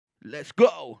Let's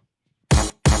go.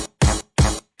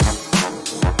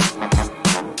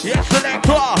 Yes,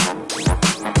 selector.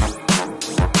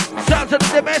 Sounds of the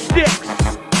domestics.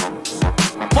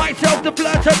 Myself, the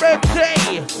blood of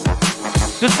MC.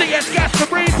 The CS Gas, the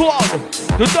Reborn.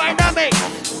 The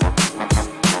Dynamics.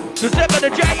 The Zebra, the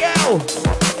JL.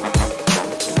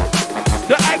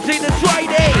 The Axie, the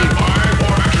Friday.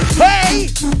 Hey!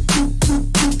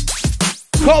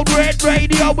 Cold Red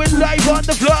Radio, we're live on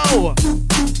the flow.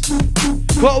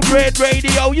 Cold Red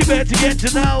Radio, you better get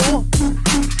to know.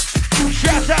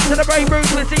 Shout out to the brave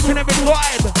ruthless each and every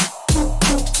time.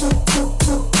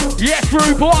 Yes,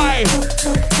 rude boy.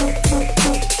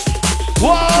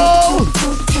 Whoa!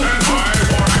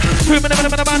 2 minutes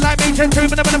of a man like me, 2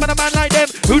 minutes of a man like them.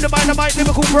 Who the mind of my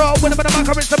lyrical pro? When I'm in the mic,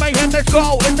 I'm in the mayhem, let's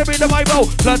go. It's the rhythm I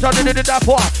roll. Plus on the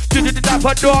dapper, the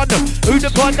dapper done. Who the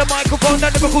on the microphone,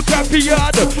 that lyrical champion.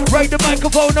 Ride the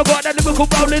microphone, I got that lyrical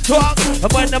rolling tongue.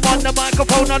 And when I'm on the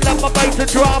microphone, I love my bass and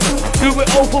drum. Do it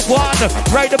all for fun.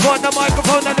 Ride upon the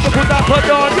microphone, that lyrical dapper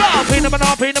done. Yeah, pin them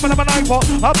and I'm a knife.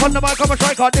 Up on the mic, I'm a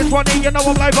striker. This one here, you know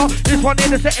I'm live. This one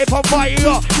here, to set it on fire.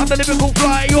 I'm the lyrical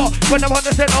flyer. When I'm on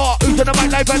the set, who's on the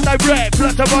mic live and direct.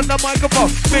 Plus I'm on the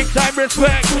microphone, big time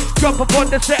respect. Jump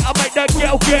upon the set, I make that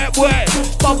girl get wet.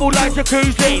 Bubble like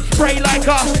jacuzzi, spray like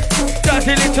a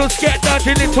dirty little scat,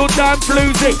 dirty little damn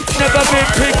floozy. Never been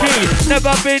picky,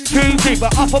 never been choosy,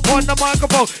 but up upon the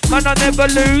microphone, man I never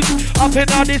lose. Up in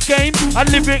all this game, I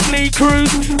lyrically cruise.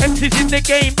 MC's in the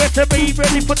game, better be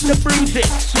ready for the bruises.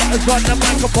 Letters on the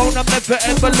microphone, I'm never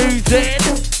ever losing.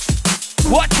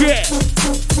 Watch it.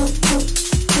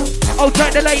 Hold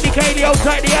tight the Lady Kaylee, hold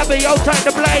tight the Abby, hold tight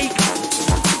the Blake.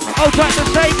 Hold tight the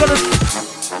Saber,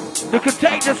 the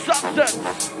contagious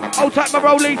substance. Hold tight my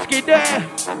Rolliski there.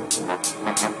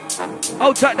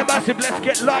 Hold tight the Massive, let's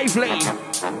get lively.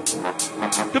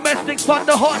 Domestics on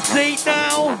the hot seat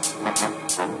now.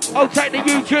 Hold tight the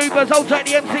YouTubers, hold tight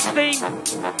the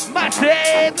M16.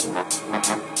 Massive.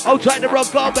 Hold tight the Rob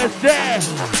Gomez there.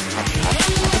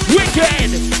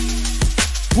 Wicked.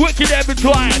 Wicked every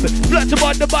time, flat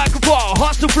on the microphone,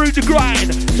 hustle through the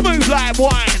grind, smooth like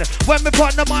wine. When we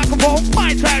put the microphone,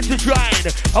 my time to shine.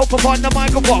 Open upon the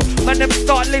microphone, man them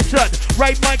start listen.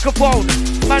 Right microphone,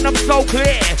 man I'm so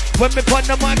clear. When we put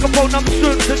the microphone, I'm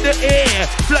stood to the ear.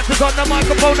 Flatters on the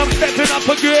microphone, I'm stepping up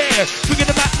a gear.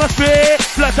 Swinging the atmosphere,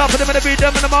 flat up in the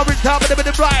rhythm and I'm orange top in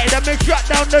the ride. And they shut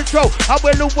down the show, I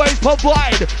will always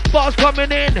provide. Bars coming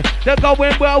in, they're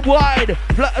going worldwide.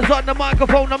 Flatters on the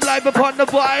microphone, I'm live upon the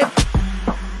vibe.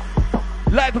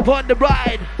 Live upon the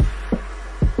ride.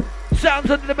 Sounds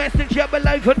of the domestics, yeah, we're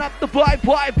liven up the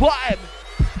vibe.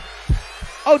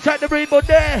 Oh, take the rainbow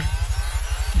there.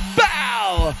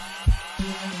 Bow!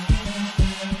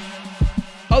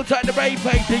 Oh, take the rain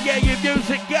painter, yeah, your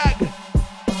music gag.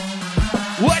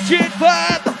 Watch it,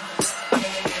 fam!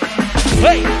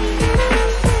 Hey!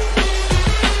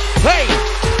 Hey!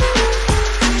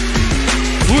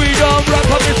 We don't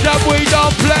rap on this time, we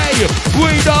don't play.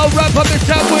 We don't rap on this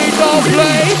time, we don't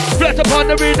play. Flat upon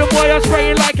the rhythm, boy, I'm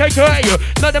spraying like AK.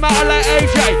 Not them out like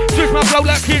AJ, switch my flow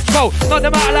like Kitsko. Not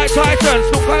them out like Tyson,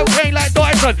 smoke cocaine like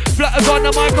Dyson. Flatters on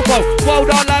the microphone, wild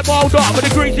on like wild on. With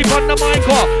the greasy on the mic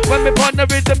off. When we pon the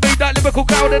rhythm, beat that lyrical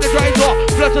crowd in the razor.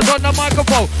 Flatters on the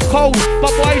microphone, cold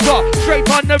but wiser. Straight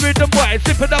on the rhythm, boy,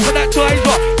 sipping up with that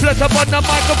Tizer. Flatter on the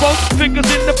microphone, fingers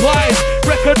in the pies.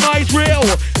 Recognize real,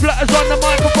 flatters on the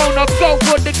microphone, I'll go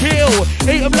for the kill.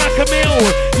 Eat them like a meal,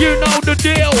 you know the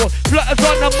deal. Flatters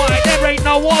on the mic, there ain't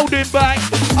no holding back.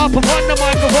 Up upon the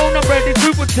microphone, I'm ready to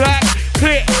attack.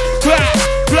 Click, clap,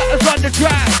 flatters on the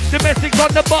track. Domestics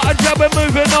on the button, yeah, we're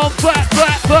moving on. Back.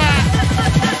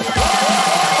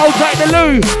 I'll take the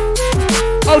Lou.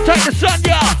 I'll take the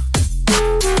Sonya.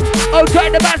 I'll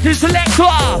take the massive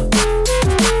selector.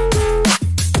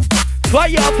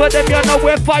 Fire for them, you know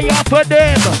we're fire for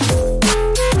them.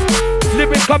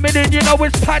 Lyrics coming in, you know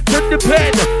it's pattern the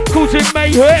pen. Causing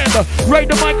mayhem, raid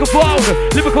the microphone.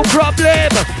 Lyrical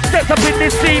problem, steps up in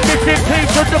this scene, missing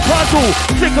piece of the puzzle.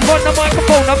 Sick up on the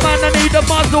microphone, a man I need a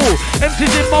muzzle. MC's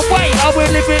in my way, I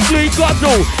will lyrically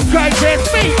guzzle. Try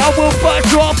test me, I will bust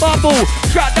your bubble.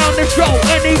 Shut down the show,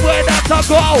 anywhere that I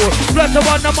go. Flutter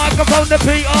on the microphone, the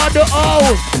PR, the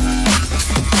O.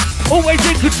 Always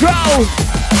in control.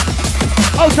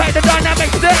 I'll take the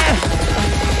dynamics there.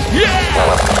 Yeah!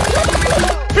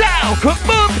 Blow,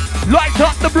 kaboom! Light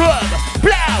up the room!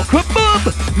 Blow,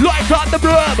 kaboom! Light up the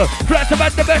room! Flat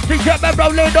about the best thing ever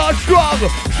rolling on strong!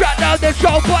 Shut down the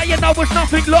show, boy, you know it's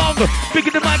nothing long! Big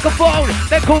in the microphone,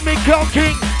 they call me Crown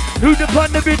King! Who's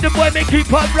upon the rhythm when they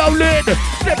keep on rolling?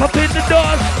 Step up in the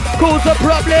doors, cause a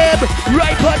problem!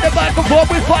 Right on the microphone,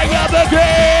 we fire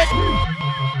again!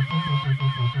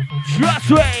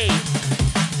 Trust me.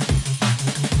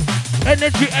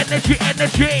 Energy, energy,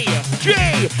 energy. G.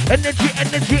 Energy,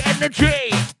 energy, energy.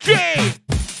 G.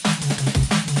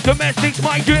 Domestics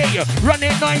my D. Run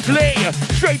it nicely.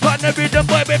 Straight on the rhythm,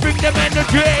 boy, we bring them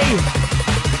energy.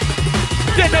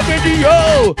 Then I'm ready,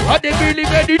 yo. Are they really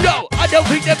ready now? I don't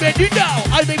think they're ready now.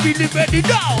 Are they really ready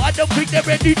now? I don't think they're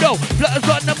ready now. Flutters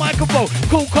on the microphone,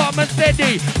 cool, calm and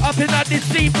steady. Up in that this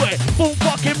scene, boy, full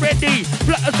fucking ready.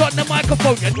 Flutters on the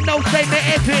microphone, and no say we're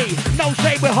heavy, no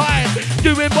say we're high.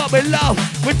 Doing what we love,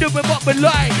 we're doing what we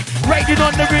like. Raiding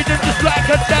on the rhythm just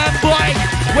like a damn bike.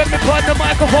 When we put the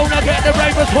microphone, I get the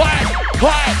ravers high.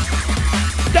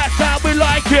 That's how we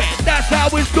like it, that's how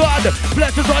it's done.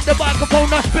 Blessings on the microphone,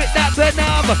 I spit that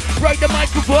venom. Right the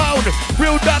microphone,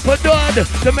 real dapper done.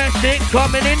 Domestic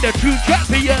coming in, the true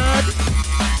champion.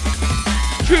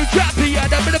 True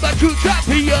champion, a bit of a true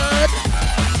champion.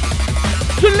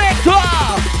 Selector!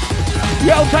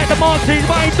 Yo, take the mark, see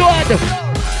my done.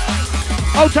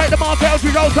 I'll take the mark, I'll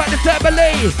take the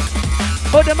family.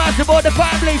 For the massive, or the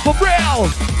family, for real.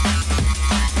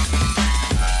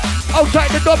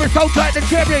 Outside the Dobbins, outside the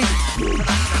cherry.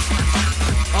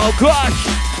 Oh gosh.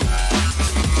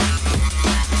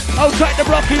 Outside the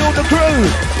Rocky, all the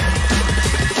crew.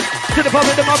 To the pub,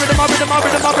 the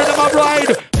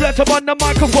ride. Bless up on the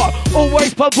microphone,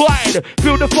 always provide.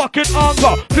 Feel the fucking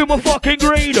hunger, feel my fucking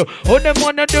greed. All them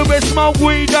wanna do is smoke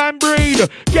weed and breed.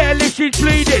 Yeah, she's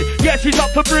bleeding, yeah, she's up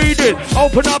for breeding.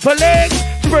 Open up her legs,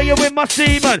 spray her with my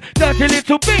semen. Dirty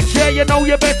little bitch, yeah, you know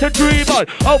you better dream on.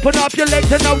 Open up your legs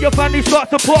and know your fanny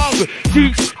starts to pong.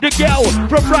 Teach the girl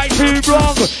from right to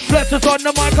wrong. Bless us on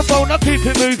the microphone, I keep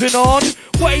it moving on.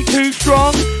 Way too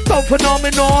strong, go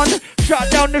phenomenon. Shut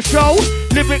down the show,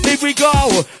 lyrically we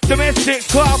go. Domestic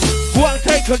come, won't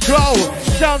take control.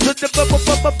 Sounds of the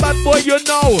bad boy, you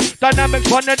know.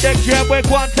 Dynamics on the deck, yeah, we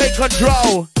won't take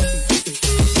control.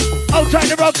 Outside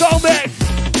the rock Gomez.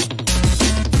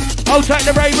 Outside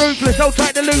the Ray Ruthless,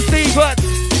 outside the Lou Stevens.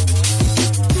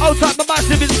 Outside the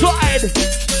massive inside.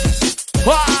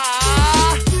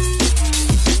 Ah!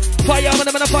 Fire, I'm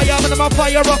gonna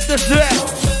fire off the set.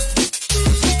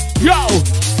 Yo!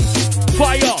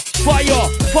 Fire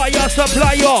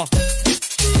supplier.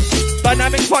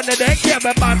 Dynamics on the deck, yeah,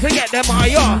 we're about to get them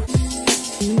higher.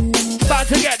 About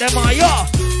to get them higher.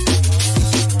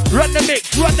 Run the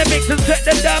mix and set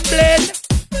the damn blend.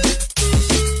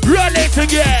 Run it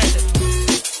again.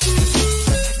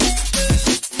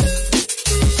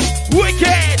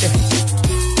 Wicked.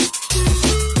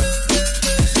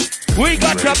 We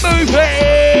got you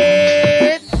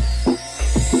moving.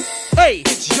 Hey,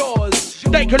 it's yours.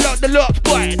 They can lock the locks,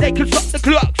 boy. They can stop the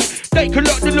clocks. They can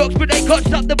lock the locks, but they can't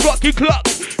stop the rocky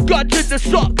clocks. Guns in the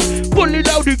socks, fully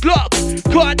loaded Glock.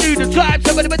 Can't do the time,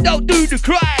 some of them don't do the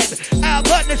crime. Out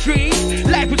on the streets,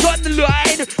 life is on the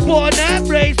line. Born and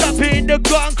raised up in the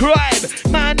gun crime.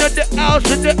 Man of the house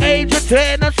at the age of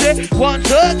 10. I say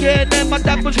once again, and my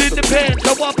dad was in the pen.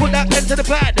 So I put that pen to the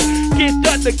pad, give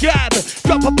that the gab.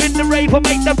 Drop up in the rave and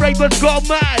make the ravers go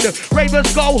mad.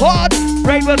 Ravers go hard,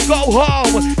 ravers go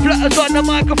home. Flutters on the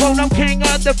microphone, I'm king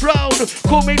of the throne.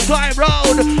 Call me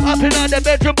Tyrone, up in the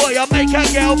bedroom, boy, I make a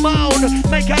girl moan,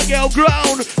 make a girl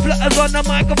groan. Flutters on the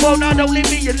microphone, now don't leave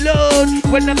me alone.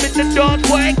 When I'm in the dawn,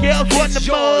 boy, girls want the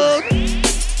moon.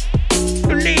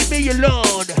 Leave me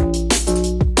alone.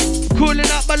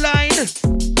 Cooling up my line,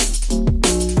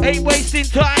 ain't wasting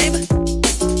time.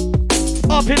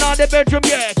 Up in the bedroom,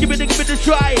 yeah, give it a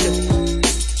try.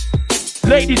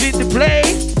 Ladies in the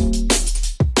place,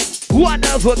 one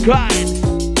of a kind.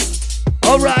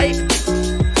 Alright,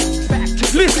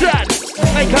 listen.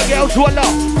 Make a girl swallow,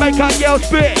 make a girl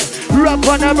spit. Rub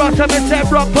on the rust, me say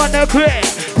rub on the clit.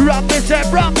 Rub me say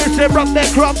rub the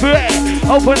crumpet.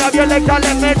 Open up your legs and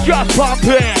let me just pump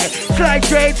it. Slide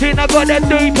straight in, I got a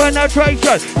deep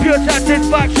penetration. Pure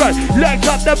satisfaction, legs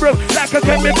up the roof like a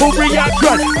chemical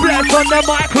reaction. Bless on the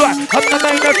micro, I'm the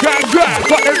main attraction.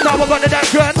 Got the sound, I got the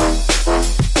action.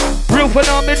 Real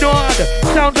phenomenon,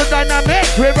 sounds of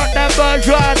dynamics, we rock that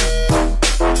version.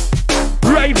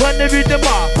 Rave on the rhythm,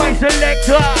 my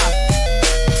selector.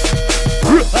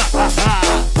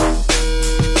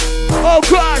 Oh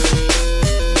gosh.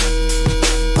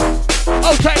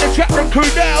 I'll take the trap room crew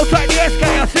now, I'll take the SK,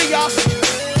 I see ya.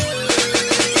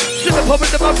 Sit up over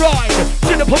to my ride,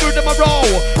 sit up over to my roll.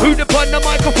 Who upon the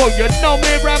microphone, you know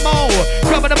me Ramo.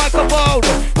 Come on the microphone,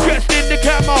 dressed in the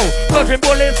camo. Dodging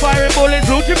bullets, firing bullets,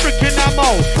 looting freaking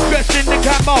ammo. Dressed in the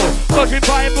camo, dodging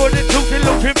firing bullets, looting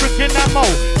freaking ammo.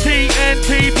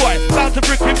 TNT boy, bound to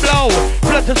freaking blow.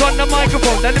 Flutters on the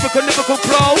microphone, the lyrical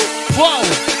pro. Whoa.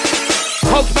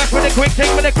 Hold smash with a quick thing,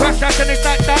 with a crash dash and it's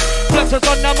like that. Flutters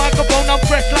on the microphone, I'm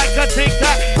fresh like a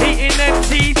tic-tac. Eating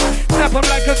MCs, snap them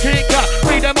like a kicker.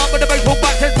 Feed them up with a baseball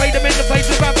bat, then spray them in the face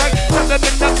with a rag. Snap them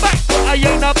in the back, but I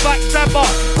ain't a backstabber.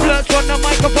 Flirts on the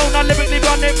microphone, I lyrically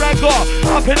run it ragger.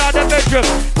 Up in the bedroom,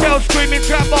 girls screaming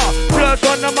trapper. Flirts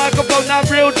on the microphone, I'm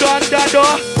real done dadder.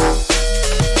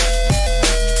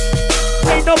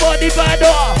 Ain't nobody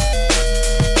badder,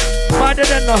 madder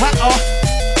than the hatter.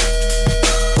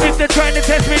 If they're trying to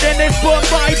test me, then they spot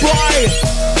bye-bye.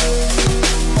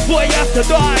 Boy, you have to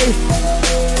die.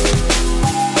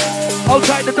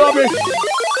 Outside the door is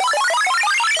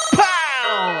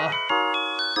pow!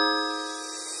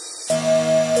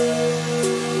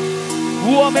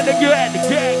 Warm in the good.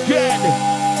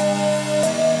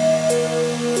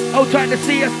 Outside the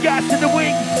sea, us gas in the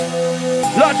wings.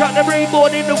 Launch out the rainbow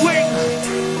in the wings.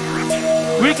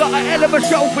 We got a hell of a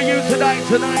show for you tonight.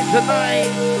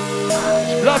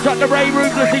 Launch out the rain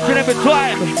ruthless each and every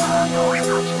time.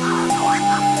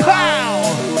 Pow!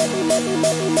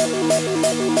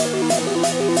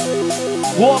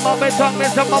 Warm up my tongue,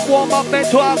 miss them up, warm up my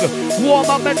tongue. Warm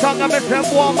up my tongue, I miss them,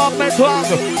 warm up my tongue.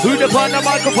 Who the on the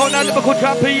microphone, and Liverpool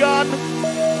champion?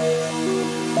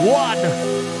 One.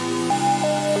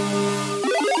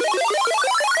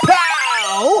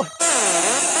 Pow!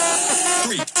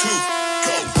 3, 2, go.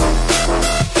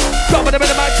 Drop it in the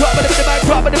mic, drop it in the mic,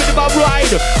 drop it in the mic,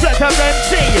 ride. Flatter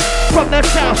MC from the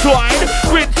south side.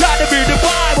 We're inside the middle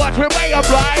vibe. Watch the way I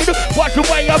ride, watch the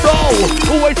way I roll.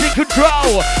 Always in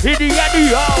control, in the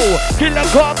NEO. Killer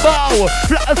combo,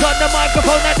 flatters on the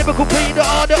microphone. And Liverpool Peter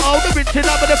on the O. The rinsing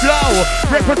up the flow.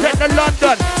 Represent the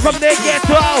London from the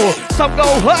ghetto. Some go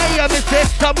high, I miss it,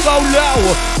 some go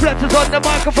low. Flatters on the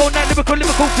microphone. And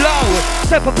Liverpool flow.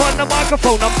 Step upon the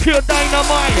microphone, I'm pure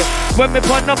dynamite. When me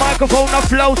upon the microphone, I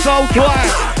flow so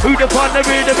tight. Who the on the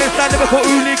rhythm is that Liverpool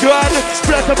Hooligan.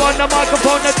 Flash up on the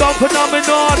microphone, the dog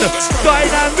phenomenon.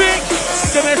 Dynamic,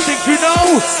 domestic, you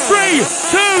know. 3,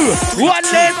 2, 1,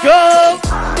 let's go.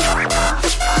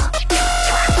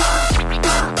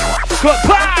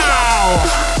 Pow!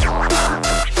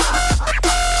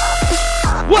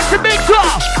 What's the big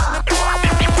top?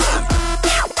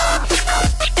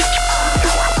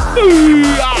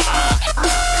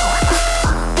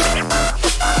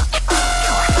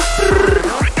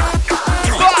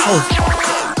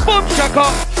 Boom shaka,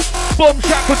 boom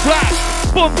shaka track.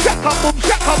 Boom shaka, boom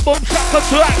shaka, boom shaka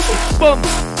track. Boom,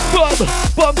 boom,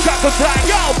 boom shaka track.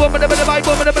 Yo, boom in the mic,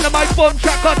 boom in the mic, boom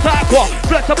shaka track.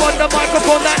 Flex up on the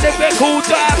microphone, that they big cool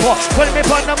tap. When me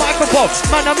on the microphone,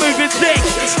 man I'm moving sick.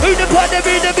 Who the put the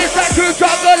rhythm is like true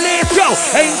jungle list. Yo,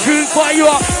 ain't true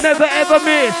fire, never ever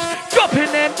miss.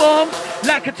 Dropping them bombs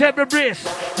like a terrorist.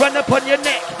 Run up on your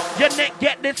neck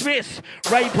get dismissed.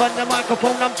 Rape on the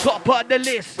microphone, I'm top of the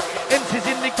list. MC's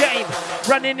in the game,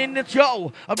 running in the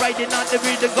show. I'm riding on the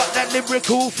rhythm, got that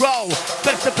lyrical flow.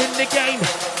 Best up in the game,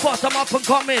 fast I'm up and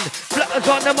coming. Flatters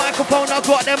on the microphone, I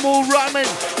got them all running.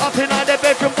 Up in the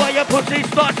bedroom, boy, your pussy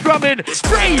starts drumming.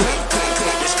 3, 2,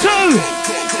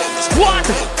 1.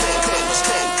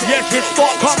 Yes, it's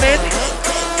spot coming.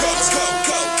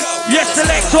 Yes,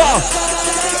 selector.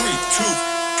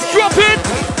 Drop it.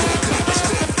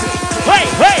 Hey,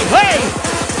 hey, hey.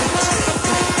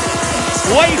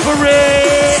 Wait for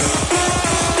it.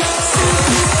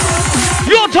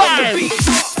 Your time.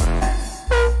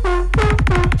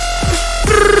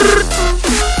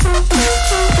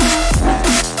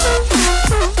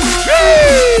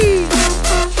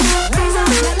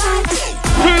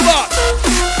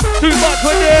 Too much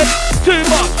with it. Too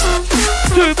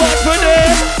much with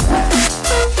it.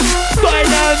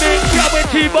 Dynamic, showing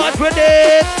too much with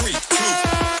it.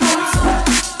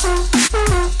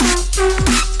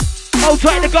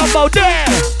 Outside the gumbo there.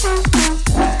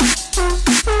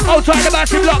 Outside the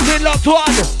massive locked in, locked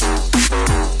on.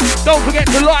 Don't forget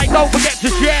to like, don't forget to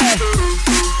share.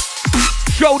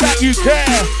 Show that you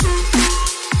care.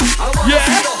 Yeah.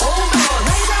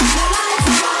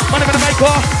 Money for the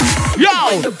maker.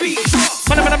 Yo!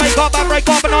 Money for the maker, back break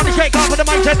up and on the shake up with the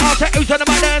mic set. I'll check who's on the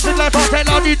mic dance and let's all set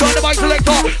on you doing the mic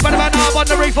selector. Money man up on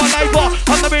the reef on labor.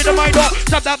 On the rhythm my door.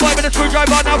 Stop that boy with a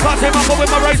screwdriver. Now pass him up with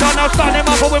my razor. Now stand him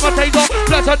up with my taser.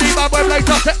 Plus I need my web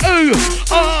laser. Say ooh,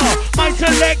 my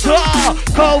selector.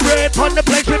 Cold rip on the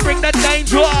place, we bring the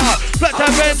danger. Flat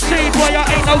time MC, boy I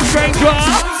ain't no stranger.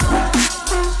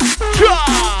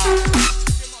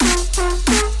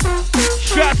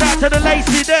 Shout out to the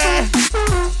lacy there.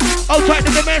 Outside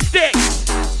the domestic.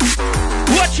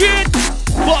 Watch it.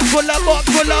 Box full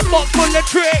of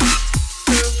tricks.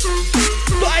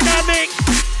 Dynamic.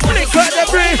 Flick at the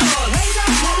wrist.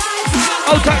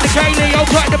 Hold tight the Kaylee, hold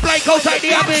tight the Blake, hold tight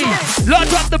the Abby.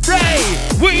 Launch up the play,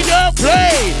 we don't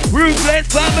play.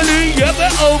 Ruthless family, yeah,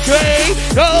 we're okay.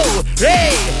 Oh,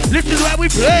 hey, this is where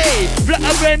we play.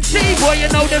 Flutter and see, boy,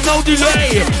 you know there's no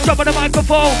delay. Some of the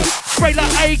microphone, spray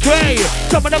like AK.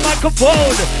 Some of the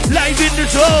microphone, live in the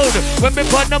zone. When we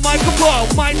put the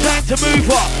microphone, my time to move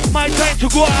on, my time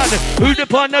to go on. Who's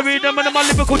upon the rhythm and I'm a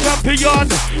lyrical champion.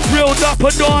 Reeled up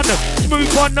and on,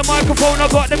 smooth on the microphone,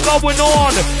 I got them going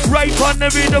on. Rape on the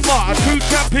rhythm, true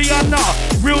champion.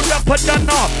 Reeled up and done,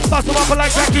 bust them up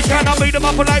like Jackie Chan, I beat them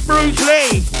up like Bruce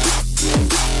Lee.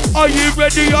 Are you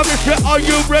ready, officer? Are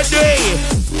you ready?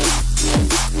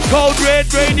 Cold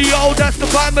Red Radio, that's the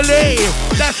family.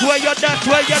 That's where you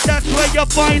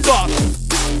find us.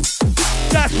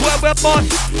 That's where we're boss.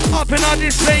 Up in on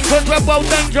this thing, cause we're well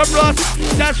dangerous.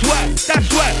 That's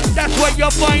where you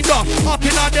find us. Up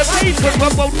in on the beat, cause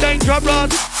we're well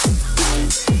dangerous.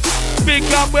 Big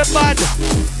gun, we're bad.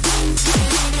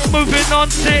 Moving on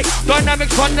sick.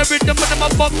 Dynamics on the rhythm, and I'm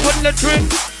a box on the trick.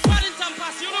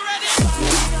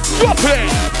 Drop it!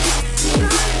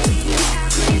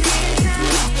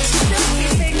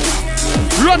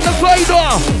 Run the fader!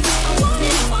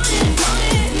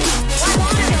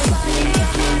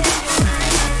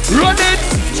 Run it!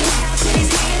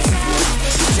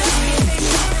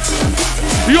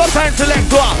 Your time,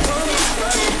 selector!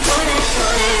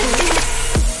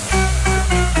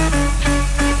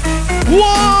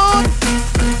 One!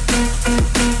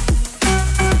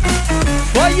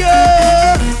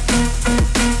 Fire!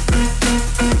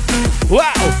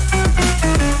 Wow!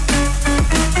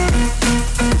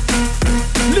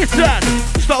 Listen!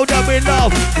 Slow down with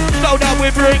love, slow down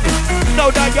with bring. Slow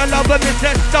down your love and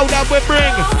listen, slow down with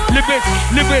bring. Limits,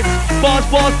 bars,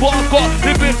 got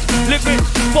limits,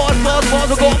 bars,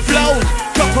 I got flows.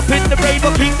 Jump up in the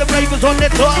raver, keep the ravers on their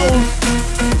toes.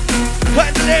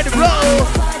 Time to let it roll,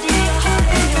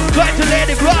 time to let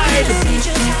it ride.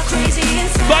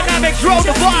 Dynamics, roll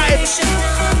the vibe.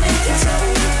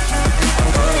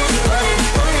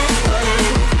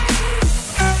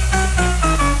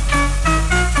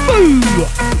 Boo!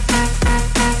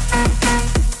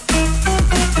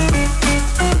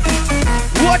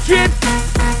 Watch it!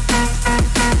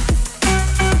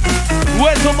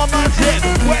 Where's all my massive?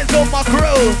 Where's all my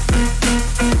crew?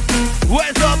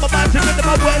 Where's all my massive?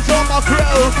 Where's all my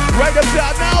crew? Right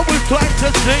about now, we're trying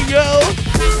to see you.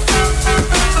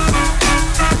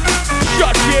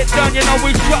 Shut shit down, you know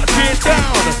we shut shit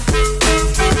down.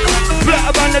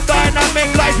 Flat around the dynamic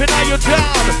life in your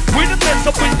town. We the mess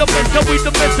up, we the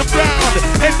mess around.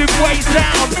 Heavyweight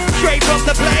sound, straight from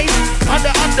the place,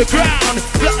 underground.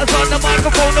 Flutters on the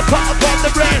microphone, the cut upon the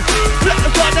rest.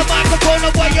 Flutters on the microphone,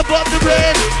 way above the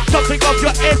rest. Something off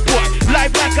your head, boy,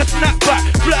 live like a snapback.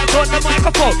 Flutters on the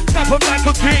microphone, snap them like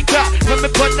a kicker. When we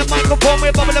put the microphone,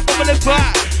 we're bubbling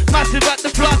back. Massive at the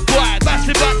front, boy,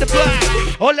 massive at the back.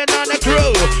 All in on the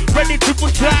crew, ready to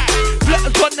attack.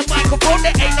 Flutters on the microphone,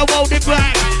 there ain't no holding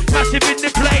back. Massive in the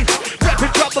place,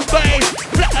 rapid drop of bass.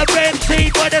 Flutter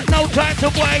MC, boy, there's no time to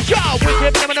waste. Yo,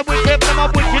 wicked, I'm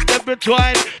wicked every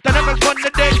time. Dynamics on the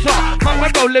day, so man,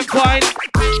 we're rolling fine.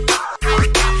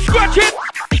 Scratch it.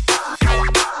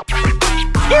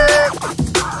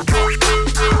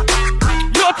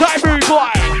 Your time, rude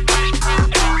boy.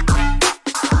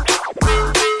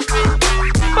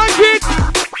 Magic.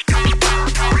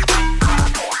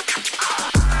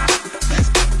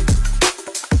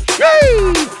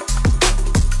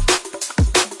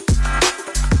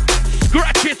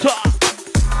 Scratch it up.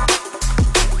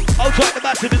 I'll try the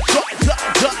back to the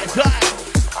side.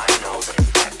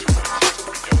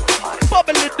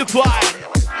 Bubble in the fire.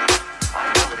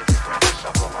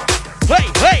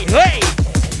 Hey.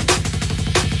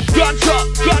 Gunshot,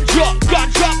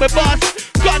 my boss.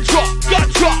 Gunshot,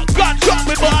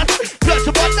 my boss. Plus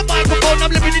I'm on the microphone,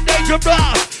 I'm living in dangerous.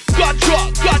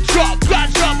 Gunshot,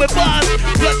 my boss.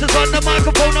 Plus it's on the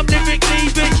microphone, I'm living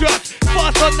vicious.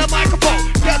 Boss on the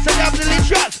microphone, yes I am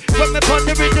delicious. When me pon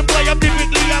the rhythm, boy, I'm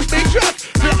lyrically ambitious.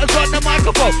 Flutters on the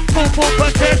microphone, full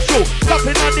potential.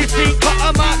 Stopping on the scene, cut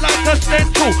them out like a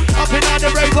stencil. Up in on the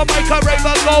raver, make a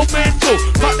raver go mental.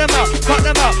 Cut them out,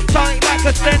 something like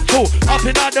a stencil. Up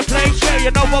in on the place, yeah,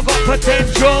 you know I got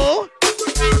potential.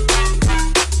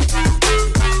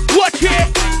 Watch it.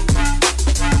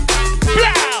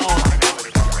 Blow.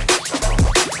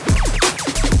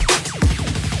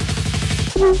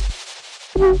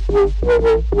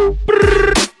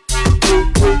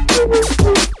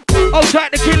 Oh,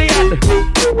 tight the Killian.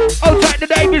 Oh, tight the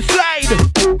David Slade.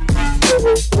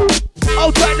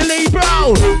 Oh, tight the Lee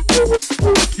Bro.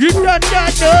 You done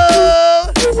that, no.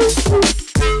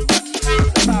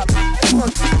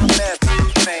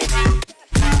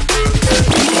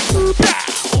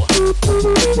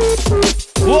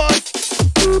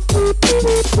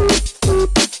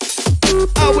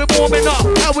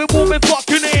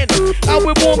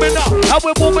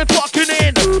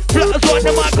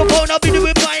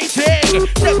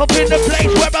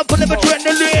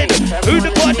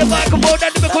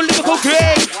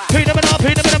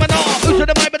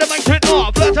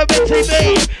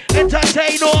 baby.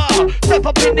 Entertainer, step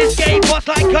up in this game, boss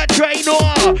like a trainer.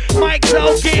 Mike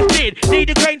so gifted, need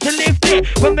a grain to lift it.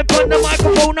 When me put the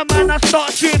microphone, a man I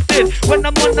start shifting. When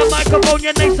I'm on the microphone,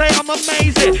 yeah, they say I'm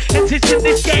amazing. And since in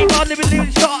this game, I live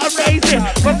and start erasing.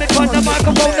 When me put the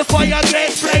microphone, the fire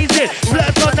gets blazing.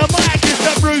 Bloods on the mic, it's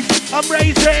the roof I'm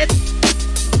raising.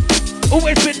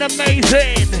 Always been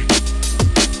amazing.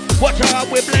 Watch how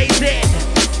we're blazing.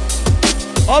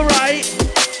 Alright.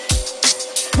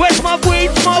 Where's my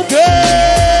weed smoking?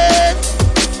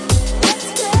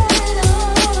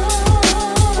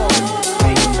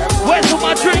 Where's all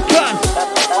my drinkers?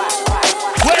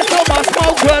 Where's all my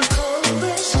smokers?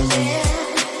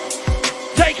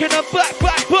 Taking them back.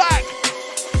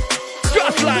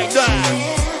 Just like that.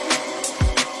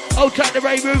 Old track the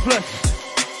Ray Ruthless.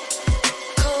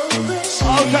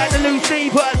 Old track the Lou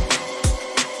Stevens.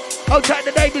 Old track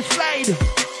the David Slade.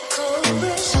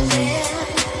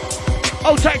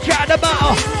 Old track Chat the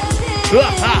Matter.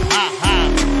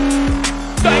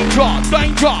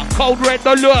 Danger, cold red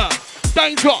alert.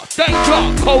 Danger,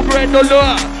 cold red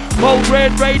alert. Cold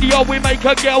red radio, we make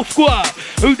a girl squirt.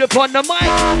 Who's upon the mic?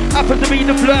 Happens to be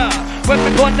the flirt. When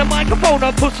we on the microphone,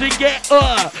 a pussy get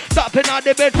Stopping out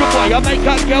the bedroom boy, I make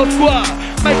a girl squirt.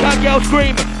 Make a girl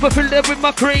scream, fulfill it with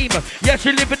my cream. Yeah,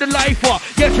 she living the life,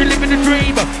 yeah, she living the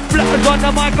dream. Flappers on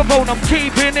the microphone, I'm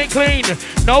keeping it clean.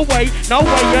 No way, you know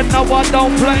I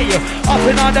don't play. Up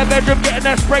in the bedroom, getting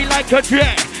that spray like a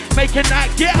jet. Making that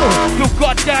girl feel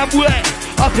goddamn wet.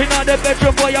 Up in the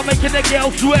bedroom, boy, I'm making the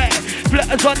girl sweat.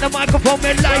 Flappers on the microphone,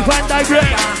 in live and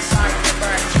direct.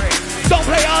 Don't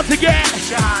play hard to get.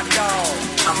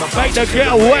 Make the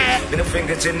girl wet. Middle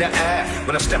fingers in the air.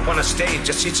 When I step on the stage,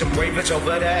 I see some ravers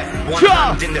over there. One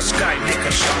hand in the sky, lick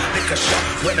a shot.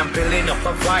 When I'm building up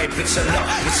a vibe, it's a lot.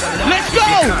 Let's go.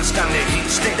 You can't stand the heat,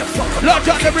 stay the fuck up. Lock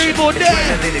on the rebound there.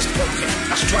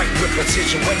 I strike with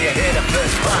precision when you hear the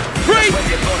first part. 3, when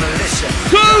you're gonna listen.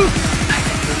 2.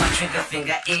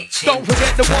 Don't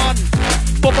forget the one.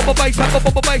 Bubble bass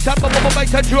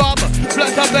and drum.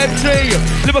 Flat up MC,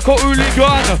 lyrical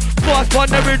hooligan. Fast on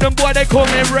the rhythm, boy, they call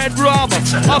me Red Rum.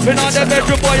 Up in on the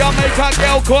bedroom, boy, I make a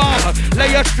girl come.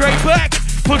 Lay her straight back,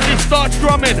 pussy starts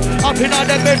drumming. Up in on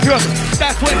the bedroom,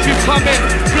 that's when she's coming.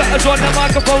 Flatters on the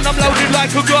microphone, I'm loaded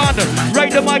like a gun.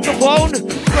 Raid the microphone,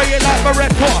 spray it like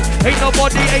Beretta. Ain't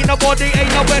nobody, no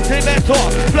better better.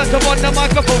 Flatter on the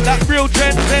microphone, that real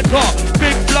trendsetter.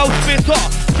 Big flow spitter,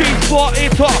 G-spot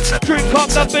hitter. Drink up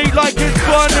the beat like it's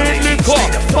burning liquor.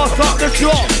 Bust up the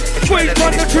shot, squeeze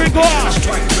on the trigger.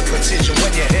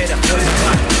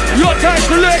 Your time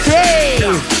to let it.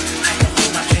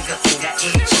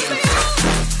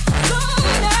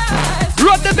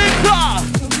 Run the mixer.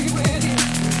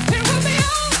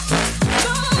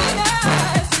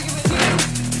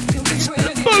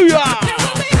 Booyah.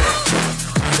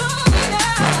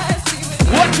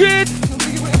 Watch it.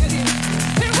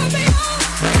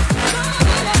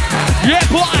 Yeah,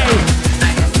 boy.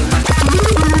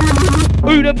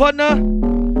 Who the partner?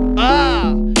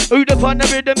 Who the partner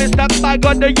rhythm is that bag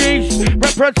on the yeast?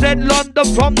 Represent London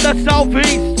from the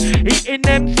southeast. Eating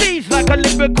MCs like a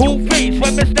lyrical feast.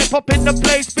 When we step up in the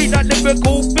place, be that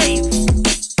lyrical beast.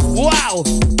 Wow.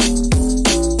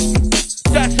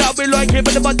 That's how we like it,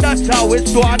 but that's how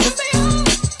it's done.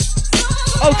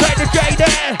 Oh, take the J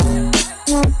there.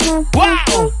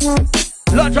 Wow.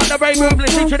 Launch on the Ray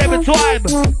Ruthless each and every time.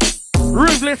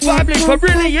 Ruthless family for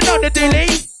really, you know the dilly.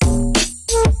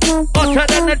 Hotter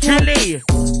than the chili.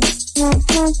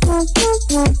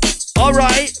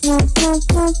 Alright.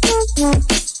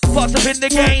 Fast up in the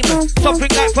game,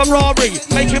 something like Ferrari.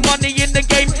 Making money in the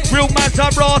game, real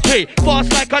Maserati.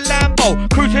 Fast like a Lambo,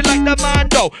 cruising like the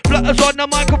Mando. Flutters on the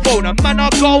microphone, a man I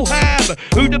go ham.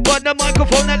 Who the bun the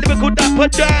microphone, that lyrical dapper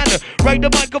Dan. Raid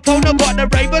the microphone, I got the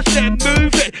ravers, then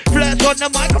move it. Flirts on the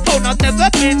microphone, I've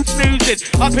never been snoozing.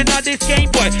 Up in this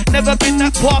game, boy, never been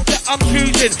that path that I'm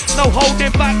choosing. No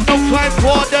holding back, no time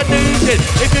for the losing.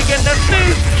 If you're gonna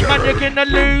snooze, man, you're gonna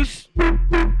lose.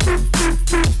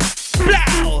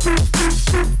 Blow!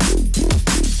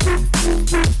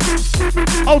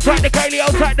 Old tight the Kaylee,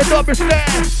 old tight the Dobber Stair.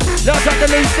 Old tight the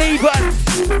Lou Stevens.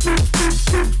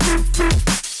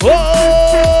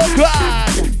 Oh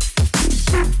God!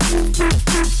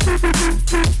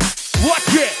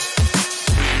 Watch it!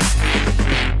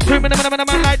 2 minutes,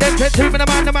 man like them, 2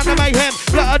 minutes, man, the mayhem.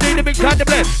 Blood, I need the big time to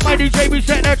play. My DJ, we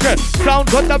set the trend.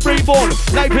 Sound on the reborn,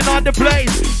 live in on the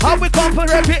place. How we come for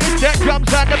repeating that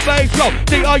drums and the bass, yo.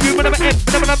 D-R-U with an M,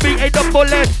 but I'm gonna be a double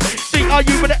S.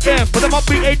 D-R-U with an M, but I'm gonna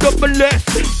be a double S.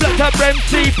 Black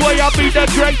MC, boy, I'll be the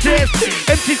greatest.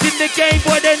 MCs in the game,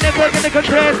 boy, they're never gonna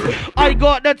contest. I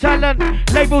got the talent,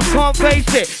 labels can't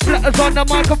face it. Flatters on the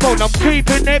microphone, I'm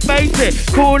keeping it basic.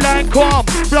 Cool and calm,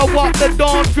 blow up the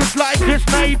dance just like this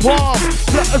napalm.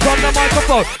 Flatters on the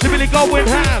microphone, they really going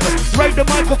ham. Raid the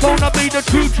microphone, I'll be the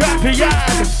true champion.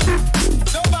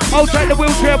 I'll take the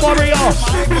wheelchair warrior.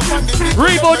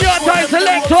 Reborn your time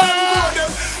selector.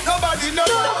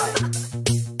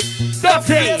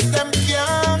 Dirty.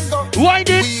 Wind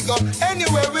it.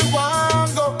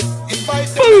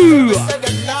 Boo.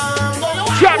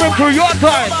 Sharon through your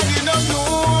time.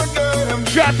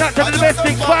 Shout out to the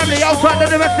domestic family, outside the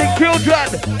domestic children.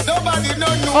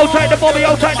 Outside the Bobby,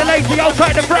 outside the Lazy,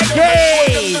 outside the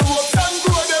Frankie.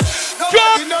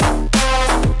 Jump!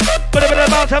 Whatever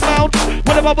the mount,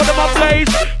 whatever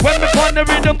blaze. When we find the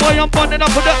rhythm, boy, I'm funding up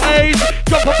for the A's.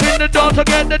 Jump up in the dance, I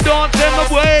get the dance in the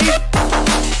wave.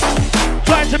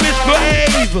 Trying to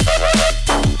misbehave.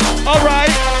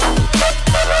 Alright.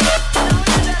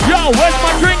 Yo, where's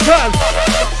my drinkers?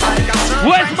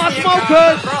 Where's my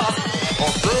smokers?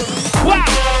 Wow!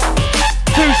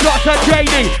 2 shots at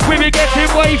JD, we be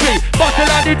getting wavy.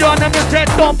 Bottle and the done and the set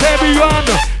dump everyone.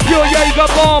 Pure Jaeger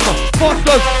bomb,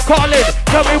 Foster's calling.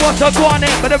 Tell me what's up on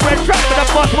it. But the red track with the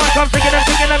boss mic, I'm singing and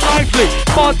singing it nicely.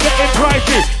 Mars getting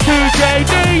pricey. 2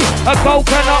 JD, a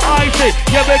coke and a icy.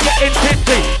 Yeah, we're getting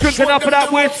tipsy, drinking up of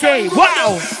that whiskey.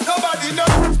 Wow! Nobody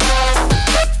knows.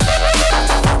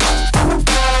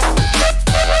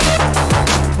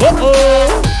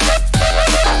 Uh-oh.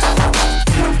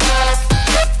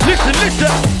 Listen,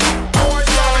 listen.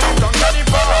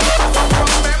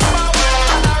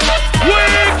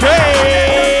 Wicked.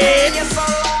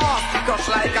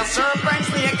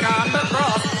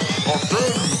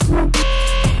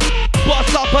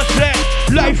 Boss up a set,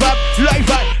 live at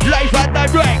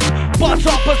direct. Boss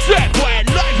up a set, when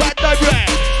live at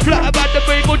direct. Flat about the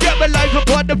people, yeah, but live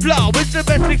upon the flow. It's the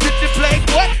best thing since the play,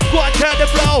 what? Go and tell the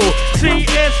blow.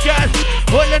 CS gas,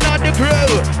 holding on the crew.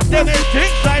 Them is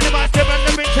things, sign them out, them and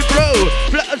them into crew.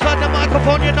 Flatters on the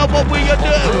microphone, you know what we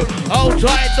do.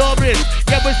 Outside Doris,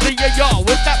 yeah, we see you, yo.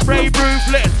 With that brave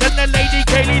ruthless, and the lady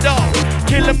Kaylee doll.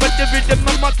 Kill him with the rhythm,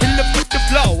 I'ma kill him with the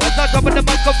flow. As I come with the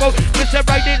microphone, we say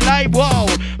ride it like, whoa.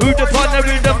 Who's upon the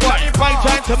rhythm, what? My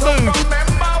time to move.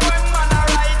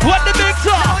 What the big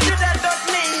song?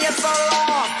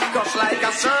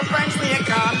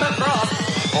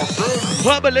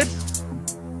 Herbalist,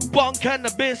 bong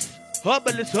cannabis.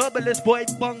 Herbalist, boy,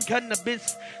 bong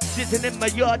cannabis. Sitting in my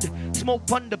yard,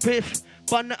 smoke on the piff.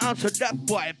 1 ounce of that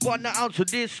boy, 1 ounce of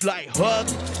this, like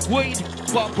herbs, weed,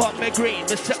 bump on me green.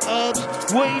 Mr. Herbs,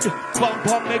 weed, bump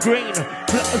on me green.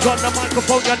 Flatters on the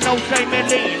microphone, you know, say me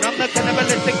lean. I'm the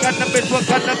cannibalistic cannabis, what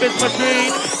cannabis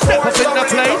machine. Step up in the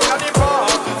place.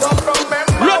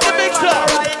 Look the mixer.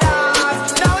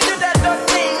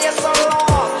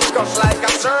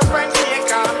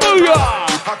 Booyah!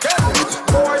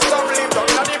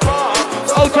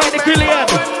 Oh, trying to kill him.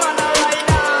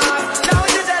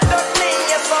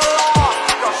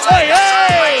 Hey,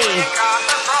 hey!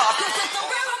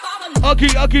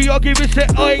 Uggy, we say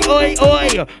oi, oi,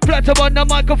 oi. Flatter on the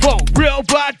microphone, real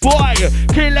bad boy.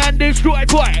 Kill and destroy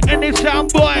boy, any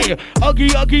sound boy.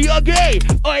 Uggy,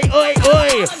 oi, oi,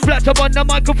 oi. Flatter on the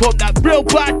microphone, that real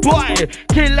bad boy.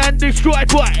 Kill and destroy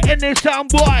boy, any sound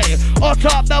boy. On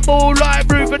top the ball like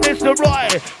Ruben is the Roy.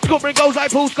 Scoring goals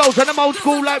like Paul Scholes and I'm old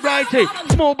school like Righty.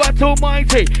 Small but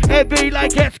almighty, heavy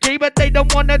like Esky, but they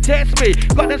don't wanna test me.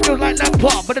 Got the skills like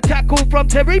Lampard, but a tackle from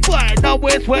Terry Boy. Now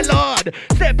it's well hard.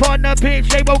 Step on the pitch,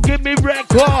 they won't give me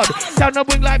record. Down the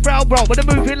wing like Brown Bro, but I'm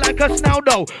moving like a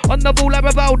Snowdo. On the ball like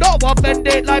Rivaldo, I bend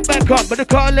it like Beckham, but I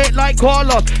call it like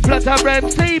Carlos. Flutter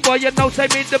MC, boy, you know, say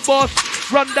me the boss.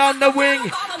 Run down the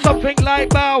wing, something like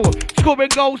Bow. Scoring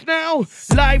goals now,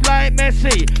 live like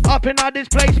Messi. Up in all this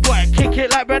place, boy, kick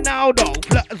it like Ronaldo.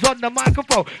 Flutters on the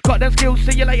microphone, got them skills,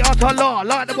 see you later to law,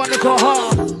 like the one that's so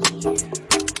hard.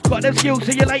 Got them skills,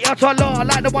 see you later to law,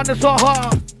 like the one that's so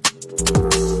hard.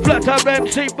 Flutter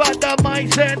MC, but the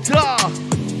mind center.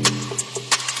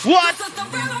 What?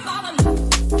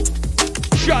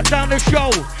 Shut down the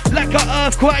show like an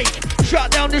earthquake.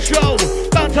 Shut down the show,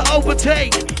 bound to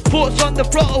overtake. Thoughts on the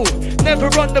throttle, never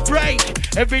on the brake.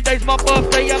 Every day's my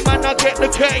birthday, and man, I get the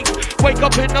cake. Wake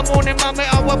up in the morning, mommy,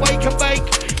 I will wake and bake.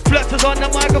 Flutters on the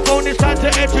microphone, it's time to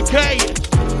educate.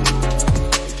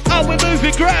 Oh, we're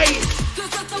moving great.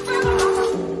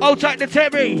 Oh, take the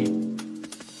Terry.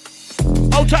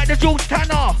 Oh, take the George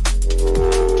Tanner.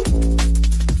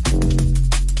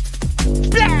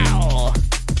 Blow.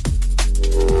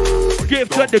 Give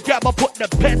to the gap, I put the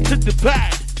pen to the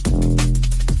pad.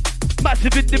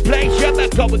 Massive in the place, yeah, man,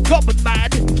 going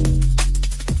mad.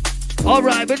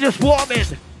 Alright, we're just warming.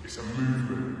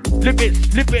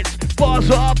 Limits, bars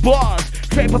are bars.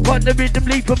 Shape upon the rhythm,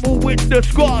 leave them all with the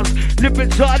scars.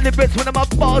 Limits are limits when my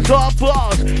bars are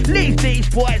bars. Leave these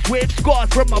boys with scars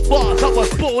from my bars. I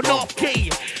was born off key,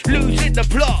 losing the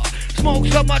plot. Smoke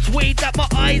so much weed that my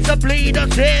eyes are bleed. I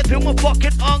say, feel my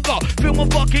fucking hunger, feel my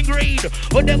fucking greed.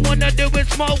 All them wanna do is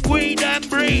smoke weed and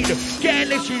breed.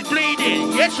 Careless, she's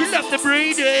bleeding, yeah, she left the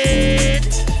breeding.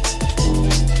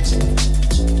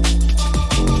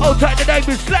 Oh, tight the name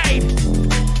is Slave.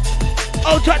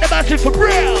 Oh, tight the massive for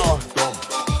real.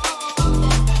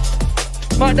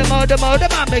 Murder,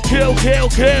 man, kill.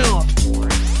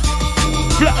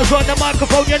 Flutters on the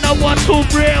microphone, you know what's too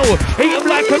real. Eat 'em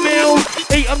like a meal,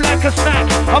 eat 'em like a snack.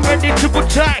 I'm ready to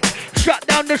attack, shut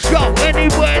down the show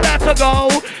anywhere that I go.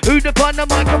 Who'd upon the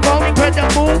microphone,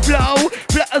 incredible flow.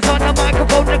 Flutters on the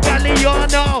microphone, the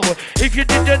Galliano. If you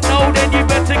didn't know, then you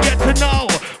better get to know.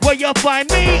 Where you'll find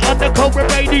me on the Cobra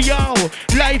Radio.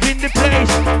 Live in the place,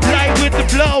 live with the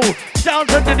flow.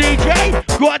 Sounds of the DJ,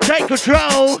 go on, take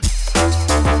control.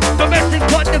 Domestic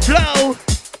on the flow.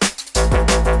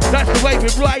 That's the way we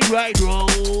ride, roll.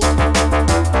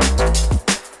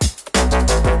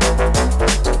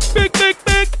 Big.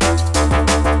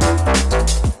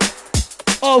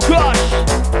 Oh gosh.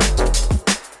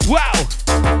 Wow.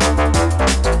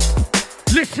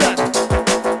 Listen.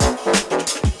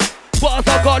 Bars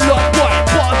I got lots, boy.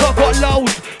 Bars I got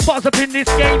loads. Bars up in this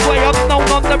game, boy. I'm known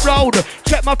on the road.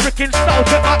 Check my freaking style,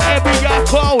 check my area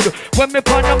code. When me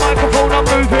on the microphone, I'm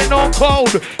moving on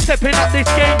cold. Stepping up this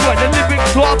game, boy. The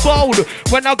lyrics are bold.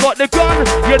 When I got the gun,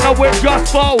 you know it's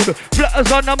just bold.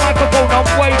 Flutters on the microphone,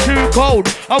 I'm way too cold.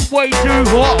 I'm way too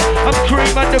hot. I'm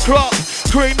cream of the crop,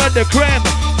 cream of the creme.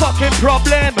 Fucking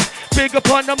problem. Big up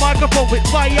on the microphone with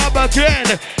fire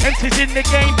again. MC's in the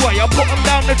game, boy. I put them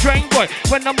down the drain, boy.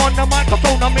 When I'm on the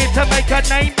microphone, I'm here to make a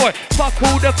name, boy. Fuck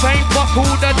all the fame, fuck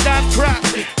all the damn crap.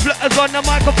 Flutters on the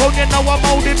microphone, you know I'm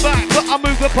holding back. But I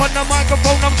move up on the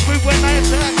microphone, I'm smooth when I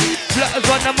attack. Flutters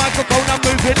on the microphone, I'm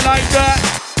moving like that.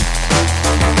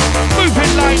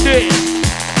 Moving like this.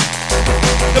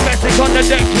 The message on the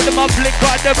deck with my flick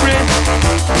on the wrist.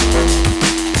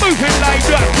 Moving like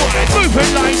that, boy.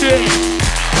 Moving like this.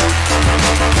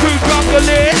 Who dropped the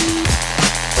list?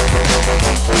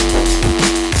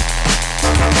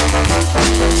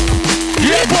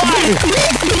 Yeah, boy!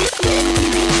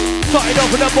 Started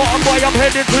off at the bottom, boy, I'm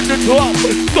heading to the top.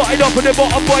 Started off at the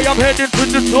bottom, boy, I'm heading to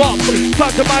the top.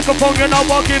 Touch the microphone, you know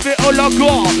I'll give it all I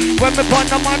got. When we on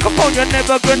the microphone, you're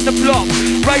never gonna flop.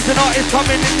 Rising artists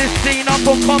coming in this scene, I'm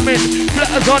coming.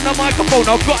 Flutters on the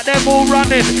microphone, I've got them all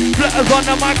running. Flutters on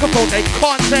the microphone, they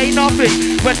can't say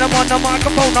nothing. When I'm on the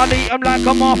microphone, I'll eat them like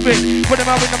a muffin. When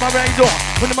I'm in my razor,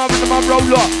 when I'm in my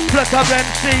roller. Flutter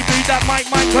MCB, that mic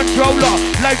controller.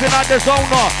 Live in on the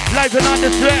zoner, live in on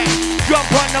the set.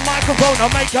 Jump on the microphone, I'll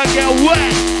make her get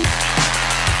wet.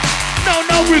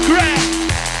 No regret.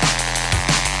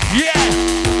 Yeah,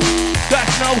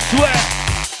 that's no sweat.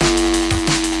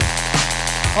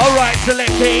 Alright,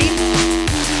 Selecty.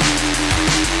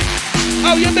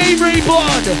 Oh, you mean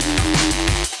reborn?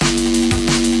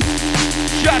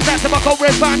 Shout out to my Cold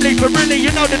Red family for really,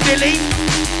 you know the dilly.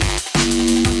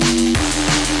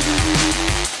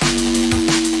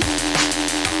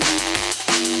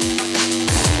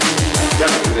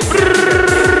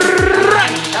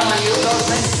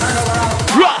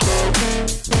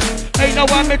 Ain't no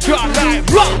amateur like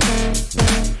rock.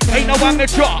 Ain't no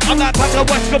amateur, I'm like Pablo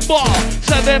Escobar.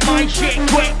 Serving my shit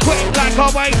quick like a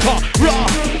waiter.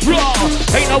 Raw,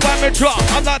 ain't no amateur,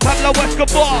 I'm like Pablo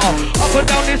Escobar. Up and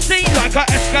down the scene like an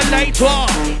escalator.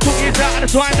 2 years out of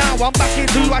the time now, I'm back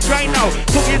into a train now.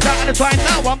 2 years out of the time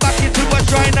now, I'm back into a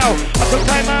train now. I took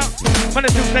time out, man, I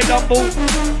still stay humble.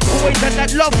 Always had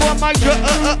that love for my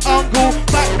uncle.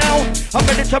 Back now, I'm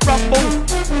ready to rumble.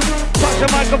 Touch the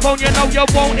microphone, you know you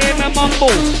won't hear me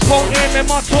mumble. Won't hear me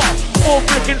mutter, or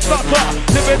flicking stutter.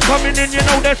 Lyrics coming in, you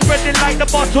know they're spreading like the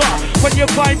butter. When you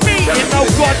find me, you know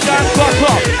goddamn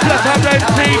butter. Let's have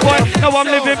MC, boy, now I'm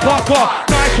living proper.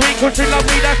 Nice sweet, cause she love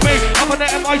me, that's me. I'm on the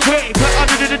MI20, but I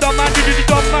did it on man,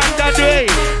 daddy.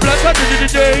 Plus I did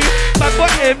it, bad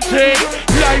boy MC.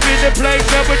 Live in the place,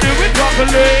 yeah, we do it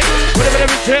properly.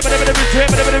 Whatever it's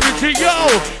here, yo.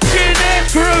 Guinness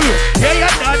crew, yeah,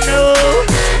 you don't know.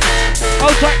 I'll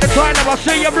take the time now, I'll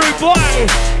see you, rude boy.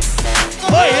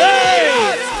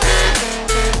 Hey!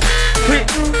 Click,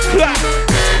 clap.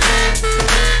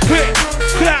 Click,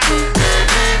 clap.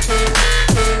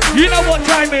 You know what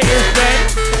time it is then?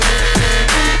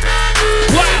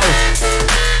 Wow!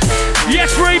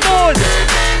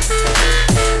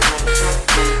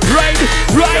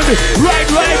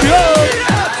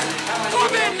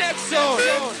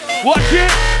 Watch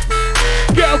it.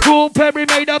 Girl cool Perry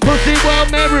made a pussy well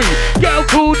merry. Girl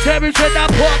cool Terry said I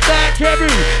pop that cherry.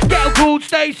 Girl cool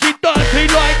Stacy dirty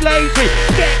like lazy.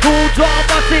 Get cool Tom,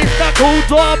 my sister cool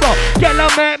Dharma. Girl I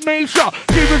met Misha,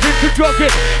 she was into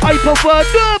jogging. I prefer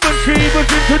Durban, she was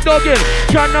into dogging.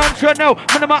 Shannon Chanel,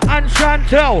 Minima and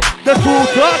Chantel. The true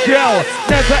girl,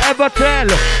 never ever tell.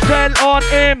 Tell on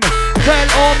him, tell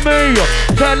on me.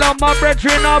 Tell on my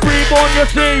brethren, I'll reborn you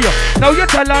see. Now you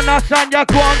tell on us and you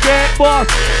can't get boss.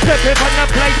 Step in on the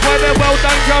place where they're well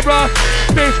dangerous.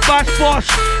 Fish bash bosh,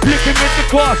 licking with the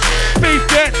cost. Beef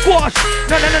get squashed.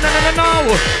 No, no, no, no, no, no,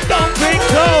 no. Don't think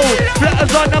so.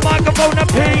 Letters on the microphone, a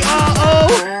P-R-O.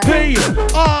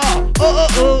 P-R-O-O-O.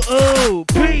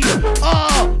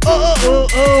 P-R-O-O-O.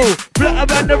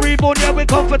 Flutter and the reborn, yeah, we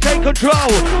come for take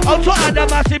control. I'll try the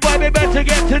massive boy, we better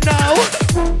get to know.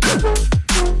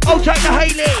 I'll take the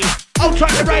Haley. I'll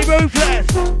take the Ray Ruthless.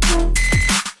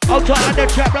 I'll talk the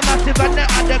trap massive and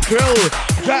the crew.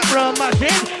 Trap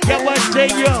massive, yeah, we'll see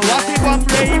you. I see one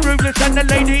Ray Ruthless and the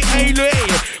lady Ailey.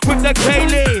 With the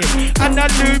Kaylee and the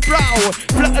new brow.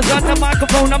 Flutters on the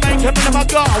microphone, I make him in my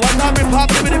go. When I'm in pop,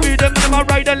 give me the rhythm and my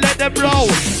right and let them blow.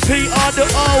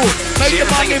 P-R-O, make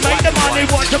the money,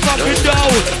 watch the fucking dough.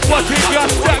 Watch it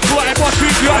just stack, watch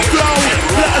it just grow.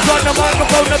 Flutters on the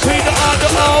microphone, the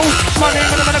P-R-O. Money,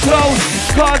 in the clothes,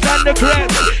 cars and the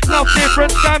clips. Not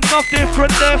different scams, not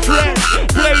different, they're friends.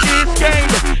 Play this game,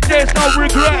 there's no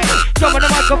regret. Some of the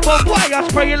microphone, why I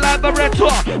spray it like Beretta.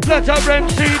 Let her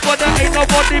MC, but there ain't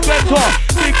nobody better.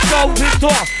 Big goals is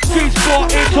tough,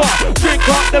 G-Sport is tough. Drink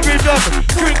up the rhythm,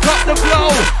 drink up the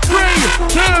flow. 3,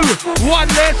 2, 1,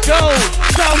 let's go.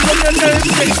 Sound of the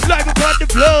music, like we got the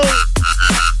flow.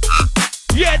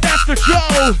 Yeah, that's the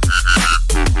show.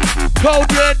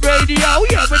 Cold Red Radio,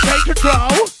 yeah, we take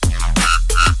control.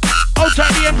 I'll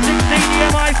take the M16, the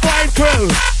MI5 crew.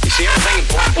 You see everything?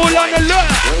 All on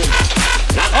alert.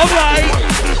 Alright.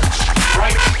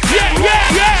 Yeah.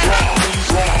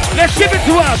 Let's give it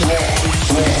to him.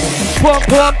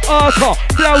 Pump, arthur,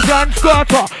 blouse and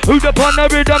squatter. Who's upon the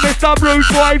rhythm, Mr. Bruce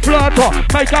Boy flutter.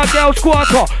 Make a girl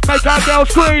squatter, make a girl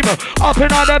scream. Up in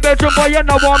the bedroom, boy, you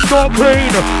know I'm not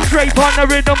clean. Straight on the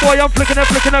rhythm, boy, I'm flicking her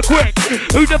quick.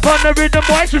 Who's upon the rhythm,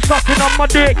 boy, she's sucking on my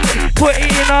dick. Put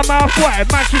it in her mouth, boy,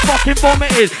 man, she's fucking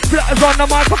vomited. Flutters on the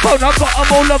microphone, I've got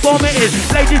them all vomited.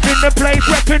 Ladies in the place,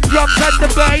 repping drums and the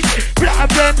bass.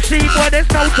 Flutter MC, boy, there's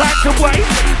no time to waste.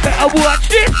 Better watch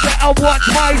this, better watch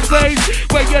my face.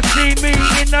 Where you see me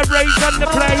in the race and the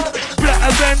place.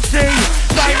 Flutter MC,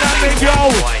 dynamic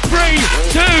yo. 3,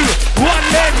 2, 1,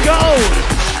 let's go.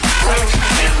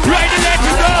 Right and let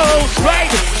it go.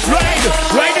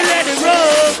 Right and let it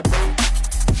roll.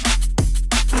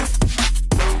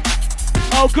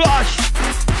 Oh gosh.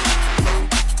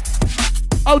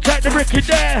 I'll take the Ricky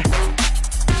there.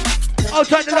 I'll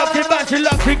take the locked in batch and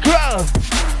locked in crow.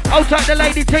 I'll take the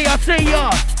lady T, I see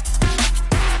ya.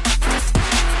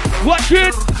 Watch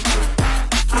it.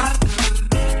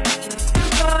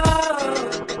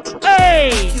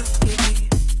 Hey.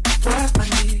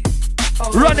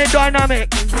 Running dynamic.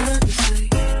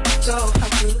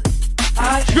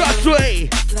 Trust me.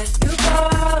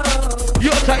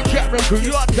 Your type, chat crew.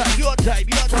 Your type.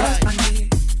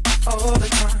 All the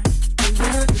time.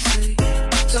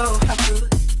 So how could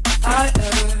I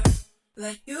ever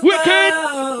let you Wicked.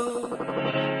 Go?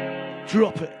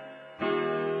 Drop it.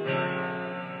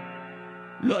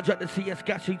 Lodge at the CS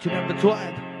gas each and every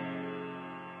time.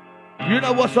 You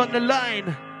know what's on the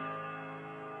line.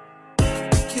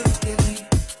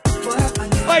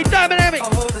 Hey, dynamic,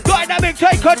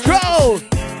 take control.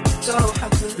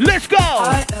 Let's go.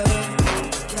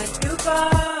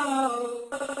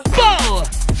 Go.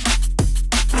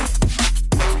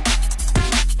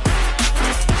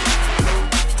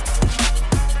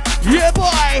 Yeah,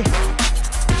 boy.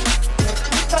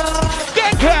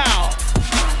 Get out.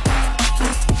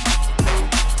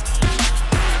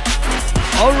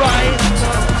 All right.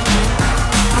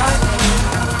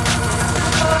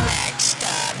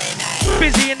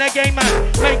 Busy in the game, man,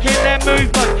 making their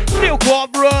movement. Still quite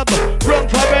rub for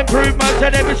improvements.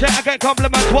 And every set I get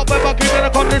compliments. What we're working on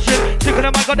accomplishing. Sick of the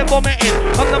mic on the vomiting.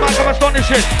 On the mic I'm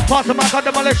astonishing. Pass the mic on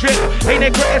demolishing. Ain't they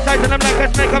criticizing them like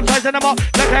a snake, I'm sizing them up.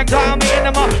 Like anxiety, I'm eating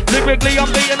them up. Lyrically I'm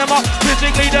beating them up.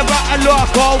 Physically the battle lock.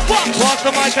 Oh fuck. Pass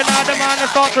the mic and now the man I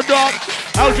start to dog.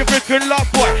 How's your freaking luck,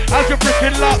 boy? How's your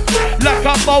freaking luck? Like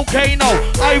a volcano,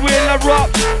 I will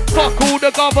erupt. Fuck all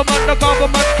the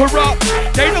government's corrupt.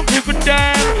 They don't give a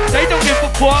damn, they don't give a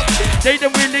fuck. They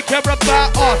don't really care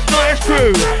about us, no it's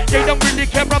true. They don't really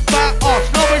care about us,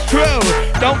 no it's true.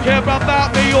 Don't care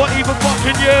about me or even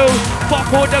fucking you.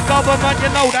 Fuck all the government, you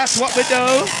know that's what we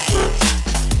do.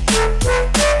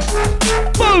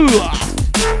 Boo!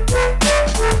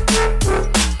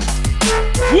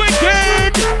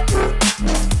 Wicked!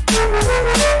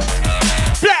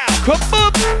 Blow, come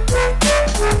up!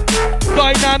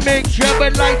 Dynamic, we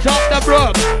light up the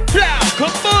room. Blow,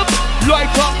 come up!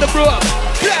 Light up the room.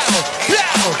 Blow,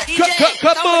 blow,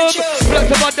 come up! Plus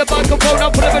I'm on the microphone,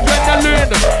 I'm full of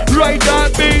adrenaline. Right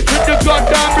down beat to the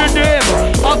goddamn rhythm.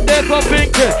 Up there for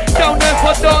thinking, down there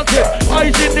for dancing.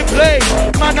 Eyes in the place,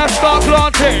 man I start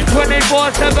planting.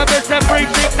 24/7, it's every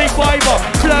 65.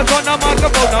 Plus on the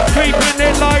microphone, I'm keeping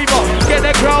it live. Get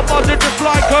the crowd buzzing just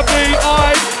like a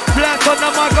beehive. Plus on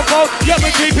the microphone, yeah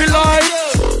we keep it live.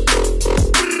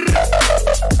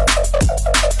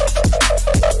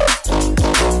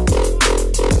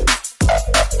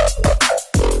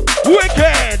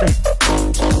 Wicked!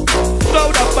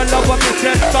 Load up a love of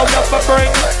mission, load up a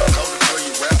bring.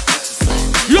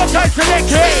 Your time to let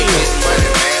key.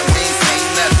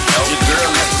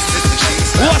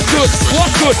 What's good?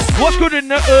 What's good? What's good in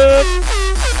the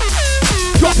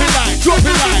Drop it like, drop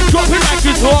it like, drop it like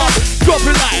it's hot. Drop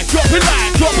it like, drop it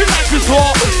like, drop it like it's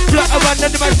hot. Flat around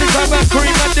the domestic time and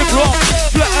cream at the flop.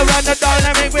 Flat around the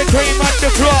dynamic with cream at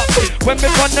the flop. When we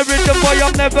on the rhythm boy,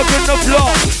 I'm never gonna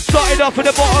flop. Started off at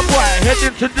the bottom boy,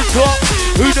 heading to the top.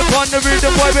 Who's upon the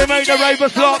rhythm boy, we make the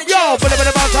ravers flop. Yo, but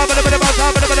about time,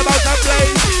 play.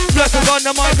 Blessings on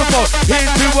the microphone, here's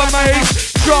to a maze.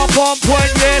 Sharp on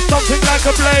point, yeah, something like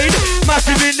a blade.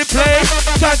 Massive in the place,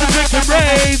 time to pick and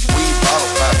rave.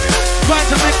 Time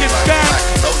to pick and skank.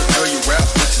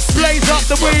 Blaze up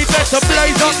the weed, better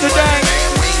blaze up the dank.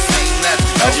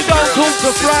 And you don't talk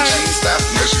to Frank.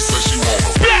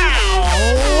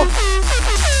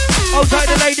 Outside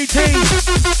the Lady T.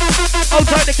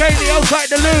 Outside the Kaylee, outside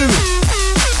the Lou.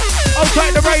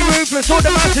 Outside the Ray Ruthless, all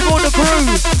the massive, all the crew.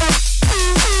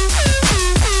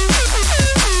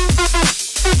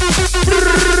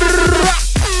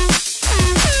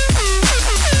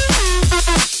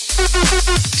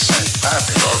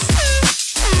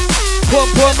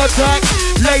 Pum attack,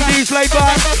 ladies lay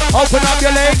back, open up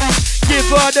your legs, give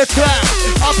her the tap.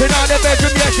 Up in the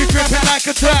bedroom, yeah she's dripping like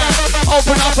a tap.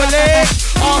 Open up her legs,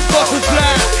 ass bottom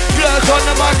flat. Blurs on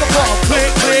the microphone,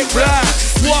 click, click, black.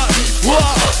 What,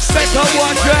 better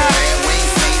one track.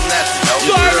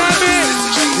 Dynamic,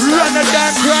 run the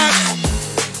damn track.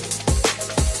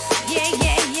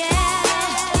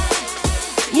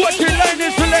 What you learn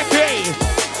is selecting.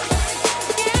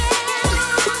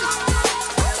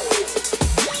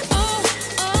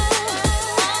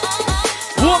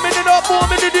 Warming it up,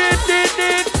 warming it in.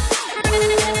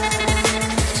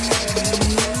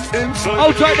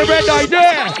 Outside the red eye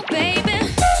there.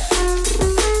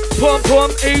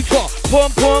 Pum eater,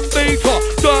 pum beater.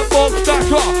 Dirt box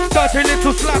dasher, dirty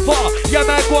little slapper. Yeah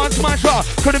man, go and smasher.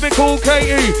 Could've been called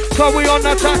Katie, so we on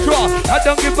the Tatra. I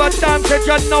don't give a damn, said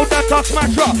you know that I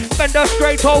smasher. Bend her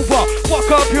straight over,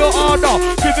 walk up your order.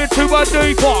 Give it to a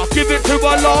deeper, give it to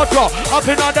a larger. Up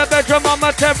in the bedroom, I'm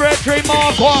a territory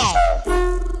marker.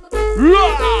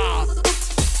 Rah!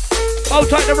 I'll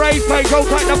take the rave page, I'll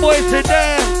take the boys in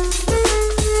there.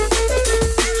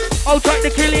 I'll take the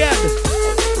Killian.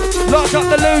 Lock up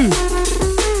the Lou.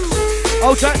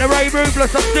 I'll take the Ray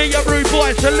Ruthless. I see you rude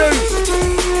boy, salute.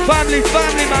 Family's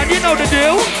family, man, you know the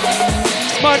deal.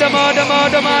 Murder, man,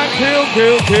 kill.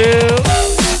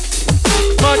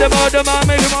 Murder, man,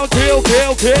 make him out, kill.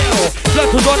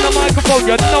 Letters on the microphone,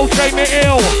 you know, shame me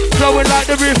ill. Flowing like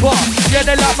the river, yeah,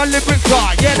 they like my lyrics,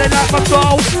 yeah, they like my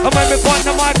soul. And when we point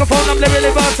the microphone, I'm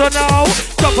literally versatile.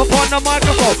 Jump upon the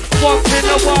microphone, once in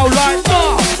a while, like,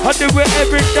 nah. I do it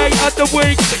every day of the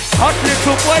week. Hot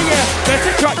little boy, yeah,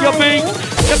 better track your beat.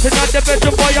 Stepping out the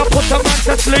bedroom, boy, I put a man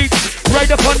to sleep. Right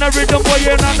up on the rhythm, boy,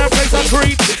 and on the place I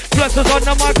creep. Blessers on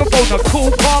the microphone, a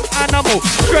cool, calm animal.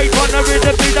 Straight on the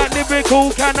rhythm, be that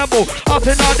lyrical cannibal. Up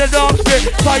in all the dance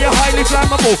bit, fire highly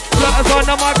flammable. Blessers on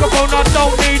the microphone, I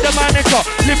don't need a manager.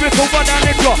 Lyrical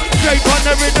bananager, straight on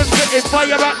the rhythm, spitting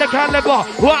fire at the caliber.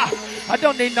 Wah! I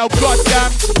don't need no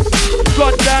goddamn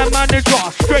manager.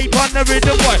 Straight on the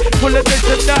rhythm, boy, full of this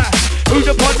and that. Who's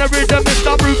upon the rhythm,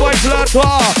 Mr. Rude Boy Flutter.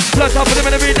 Plus up with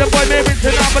him in the rhythm, boy, me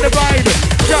rinsing out for the ride.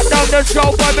 Shut down the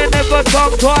show, boy, me never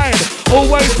tongue-tied.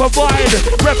 Always provide,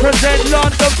 represent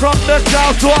London from the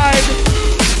south side.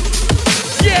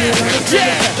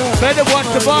 Yeah, better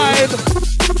watch the vibe.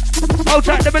 I'll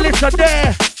take the Melissa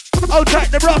there. I'll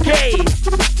take the Rocky.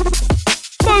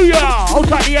 Booyah! I'll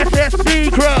take the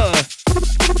SSD crew.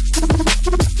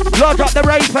 Lodge up the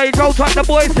race page, I'll take the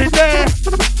boys in there.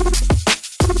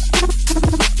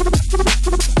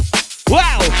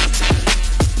 Wow!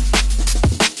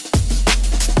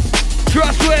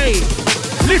 Trust me!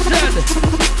 Listen!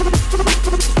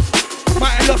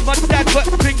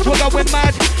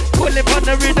 pull it on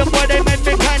the rhythm, boy, they make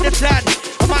me kinda sad.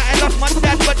 I might have lost my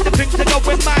dad, but the things are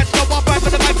going mad. So I grab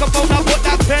the microphone, I put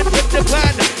that pen with the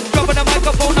pan. Grabbing the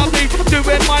microphone, I'll be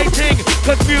doing my thing.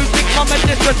 Cause music's my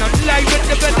medicine, I'm live with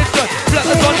the medicine.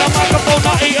 Flutters on the microphone,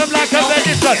 I eat 'em like a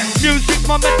medicine. Music's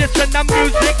my medicine, and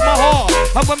music my heart.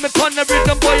 And when me on the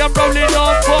rhythm, boy, I'm rolling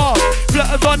on fast.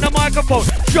 Flutters on the microphone,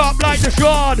 sharp like the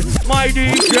shard. My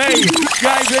DJ,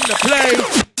 guys in the place.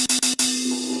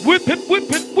 Whip it, whip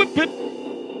it, whip it.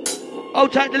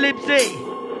 Hold tight the Lipsy.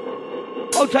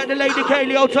 Hold tight the Lady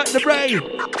Kaylee, hold tight the Bray.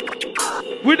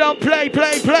 We don't play,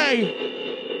 play, play.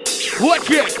 Watch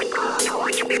it.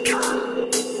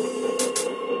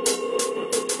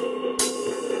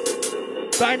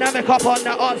 Dynamic up on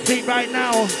that hot seat right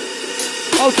now.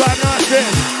 Hold tight, Nasty.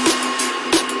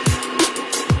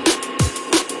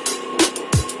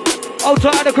 Hold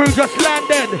tight, the crew just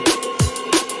landed.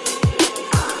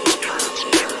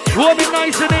 Warming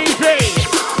nice and easy.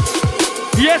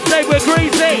 Yes, they were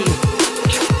greasy.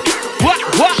 Wow,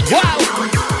 wow, wow.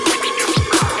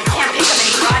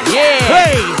 Yeah.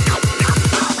 Hey.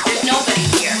 There's nobody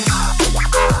here.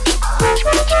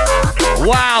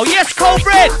 Wow. Yes,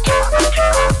 Colbert.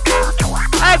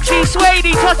 Actually,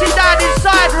 Swady touching down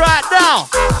inside right now.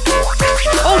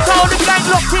 Also on the gang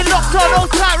locked in, locked on. All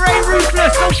tight Ray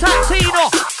Ruthless. All tight Tina.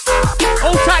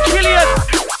 All tight Killian.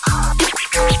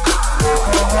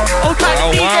 All tight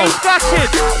DJ Scratching.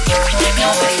 There's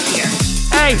nobody here.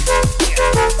 Hey.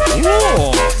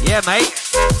 Whoa. Yeah, mate.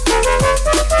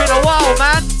 It's been a while,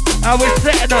 man. I was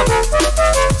setting up.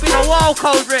 It's been a while,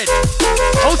 Cold Red.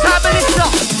 Hold tight, Melissa.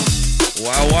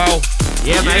 Wow, wow.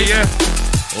 Yeah, mate. Yeah.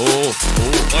 Oh,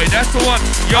 oh, that's the one.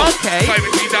 Yo, okay. Play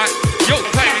me that. Yo,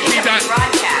 play me that.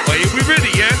 Oh, we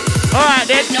ready, yeah? Alright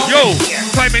then. Yo,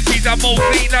 play me that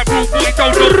Mosley. That rude boy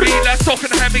don't know me. That sock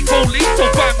and hammock holy. So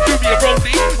bam, do me a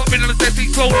rollie. I've been on the setting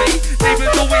slowly.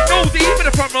 Neighbors always nosy, but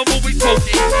the front row always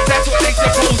pokey. That's what they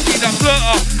supposed to be. That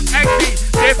flirter, acting,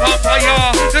 step up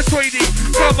fire. The Swady,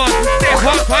 come on, step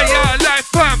up fire. Like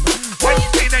bam. Why you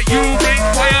say that you bring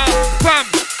fire? Bam.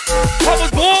 I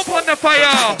was born on the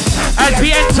fire. As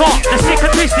we enter the sick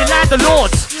and twisted land of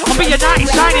lords, I'll be united,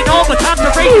 shining over, time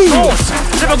to raise the swords.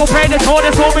 Lyrical predator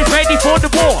that's always ready for the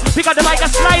war. Pick up the mic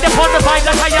and slide upon the vibe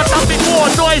like I have done before.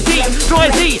 Noisy,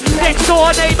 noisy, next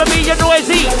door neighbor be your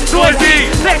noisy.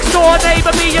 Noisy, next door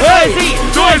neighbor be your noisy.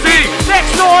 Noisy,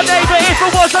 next door neighbor if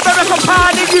it was American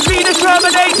Pie, then you'd be the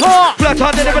Terminator. Flat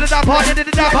on the neighbor, that part, the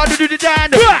that part, do the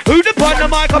dan. Who the pun the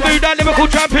mic, I'll be that lyrical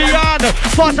champion.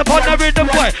 Fast upon the rhythm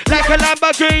boy, like a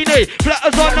Lamborghini.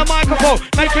 Flatters on the microphone,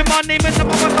 making money, Mr.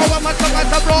 Mama, I'm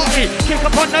a rocky. Kick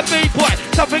up on the beat boy,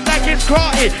 something like it's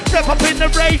karate. Step up in the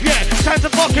rave, yeah, time to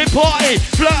fucking party.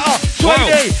 Flutter,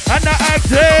 Swindy, and the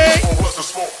acting.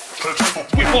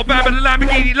 We more bad than the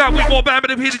Lamborghini, like we more bad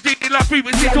than the P.D.G. like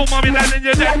frequency, told mommy land in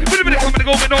your neck. Bit of coming and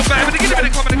going on bad, but get a bit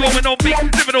of coming and going on big.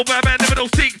 Never know bad man, never know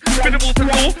sick. Bit of water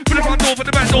door, bit of front door for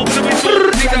the back door, for the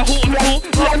window. Need that hot on the floor,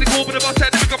 hard on the core, but the bus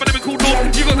had never come and never cool door.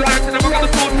 You got the knife and the fuck on the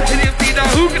sword. NMC now,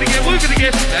 who gonna get, who gonna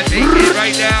get? That take it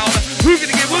right down. Who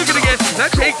gonna get, who gonna get? That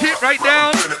take it right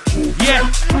down. Yeah,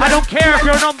 I don't care if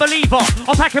you're an unbeliever.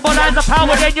 I'm packing more lines of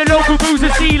power than your local boozer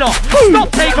dealer.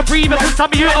 Stop, take a breather, cause some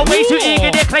of you are way too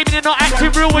eager. They're claiming they're not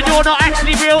acting real when you're not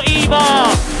actually real either.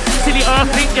 Silly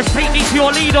earthling, just take me to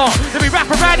your leader. Let me wrap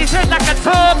around his head like a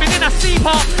turban in a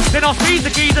sleeper. Then I'll squeeze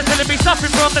the geezer till he'll be suffering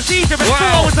from the seizure. And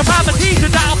wow. It's about the teaser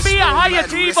that I'll be a high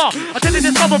achiever. Until it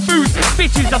discover boost,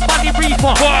 bitches a funny reaper.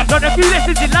 Not a few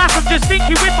lessons in life, I'm just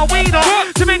thinking with my weeder.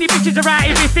 Too many bitches around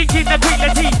here be thinking they're quick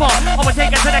Latifah. I'ma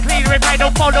take it to the cleaner if I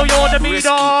don't follow your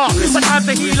demeanor. But time's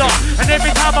a healer, and every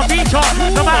time I feature,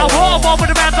 no matter what I'm on with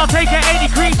the rams, I'll take it any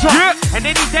creature. And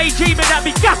any daydreaming that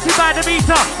be gassy by the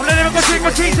meter. I'm never gonna trick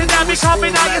or treating. Now me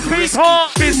coming out your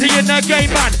speaker. Busy in the game,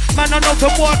 man. Man, I know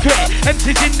to work it.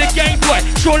 MC's in the game, boy.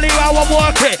 Surely how I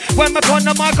work it. When I'm on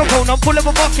the microphone, I'm full of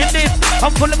a fucking this.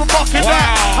 I'm full of a fucking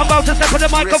that. I'm about to step on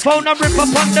the microphone and rip up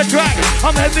on the track.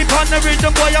 I'm heavy on the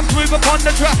rhythm, boy. I'm smooth up on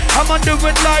the track. I'ma do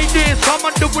it like this.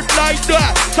 I'ma do it like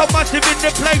that. So massive in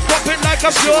the place, drop it like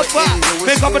a pure fat.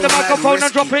 Pick up on the microphone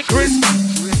and drop it crisp.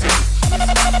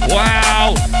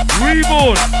 Wow,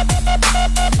 Reborn.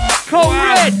 Cold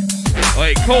Red.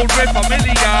 Oi, Cold Red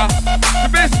familiar. The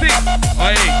best thing.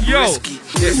 Oi, yo.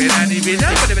 Dipping and even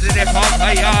up, but they're pop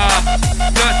higher.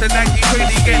 Just a Nike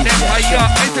really get them higher.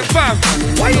 It's a bam.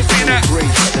 Why you saying that?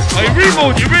 Oi,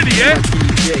 Reborn, you ready, yeah?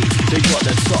 They got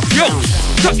the top. Yo,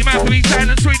 shut your mouth to be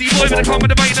silent, sweetie boy with a common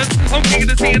maintenance. I'm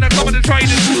kicking the sea and I'm coming to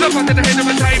training. Look under the head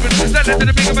of a tyrant, that led to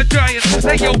the big of a giant.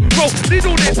 Hey yo, bro, they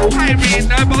do this so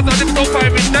hiring. I'm about to so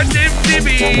firing. That dim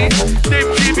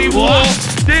dibby war.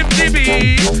 Dim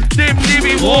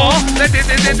dibby war. That did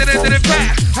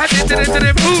back. I did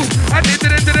who? I did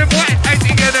what? I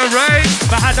think get it right.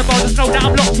 Behind the bars, know that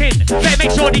I'm locked in. Better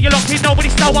make sure that you're locked in.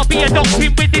 Nobody's know I'll be a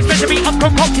in with this measure I'm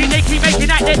concocting. They keep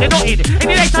making that they're not in.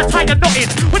 Any days I tight and not in.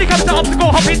 When it comes to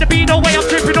obstacle hopping, the beat no way I'm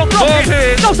tripping or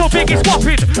blocking. No so big it's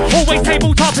whopping. Always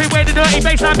table topping. Where the dirty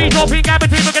baseline be dropping. Gabba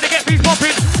team are gonna get these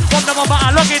popping. From the one but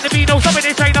I log in the beat. No some of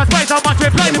this trainers play so much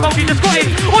we're playing the multi just got it.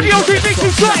 Audio street makes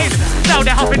you sweating. Now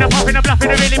they're huffing and puffing and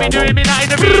bluffing. They're really been doing me nothing.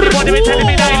 They're really wanting me telling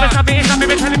me nothing. But something is nothing.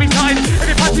 They're telling me something.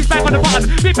 Every punch is bang on the button.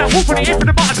 Big back whoop on the ear for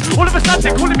the button. All of a sudden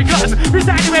they're calling me glutton. Who's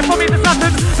that anywhere from me to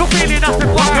Sutton? Not feeling nothing.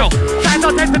 Wow. Stand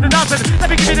on 10 to the dozen. Let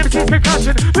me give you them cheese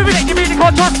concussion. Moving it, you really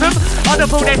can't trust them. On the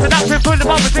full day production, full of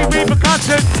obviously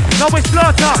repercussion. No it's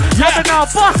slaughter. Yeah. Now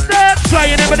bust them.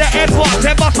 Flying in with the headbutt.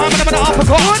 Then bust time with the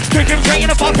uppercut. Kicking straight in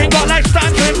the fucking got like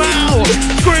stamping mouth.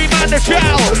 Scream and the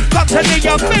shout. Come to me,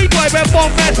 your big boy, when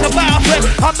one mess about it.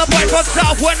 I'm the boy from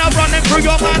South when I'm running through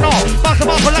your manor. Bust them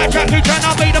up like Jackie Chan,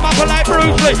 I beat them up like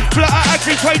Bruce Lee. Flutter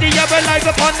actually trading your life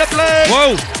upon the blade.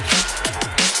 Whoa.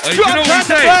 You know what I'm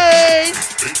saying?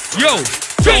 Yo,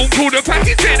 don't call the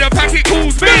packet, say the packet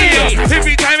calls me.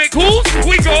 Every time it calls,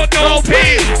 we got no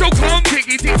pin. So come,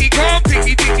 ticky, come,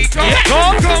 ticky, come.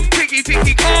 Come,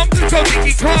 ticky, come, so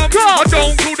ticky, come. I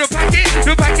don't call the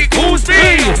packet calls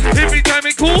me. Every time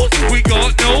it calls, we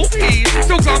got no pin.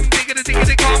 So come, ticky,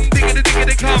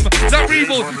 come. That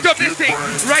remote, drop this thing,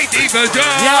 right deeper,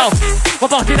 Yo, we're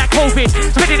bossing that COVID,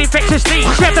 spreading infectiously.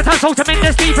 Shared the tongue so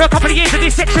tremendously for a couple of years of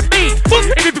this section me.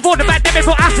 Even before the pandemic,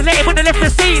 got isolated when they left the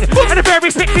scene. And a very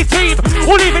respected team,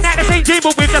 all even at the same gym,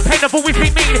 but with the pain of always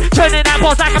been mean. Turning that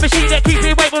bars like a machine that keeps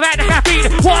me awake without the caffeine.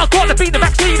 What I got to be the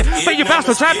vaccine, but you bounce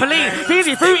on trampoline,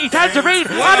 feeling fruity tangerine.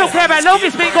 I don't care how long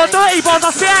it's been, got dirty bars,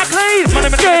 I spit out clean.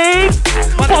 Scheme,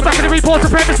 fall back in the report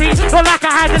supremacy, not like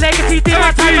I had the legacy. Did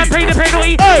my time and pay the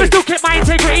penalty, but still kept my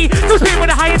integrity. Still spit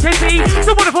with a high intensity,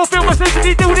 so wonderful film my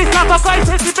necessity. Do this stuff, I've got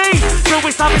intensity. Still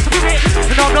with some spirit,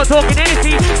 and I'm not talking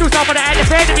anything. Still someone that had the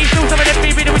enemy, still some of them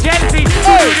be with jealousy.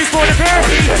 Still do this for the parity.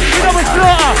 You know it's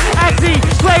slaughter, anti,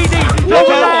 Brady, no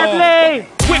lively.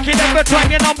 Wicked ever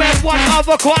twanging, I'm at one of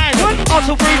a kind.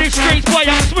 Hustle through these streets, boy,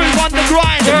 I'm smooth on the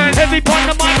grind. Heavy on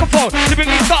the microphone,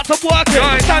 typically start to work it.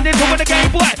 Standing to win the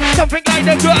game, boy, something like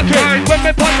the gherkin. When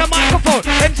we on the microphone,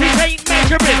 MCs ain't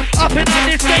measuring. Up in on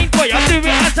this game, boy, I do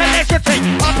it as a leisure thing.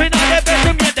 Up in on the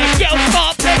bedroom, yeah, the girls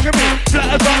start pleasuring.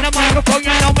 Flutters on the microphone,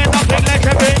 you know we're nothing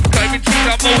leisuring. Climbing trees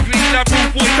like Mowgli, that proof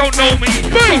boy don't know me.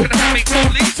 Talking to hammock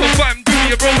slowly, so bam, do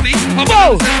me a rollie. I'm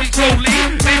on the semi slowly,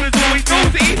 neighbors always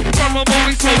nosy. From I'm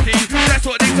always smoking, that's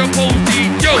what they supposed to.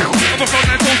 Yo, I'm a front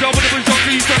line soldier with a bunch of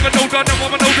trees. I'm a no-dog, I'm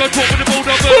a no-dog, talk with a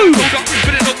boulder, but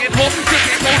it don't get hot, just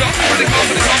get colder. When they come,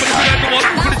 when they the one.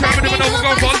 When they try with them and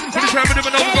overgone fun. When they try with them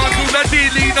and overgone, do that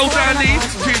daily, no sadly.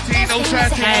 15, no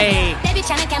sadly. Hey.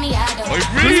 Oh,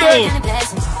 real.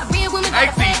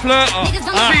 Actually, flirter.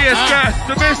 CS gas,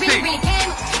 domestic.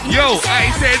 Yo, I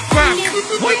said back.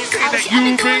 What you say that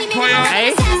you bring fire?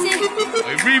 Hey.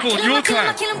 Reborn, your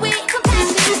time.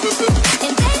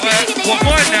 What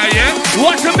mine now, yeah?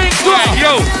 What's the big drop?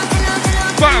 Yo,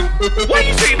 bam. Why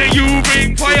you say that you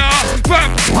bring fire?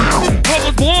 Bam. I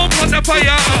was born on the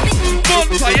fire.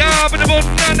 Bonfire, but the bone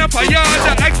and the fire.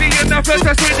 The acting and the first,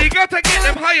 that's when they gotta get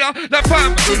them higher. Like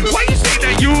bam. Why you say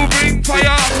that you bring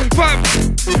fire? Bam.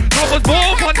 I was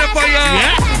born on the fire.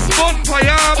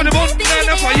 Bonfire, but the bone and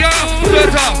the fire.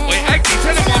 Wait, acting,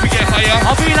 tell them why we get higher.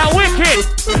 I'll be like wicked.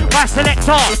 My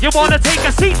selector, you wanna take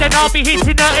a seat, then I'll be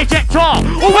hitting the ejector.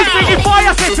 Always bringing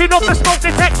fire, setting off the smoke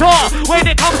detector. When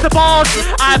it comes to bars,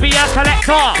 I'll be a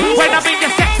collector. When I'm in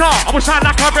your sector, I will shine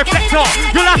like a reflector.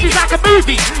 Your life is like a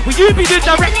movie, will you be the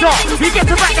director? You get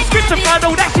to write the script and find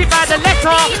all that shit by the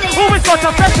letter. Always got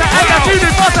a pressure, and I do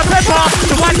this for the pepper.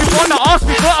 So why you wanna ask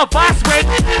me for advice when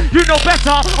you know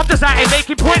better? I'm just out here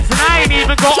making points and I ain't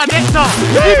even got an answer.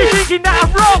 If you be thinking that I'm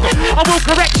wrong, I will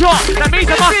correct you. That means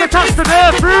I must have touched the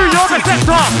nerve through your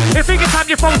receptor. If you can time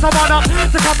you phone someone up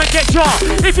to come and get you.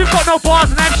 If you've got no bars,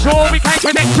 and I'm sure we can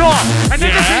connect you. And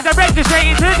then the things direct the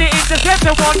straight into the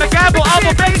interceptor. Want the gamble, I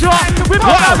will bet you. We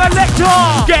won't have a lecture.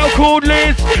 Girl called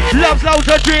Liz, loves loads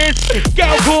of jizz.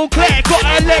 Girl called Claire, got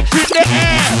her legs in the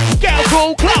air. Girl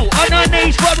called Chloe, on her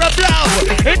knees for a blow.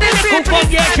 In the little fun,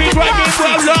 yeah, she's riding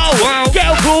real low.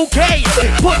 Girl called Kate,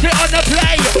 put it on the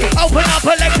plate. Open up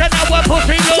her legs and now her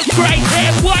pussy looks great.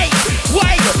 Then wait,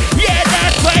 yeah,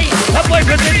 that's right. Her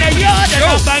boyfriend's in the yard and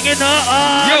I'm banging her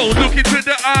up. Yo, look into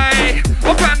the eye.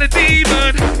 I found a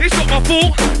demon. It's not my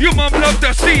fault. Your mum loved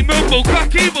the semen.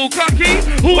 Bukaki,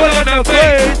 all on her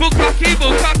face. Bukaki.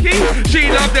 She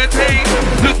loved the taste.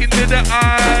 Look into the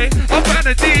eye. I found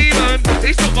a demon.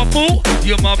 It's not my fault.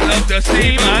 Your mum loved the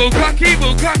semen. Bukaki,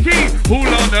 all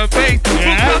on her face.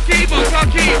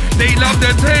 Bukaki. They love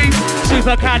the taste.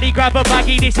 Super candy, grab a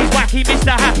baggie. This is wacky,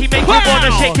 Mr. Happy. Make you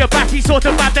wanna shake your batty. Sort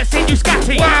of man that seen you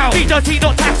scatty. Wow. Be dirty,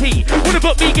 not tatty. Wanna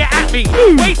book me, get at me.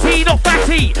 Weighty, not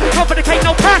fatty. Come for the cake,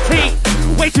 no patty.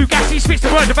 Way too gassy, switch the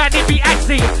word around, it be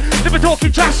axy. Never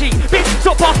talking trashy, bitch,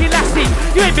 stop barking lassie.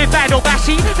 You ain't been bad or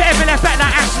bashy, never left back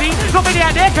like Ashley. Not many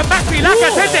out there can match me, like I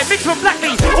said, they're mixed from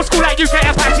Blackley. Or school like UK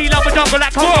Apache, love a jungle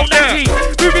like Congo Nazi.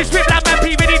 Moving swift like man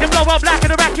P, we need to blow up black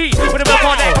and Iraqi. With a milk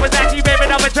on there, come and you baby,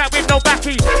 another track with no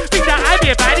backy. Think that I be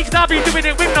a baddie, cause I'll be doing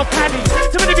it with no paddy.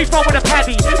 So many be fun with a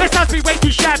paddy, their sounds be way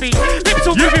too shabby. Lips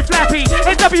all moving flappy,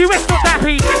 NWS not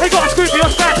dappy. They got a scrutiny or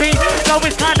scrappy, so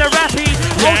it's kinda rappy.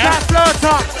 Hold that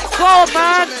flirter, go on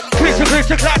man.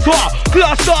 Clitter, clatter,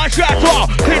 glass start shatter.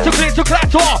 Clitter,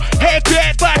 clatter, head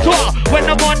get batter. When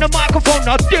I'm on the microphone,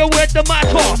 I deal with the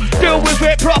matter. Deal with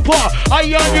it proper. I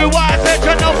earn you eyes,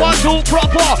 and no one too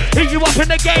proper. Hit you up in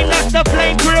the game, that's the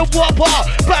flame grill whopper.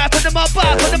 Back on them,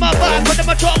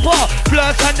 chopper.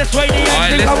 Blood and the sway,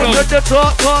 Alright, the let's go. to the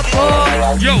top.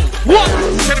 Yo, What?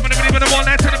 tell them what I want,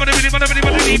 tell them what I really want, but I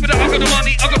got the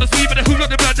money, I got the speed, but who got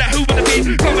the blood, that who got the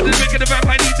beat? Come with the drink of the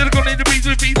vampire, need to go in the beats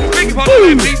with beats. Big part of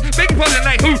the please, big part of the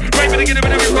night, who? Right, but I get it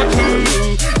when I was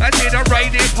two. I did a ride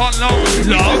it hot long. He's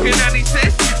looking at his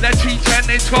sis, that cheech and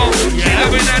his tongue. She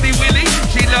loving Annie Willie,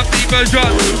 she loves the version.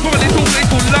 From a little place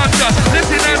called London,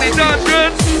 listen to the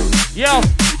dungeon. Yo,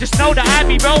 just know that I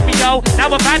be Romeo.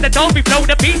 Now a man that don't be flow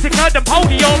the beats and cut them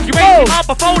polio. You ain't seen my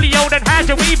portfolio, then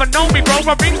how'd you even know me, bro?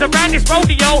 I rings around this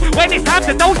rodeo. When it's time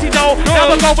to dosey though.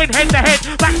 Now we're going head to head,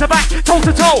 back to back, toe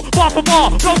to toe, bar for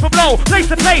bar, blow for blow,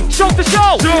 place to play, show to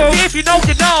show. See if you know,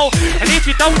 you know, and if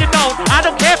you don't, you don't. I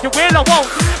don't care if you will or won't.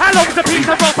 How long's a piece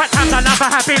of rope? At times I love a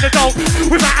happy the dog.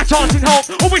 Without a chance in hope,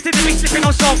 always in the mix, slipping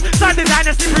on song. Sliding down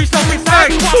a slippery slope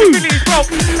inside. What I'm feeling is broke.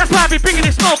 That's why I be bringing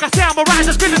this smoke. I say I'm a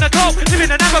riser, spinning a coke,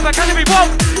 living an amber, but can't be woke.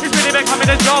 It's really becoming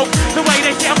a joke. The way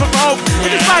they sit up and roll,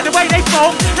 and despite the way they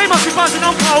smoke, they must be buzzing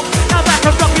on coke. Now back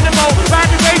I'm rocking the boat, round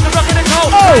and waves and rocking the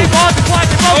coke. Hey, bars are quite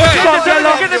the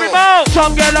remote.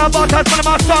 Some girl a butters, one of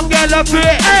my some girl a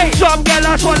fit. Some girl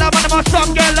a swallow, one of my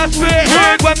some girl a spit.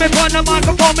 When me on the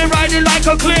microphone, me ride it like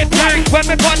a clip. When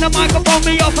me on the microphone,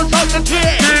 me off a something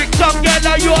trick. Some girl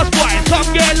a yours, boy, some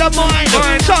girl a mine.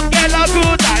 Some girl a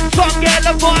good and some girl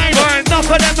a fine. Enough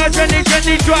of them a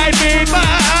trendy drive me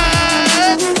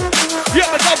mad. Yeah,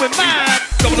 we're going mad.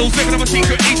 007, I'm a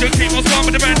secret agent. Keep on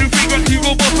swarming the brand new free gun.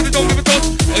 Hero boss, but they don't give a toss.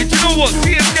 Oi, do you know what?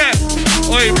 CS Gas.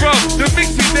 Oi, bro, the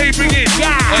mixes they bring in.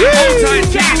 Oi, old time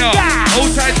Tina,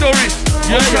 old time Doris,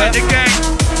 old time the gang.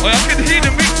 Oi, I can hear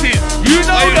the mixes. You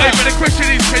know that. But the question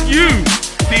is, can you,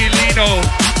 Dilino?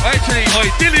 Actually,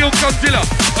 oi, Dilly or Godzilla?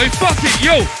 Oi, fuck it,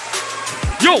 yo.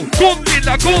 Yo,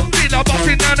 Godzilla,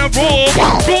 bustin' down a road.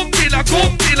 Godzilla,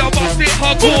 bust it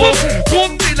hardcore.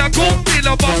 Godzilla,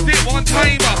 bust it one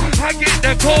timer. I get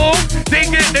the call, they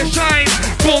get the shine.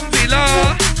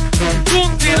 Godzilla,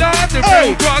 the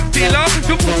real drug dealer.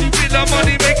 The pussy killer,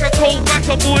 money maker, cold back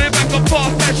a boy, back a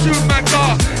boss, that shoot my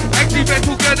car. Activate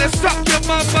together, suck your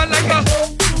mama like a.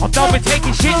 I'm done with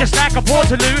taking shit just like a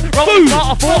Waterloo. Rolling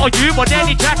not a thought of you, but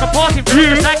any track I'm passing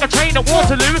through just like a train at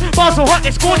Waterloo. Bars so hot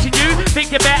they're scorching you. Think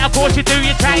you better, of course you do.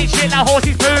 You're chatting shit like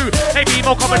horses poo. They be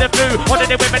more common than blue. One of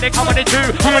the women they come on the two.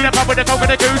 I'm gonna come with the come with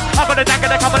the goose. I'm gonna dang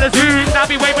and come on the zoo. Now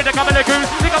be waving the come on the goose.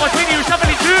 Think I'm between you,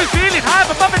 shuffling shoes. Feeling high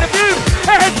but bumping the view.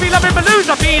 Her heads be loving balloons.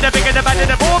 I'm being a bigger than bad than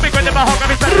the ball. Big when the hog,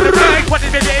 I'm better than the break. What is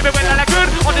it, baby, when I like good?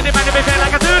 On the demand, they feel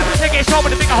like a dude. They get shot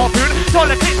with a bigger harpoon. All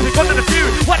the clips, we got to the few.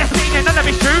 What they're speaking and none of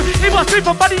it's true. It was true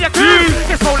for money a crew.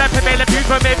 Just roll and prevail a few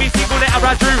for maybe single letter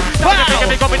I drew. Wow.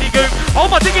 Big gobbity goop. Oh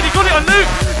my diggity got it on loop.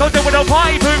 Don't do it on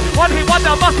party poop. One hit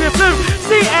wonder must be a fluke.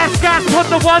 CS Gas put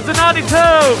the ones and on it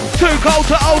too. Too cold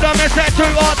to hold them, it's too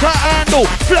hot to handle.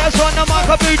 Plus on the mic,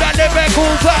 I be that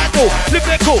lyrical vandal.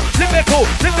 Lyrical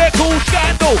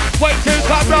scandal. Way too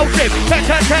corrosive,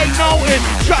 better take notice.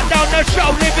 Shut down the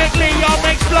show, lyrically I'm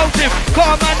explosive.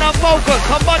 Calm and I'm focused,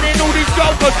 I'm bunning all these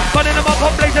jokers. Bunning them up,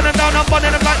 I'm blazing them down, I'm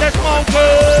bunning them like they're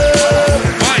smokers.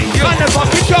 Right, yo. Man, they're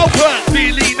fucking jokers.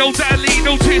 Billy, no Dally,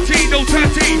 no Titty, no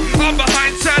Tatty. I'm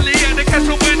behind Sally and the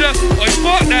castle winner. Oi,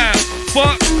 fuck that.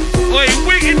 Fuck. Oi,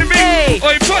 wig in the mix. Hey.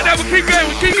 Oi, fuck that. We keep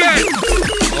going.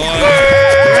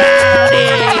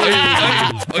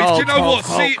 Do you know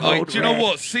what? Do you know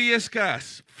what? CS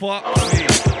Gas. Fuck me.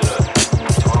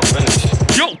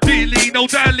 Yo, dilly, no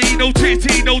dally, no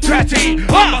titty, no tatty.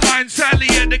 I'm behind Sally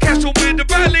and the castle with the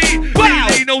valley.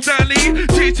 Dilly, no dally,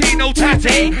 titty, no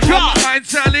tatty. I'm behind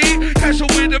Sally, castle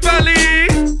with the valley.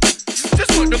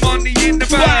 Just put the money in the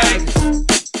bag.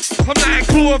 I'm like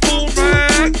chloroform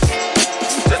rag.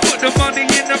 Just put the money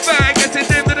in the bag. It's a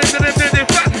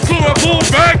chloroform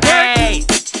rag. Hey,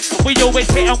 we always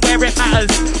hit and where it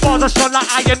matters. Bars are strong like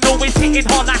iron, always hitting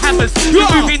hard like hammers.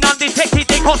 Moving undetected,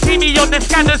 they can't see me on the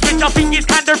scanners, which I think is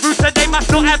kinda rude, so they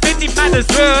must not have any manners.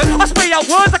 I spray out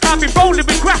words, I can't be rolling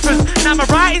with grappers. Now my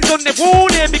writing's on the wall,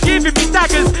 they be giving me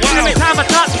daggers. Every time I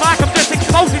touch mic, I'm just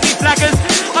exposing these flaggers.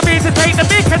 I'm here to take the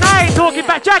mic and I ain't talking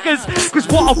about jaggers. Cause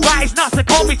what I write is nuts, I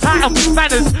can't be titled with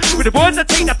manners. With the words I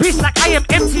take the piss like I am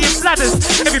empty and sladders.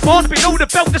 Every bar's below the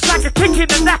belt just like a kick in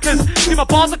the knackers. In my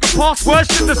bars I can pass words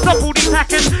just to stop all these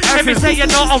hackers. Every say you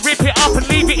know I'll rip it up and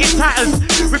leave it in tatters.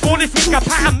 With all this finger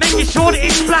pattern making sure that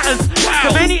it splatters.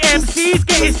 So many MCs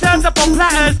getting served up on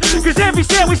platters. Cause every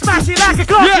set we smash it like a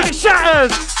glass and it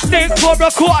shatters. Think for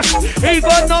a course,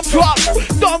 even I'm dropped.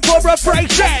 Done for a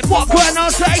break set, what can I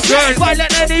say?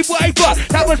 Violent anyway, but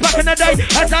that was back in the day.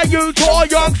 As I use all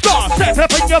youngster, step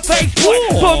up in your face, boy.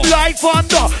 From life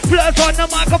under, blurs on the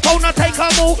microphone, I take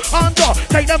them all under.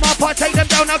 Take them up, I take them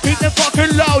down, I keep them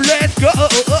fucking low. Let's go.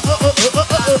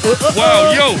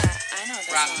 Wow, yo.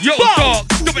 Yo, dog,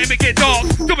 don't make me get dark.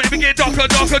 Don't make me get darker,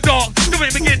 darker, dark. Don't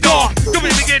make me get dark. Don't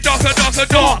make me get darker, darker,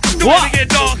 dark. Don't make me get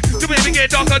dark. Don't make me get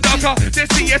darker, darker.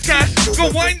 Let's see your cash.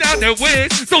 Go wind down their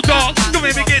wigs. So dark. Don't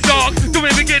make me get dark. Don't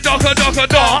make me get darker, darker,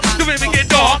 dark. Don't make me get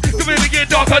dark. Don't make me get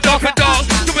darker, darker, dark.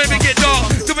 Don't make me get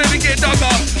dark. Don't make me get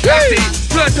darker. Nasty,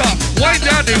 flirt up, wind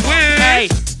down their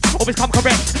wigs. Always come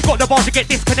correct. Got the balls to get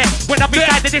disconnect. When I'm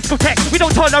inside the discotheque, we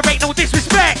don't tolerate no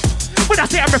disrespect. When I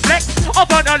sit and reflect, I've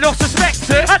earned a lost respect.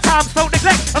 At times felt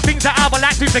neglect and things that I would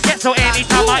like to forget. So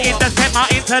anytime I intercept, my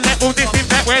intellect will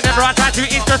disinfect. Whenever I try to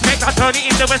introspect, I turn it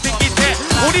into a sinking set.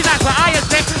 All these acts that I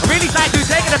accept really like to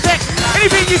take an effect.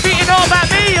 Anything you thinking all about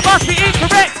me, it must be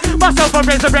incorrect. Myself I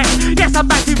resurrect. Yes, I'm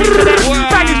back to reconnect.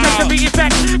 Value just to be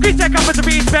effect. Please check up to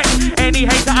be respect. Any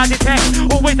hate that I detect,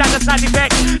 always has a side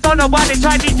effect. Don't know why they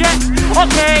try to eject.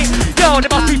 Okay, yo,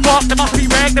 there must be fuck, there must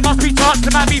be wreck, there must be touch,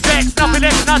 there might be vex. Nothing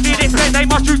less than I did it. They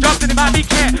must do drugs and it might be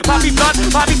care, might be blood,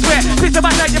 might be sweat. Since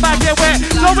about that you might get wet.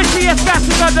 So we see a gas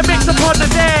because the mix upon the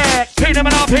deck. Pin him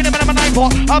and I'll pin him and I'm a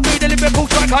 9-4. I'll be the lyrical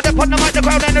striker. They put the mic, the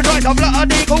crowd and the drive. I've let a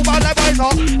eagle by like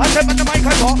visor. I step on the mic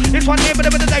I saw. It's one here but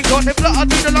the day got. If let a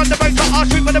do the London racer, I'll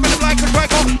shoot with the rhythm like a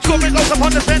striker. Scoring goals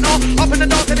upon the center. Up in the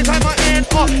dance anytime I end.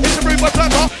 It's the Ruber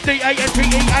Flirter.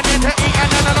 D-A-N-T-E and enter E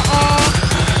and N-N-R.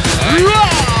 Yo,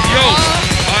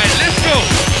 alright, let's go.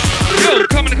 Yo,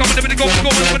 coming with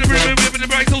the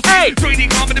right so hey, 3D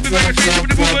coming with the big trees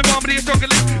with the boom bomb with the struggle.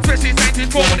 Especially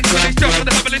saints for when they jump on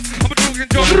the herbalist. I'm a drunken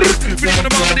journalist. Really want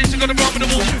to bomb this, you got to bomb the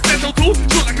wall. That's so cool,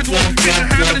 short like a dwarf. Get the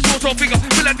hand with a short finger.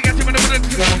 Feel like the gas when I put it.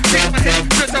 Take my head,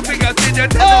 stretch our fingers.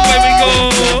 That's where we go.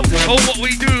 Oh, what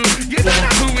we do. Yeah,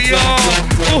 that's who we are.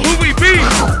 Oh, who we be.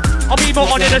 I'll be more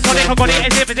on it than Sonic, I've got it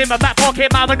as if it's in my back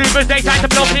pocket. My maneuvers, they try to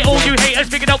block it. All you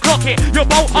haters figure don't clock it. Your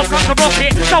bolt, I've come to rock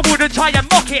it. So I wouldn't try and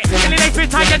mock it. And it ain't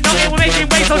been tight and not it, we're making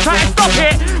waves, so try and stop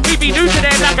it. We be new to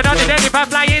them like an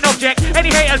unidentified flying object.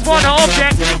 Any haters want an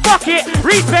object, fuck it.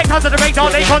 Respect under the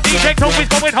radar, they can't detect. Always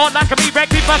going hard like a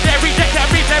me-wreck. If I set a reject, that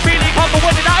reset really can't go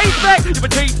what did I expect? You a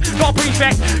cheese, got a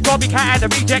prefect. Gotta be cat and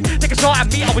a reject. Take a shot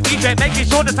at me, I would eject. Making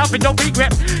sure that something don't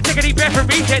regret. Take a deep breath and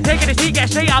reset. Taking a seat,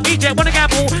 get straight out, eject. Wanna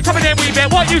gamble, coming in, we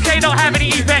bet. What you say don't have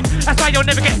any effect. That's why you'll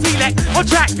never get select. On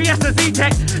track, Fiesta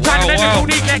Z-Tech. Trying to let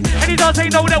me neglect. And he don't say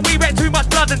no that we wet too much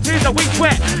blood and tears that we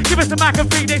sweat. Give us the mic and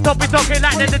feed it. Stop it talking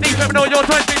like there's a need for all your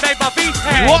toys be made by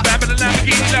V-Tech. What? Bam in the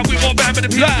Lamborghini, like we want bam in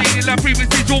the PhD, like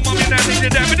previously told mommy and daddy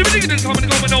that. But the beginning is coming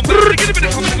and going on. But the beginning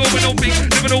is coming and going on. Big,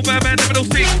 never know bam, never know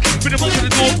sing. Bring them all to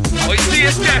the door. Oh, you see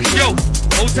it's gas, yo.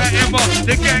 Old time Emma,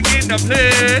 the gang in the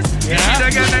place. You see the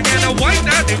gang and the white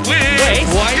down the way.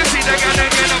 You see the gang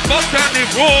and the bust down the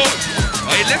road.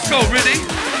 Hey, let's go, ready?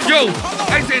 Yo,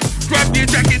 I said, grab your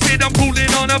jacket, said I'm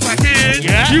pulling on a package.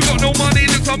 You got no money,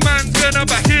 looks a man's gonna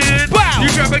back it. You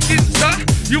grab a ginza,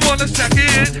 you wanna stack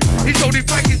it. He's holding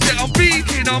package that I'm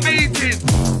beating, I'm eating.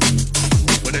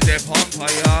 With a death on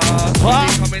fire.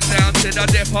 Coming down to the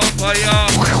death on fire.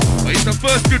 It's the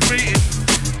first good meeting.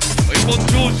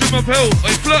 Bonjour, je m'appelle.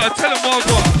 Flirt, tell him what I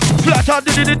got. Flirt,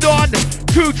 did it done.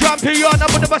 True champion, I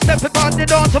would never step upon the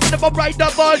dance. I would never ride the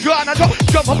version. I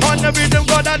jump upon the rhythm,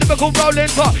 got a lyrical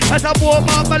rolling top. As I warm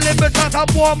up my limbs, as I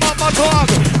warm up my tongue.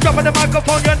 Jump on the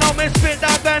microphone, you know me spit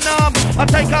that venom. I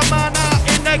take a man out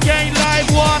in the game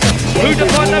like one. Who's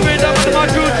upon the rhythm, I'm my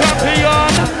true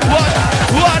champion.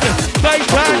 What? Bass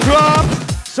and drum.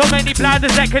 So many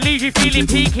blinders that can leave you feeling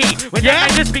peaky. When they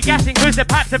may just be gassing cause their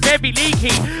pipes are very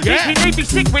leaky. Thinking they be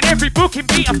sick with every booking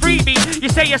beat a freebie. You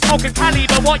say you're smoking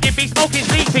Cali, but what you be smoking's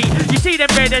leafy. You see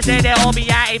them brothers there, they'll all be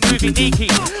out here moving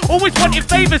leaky. Always wanting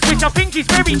favours, which I think is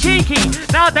very cheeky.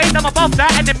 Nowadays I'm above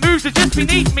that and the moves are just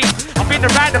beneath me. I've been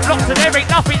around the block so there ain't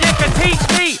nothing you can teach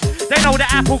me. They know the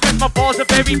apple cause my bars are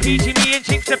very peachy. Me and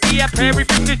chinks to be a prairie,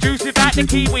 bring the juice without the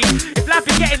kiwi. If life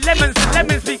be getting lemons and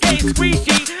lemons be getting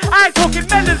squeezy, I ain't talking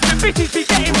melons and bitches be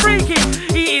getting freaky.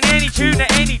 Eating any tune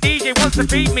that any DJ wants to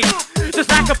feed me. Just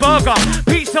like a burger,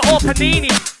 pizza or panini.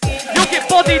 You'll get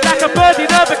bodied like a bird in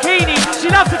her bikini.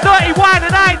 She loves a dirty wine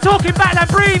and I ain't talking about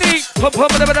Lambrini. Pump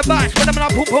with a bash, when I'm gonna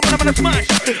pump, when I'm gonna smash.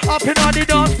 Up in on the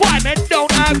dance, why men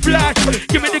don't act flash.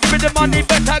 Give me the money,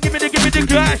 better give me the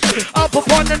cash. Up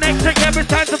upon the next thing, every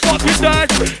time to fucking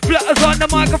dash. Flutters on the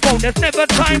microphone, there's never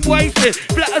time wasted.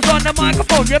 Flutters on the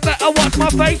microphone, you better watch my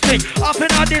facing. Up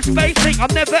in on this facing,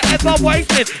 I'm never ever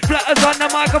wasted. Flutters on the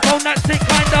microphone, that's it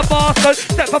kind of bastard.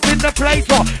 Step up in the place,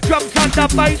 drums on the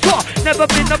bass, never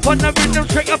been upon the rhythm,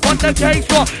 straight up on the case,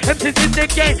 MC's in the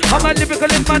game, I'm a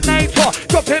lyrical in my nature.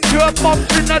 Dropping pure bombs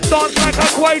in the dance like a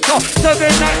quaker.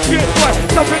 Serving that shit, boy,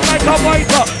 something like a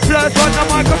waiter. Blurs on the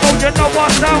microphone, you know I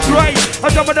sound great. I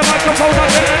jump on the microphone, I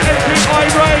get an empty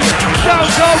irate.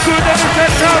 Sounds so good, and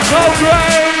it sounds so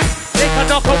great. They can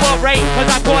knock a what rate, cause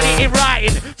I got it in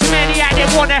writing. Too many out there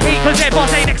wanna hate, cause their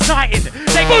boss ain't exciting.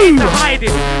 They get into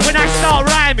hiding when I start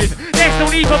rhyming. There's no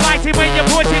need for biting when you're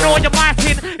putting all your might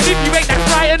in. And if you ain't that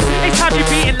frightened, it's time you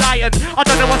be enlightened. I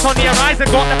don't know what's on the horizon,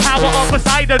 got the power of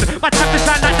Poseidon. My time to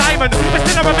shine like diamond, but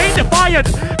still I remain defiant.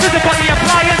 Cause I've got the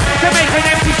appliance to make an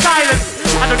empty silence.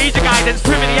 I don't need your guidance,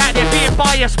 too many out there being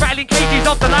biased. Rattling cages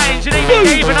off the lions, you ain't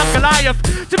Dave and I'm Goliath.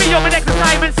 To me, you're my next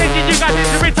assignment, sending you guys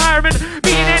into retirement.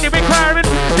 Being any requirement,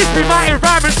 this be my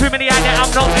environment. Too many out there, I'm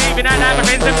not leaving. And I'm a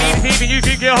friends and me deceiving. You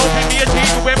think you're hoping me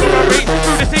achieving when we're reach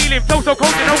through the ceiling. Flow so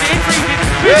cold, you know the increasing.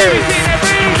 We're doing it and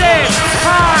breathing.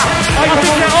 I can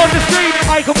walk on the street.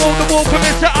 I can walk the walk,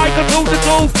 Mr. I can talk the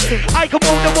talk. I can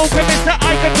walk the walk, Mr.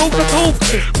 I can talk the talk.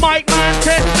 Mike man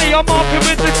test me, I'm marking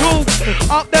with the talk.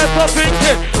 Up there for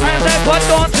pinching, hands there for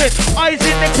dancing. Eyes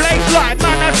in the place like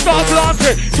man, I start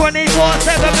glancing.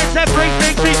 24/7, it's a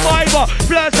 365.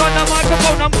 Blurs on the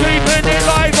microphone, I'm keeping it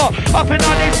live. Up in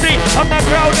on this seat, I'm the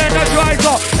crowd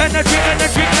energizer. Energy,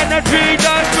 energy, energy,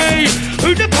 that's me.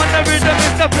 Who's upon the rhythm,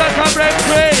 it's the flutter break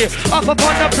free. Up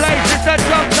upon the place, it's the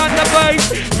drums and the bass.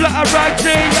 Flutter right G,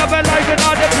 I'm alive in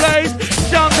other place.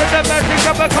 Sound to the message,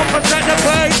 I'm a compass at the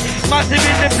pace. Massive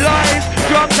in the place,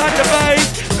 drums and the bass.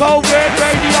 Cold red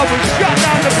radio, we shut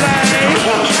down the place.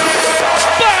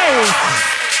 Bass!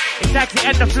 Exactly,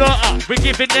 and the flutter, we're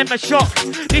giving them a shock.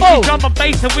 This is drum and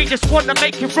bass and we just wanna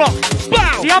make it rock.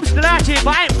 Bow. See, I'm still out here,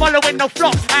 but I ain't following no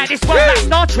flock. And this one like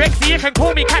Star Trek, so you can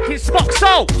call me Captain Spock.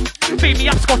 So, beat me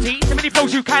up, Scotty. Too many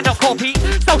flows you cannot copy.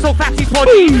 So fat he's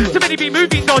body. Too many be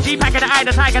moving dodgy. Packing the eye,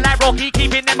 the tiger like Rocky.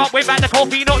 Keeping them up without the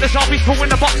coffee. Not the sharpies, cool in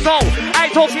the box. So, I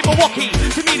ain't talking Milwaukee.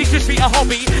 To me, this just be a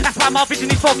hobby. That's why my vision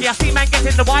is foggy. I see man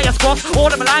getting the wires crossed. All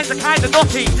of my lines are kinda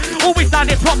knotty. Always done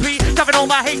it properly. Shoving all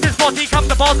my haters body. Come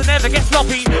the bars and never get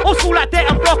sloppy. Old school like that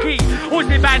and blocky. Always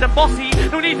been bad and bossy.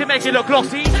 No need to make it look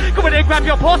glossy. Come on and grab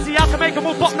your posse. I can make them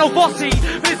all pop no bossy.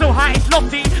 But it's so high, it's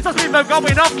lofty. So spin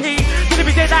going off key. Gonna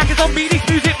be dead like a zombie. This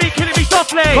music be killing me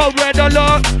softly. Code red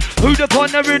alert. Who'd upon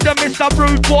the rhythm, Mr.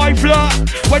 Rude Boy Flirt.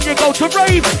 When you go to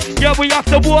rave, yeah, we have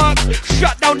to work.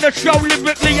 Shut down the show,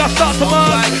 lyrically I start to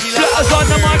murk. Flutters on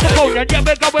the microphone, and yeah,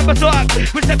 we're going berserk.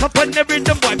 We step up on the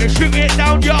rhythm, boy, we shoot it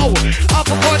down, yo. Up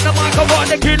upon the microphone,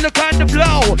 the killer kind of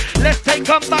flow. Let's take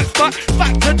them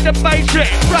back to the basics.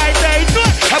 Friday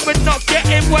night, and we're not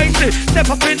getting wasted. Step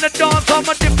up in the dance, I'm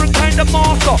a different kind of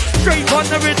master. Straight on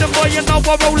the rhythm, boy, you know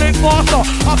we're rolling faster.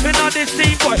 Up in on this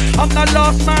scene, boy, I'm the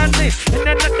last man this. And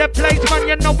then at the place, man,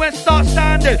 you know we start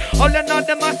standing. All in on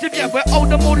the massive, yeah, we hold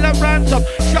them all at ransom.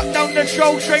 Shut down the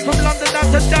show, straight from London down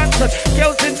to Danton.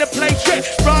 Girls in the place, shit,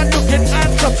 right looking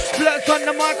handsome. Flirts on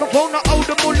the microphone, I hold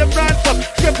them all at ransom.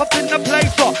 Strip up in the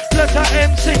place, flirt at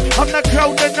MC, I'm the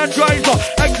crowd and the driver.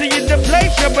 Actually in the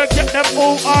place, yeah, we get them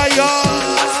all higher.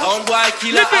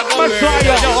 Living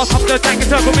Messiah. Yo, I'll come to tank and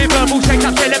circle me verbal. Shake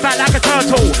up, sail it back like a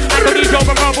turtle. I don't need your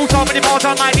verbal, so many bars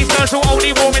on my dispersal.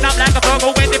 Only warming up like a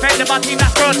verbal, independent, my team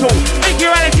that's fertile. Make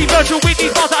your reality virtual with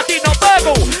these bars I did not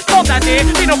burgle. Come down here,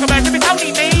 we no commercial, it's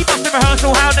only me. Bust the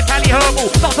rehearsal, how the Cali herbal.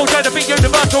 Not so sure to be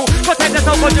universal. Content that's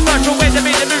so controversial, when the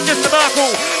moves just a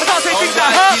miracle. I can't say things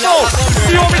that hurtful.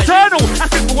 You're eternal. I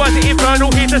simple words are infernal.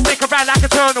 Here to stick around like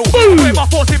eternal. Putting my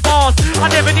thoughts in bars. I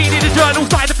never needed a journal.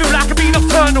 Starting to feel like I've been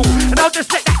nocturnal. And I'll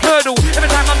just set that kernel. Every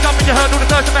time I'm jumping your hurdle, the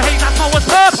thirst of a haze, that's what's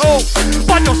purple.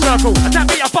 Find your circle. And that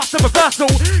beat I reversal.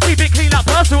 Keep it clean like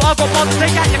personal. I've got mods,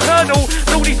 take out your kernel.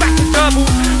 All these backs and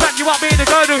gerbils. Back you up in the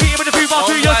girdle. Hit him with a few bars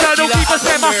through your journal. Keep us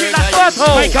there, my shit like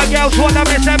purple. Make a girl wanna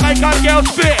miss it, make a girl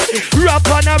spit. Rub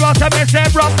on her ass and miss it,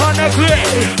 rub on her clit.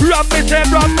 Rub miss it,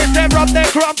 rub their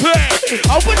crumpet.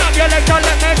 Open up your legs and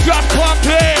let me just pump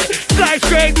it. Slide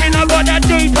straight in, I got that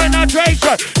deep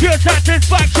penetration. Pure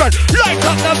satisfaction. Light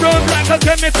up the room like a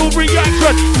chemical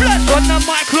reaction. Flesh on the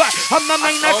mic like I'm the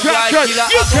main attraction.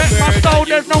 You check my style,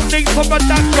 there's no need for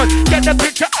production. Get the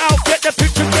picture out, get the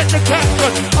picture, get the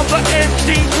caption. I'm the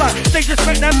MC's like, they just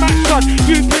make their match on.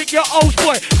 You pick your old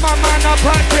boy, my man I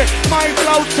patch it. My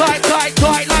flow tight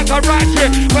like a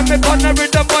ratchet. When we on the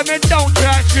rhythm, women don't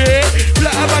catch it.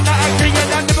 Flatter than the acting and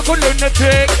that lyrical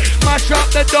lunatic. Mash up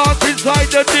the dance inside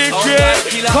the district.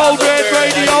 Cold Red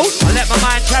Radio. I let my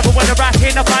mind travel when I'm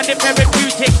rapping, I find it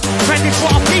therapeutic. Practice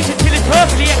what I'm preaching till it's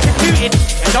perfectly executed.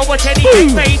 And no one's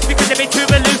anything face because they've been too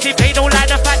elusive. They don't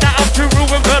like the fact that I'm too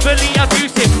rude and verbally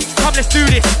abusive. Come, let's do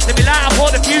this. Let me light up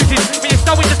all the fuses. But you're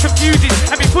so just confusing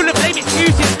and be full of blame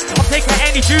excuses. I'm taking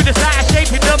any Judas out of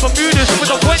shape in the Bermudas.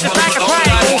 With a point that's like a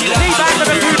triangle. Leave back the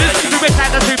Bermudas. You wish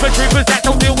like the super troopers that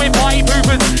don't deal with party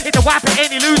movers. It's a wipe at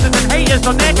any losers and haters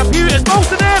on their computers.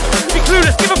 Most of them be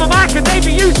clueless. Give them a mic and they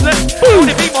be useless.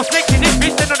 Only be more slick in this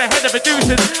bitch than on the head of a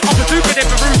deuces. I'm the super them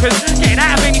Barukas. Getting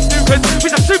out of any snookers.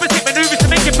 With some super tick maneuvers to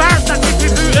make it bounce like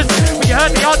tipping looters. When you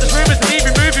heard the hardest rumours and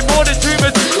even moving more than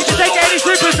tumors. You can take any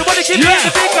supers and want to give me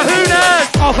the big kahunas.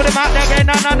 Off of them out there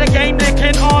getting another game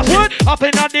licking arse. Up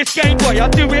in on this game boy, I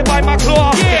do it by my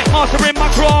claw. Mastering my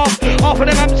craft. Off of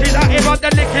them MCs out here,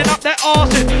 they're licking up their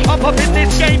arses. Up in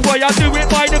this game boy, I do it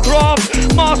by the craft.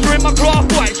 Mastering my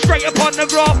craft boy, straight up on the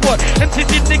graph boy. MCs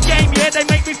in the game, yeah, they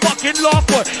make me fucking laugh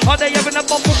boy. Are they having a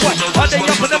bumble boy? Are they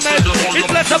up in the mess? It's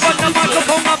less up on the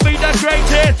microphone, I'll be the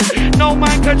greatest. No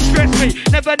man can stress me,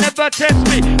 never test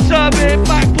me. Serve it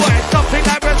back boy, something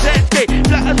like Rosetsky.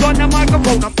 Flatters on the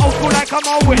microphone, I'm old school like I'm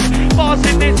always. Fast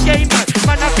in this game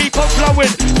man, I keep on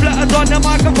flowing. Flatters on the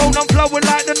microphone, I'm flowing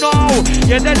like the now.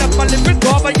 Yeah, they love my living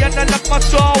car, but yeah, they love my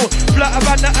soul. Flatter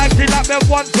on the acting like they're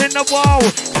once in a while.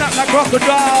 Snap like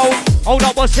crocodile. Hold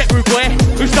up, one sec, rude boy.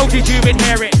 Who so did you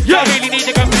inherit? I really need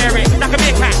to compare it. Like a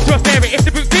meerkat to a ferret. If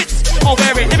the boot fits, I'll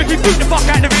wear it. Never keep boot the fuck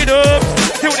out the rhythm.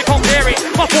 Till they compare it.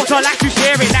 My thoughts are like to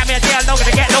share it. That means I'm not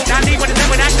gonna get low down. Leave when it's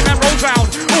when action and rolls round.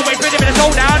 Always rhythm in a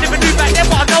soul down. Never knew back then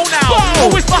what I know now.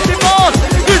 Always busting bars.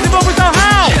 Using always know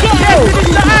how. Yes, it is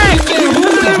the act.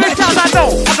 The lyrics sounds I know.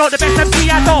 I'm not the best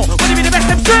MC I know. Wanna be the best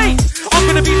MC? I'm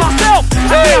gonna be myself. And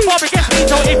be a bar against me.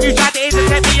 So if you try to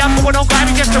intercept me, I'm going on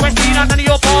grabbing just the West. None of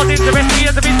your bars interest me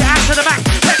as a bit to act to the max.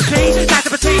 Let's see, that's a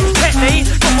petite, let me.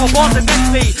 Got more bars than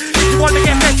Nestle. If you want to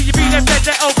get messy, you be them dead,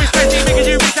 let always messy. Because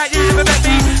you wish that you never met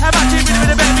me. How about you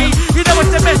never met me? You know what's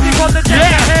the best thing on the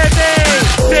jet.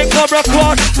 Think for a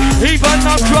cross, even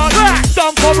not trust.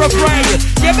 Don't for a fray,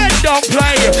 yeah men don't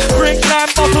play. Bring slam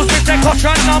bottles with their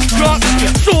caution, I'm struck.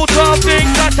 Sort of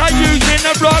things that I use in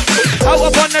the rock. Out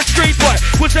upon the street boy,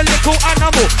 was a little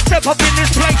animal. Step up in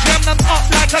this place, jam them up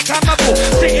like a cannibal.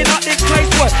 Sitting at this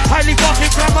place boy, highly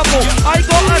fucking flammable. I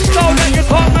got a style that you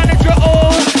can't manage at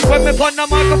all. When me on the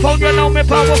microphone, you know me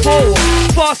powerful.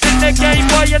 Fast in the game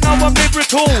boy, you know I'm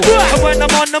lyrical. And when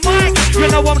I'm on the mic, you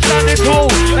know I'm standing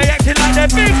tall. They acting like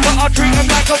they're big, but I treat them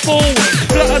like a fool.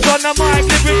 Flutters on the mic,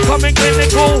 lyrics coming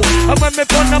clinical. And when me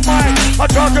on the mic, I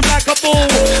charge them like a bull.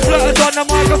 Flutters on the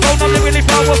microphone, I'm really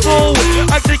powerful.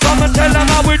 Actually come and tell them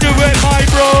how we do it, my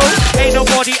bro. Ain't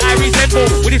nobody I resemble.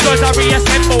 With these words I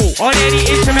reassemble. On any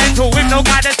instrumental, with no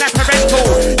guidance that's parental.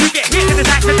 You get hit and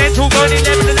it's accidental. Burning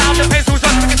level and out the pencils.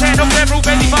 On the can of several,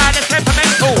 very fine and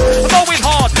temperamental. I'm always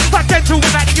hard, but gentle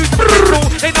without the use of brutal.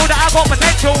 They know that I've got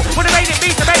potential. When they made it me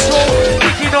cemental.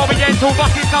 Thinking oriental,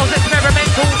 busting skulls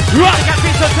experimental. I got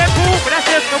bits of temple, but that's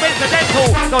just coincidental.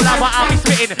 Don't like what I'll be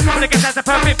spitting, but I guess that's a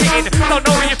perfect fitting. Don't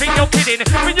know who you think you're kidding.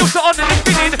 When you're so on and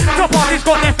spinning, top artists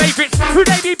got their favourites. Who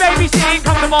they be babysitting,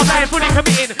 come to my land fully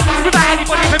committing. Without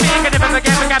anybody permitting, can never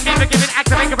forget, forget me, forgiving acts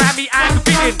to make around me, I'm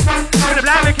forbidden. When I'm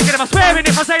loud, kicking them, I'm swearing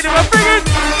if I say they were friggin'.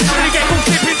 Then you get caught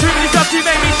slipping, too many jobs, you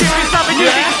make me shipping something. You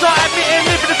need to start admitting,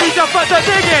 living the future, but don't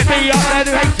digging. Be up there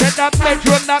who hates that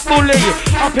bedroom, that bully.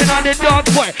 Up in on the dance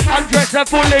boy, undress her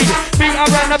fully. Beat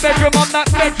around the bedroom, on that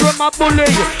bedroom, my bully.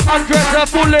 Undress her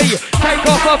fully. Take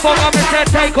off her phone, I said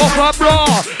take off her bra.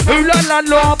 Ooh la la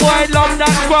la, boy, love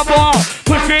that scrubber.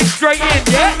 Push kick straight in,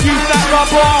 yeah? Use that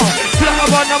rubber. Slap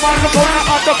up on the microphone, the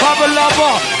undercover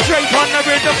lover. Straight on the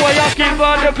rhythm, boy, I give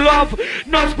her the glove.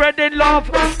 Not spreading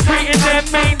love, treating them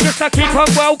mean, just to keep her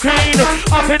well clean.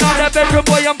 Up in on the bedroom,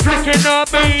 boy, I'm flicking her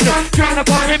bean. Drink the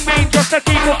fucking mean, just to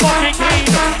keep her fucking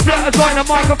clean. Flutters on the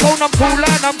microphone, I'm cool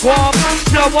and I'm calm.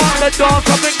 No on the door,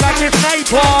 something like it's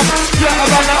napalm. Flutter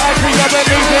on the entry, yeah, we're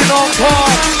leaving on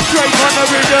palm. Straight on the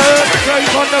rhythm,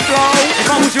 straight on the flow. If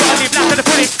I was you, I'd be black to the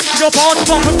finish. Your bond's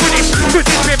far from British. Good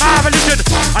is with my religion.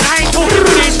 And I ain't talking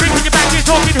British. Drinking your back, you're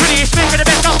talking hoodish. Making the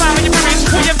best of time in your period.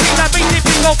 All your things that beat it,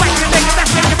 go back to the neck, and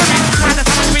that's making your period. And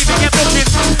that's how we get booking.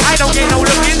 I don't get no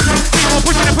looking. People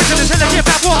pushing and pushing until they get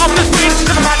back what I'm just putting.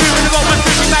 Never mind you in the moment,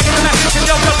 pushing back in the back, and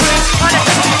they'll go pulling. I don't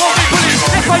think you won't be pulling.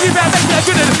 That's why you better make it a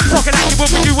good one. Talking like you would,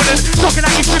 but you wouldn't. Talking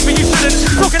like you should, but you shouldn't.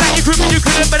 Talking like you could, but you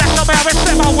couldn't. But that's not where I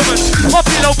respect my woman. My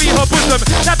pillow be her bosom.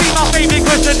 That be my favourite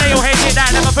question. Nail head it down,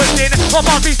 never pushed in. My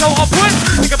boss be so on point.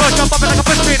 Think about jump up like a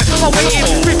push in. My waiting,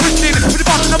 we pushed in. With the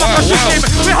boss and the boss shifting.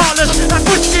 We're heartless, that's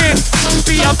pushing.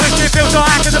 Be up pushing, feel so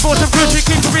hack in the bottom pushing.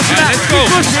 Keep pushing that. Keep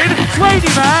pushing.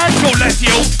 Swady man. Go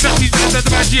Lazio, Nazi's in the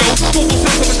Maggio. Normal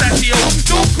self of a statio.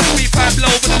 Don't call me Pablo,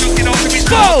 but they're looking after me.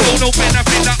 No pen, I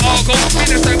think that Argo.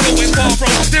 Innocent going far, bro.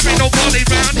 There ain't no party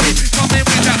round here. Come in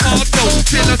with that hard go.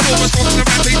 Till I saw us rocking the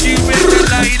rampage, you in the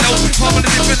lay-low. I'm on a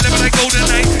different level, like Golden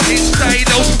Age. Inside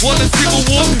low. Want a civil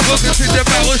war? Welcome to the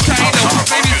battle Shiloh.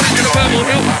 Maybe sing to the purple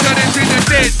hill. Turn into the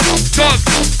dead. Dog,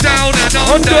 down and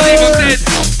under. Leave them dead.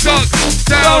 Dog,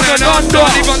 down and under.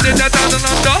 Leave them dead, down and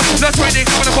under. That's why they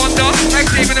come in a ponder.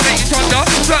 Actually, even to make you thunder.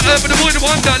 Flat earth and avoid the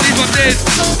wonder. Leave them dead.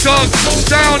 Dog,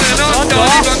 down and under.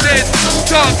 Leave them dead.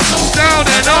 Dog, down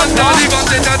and under. Leave them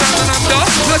dead, down and under.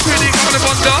 That's why they come in a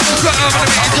ponder. Flat earth and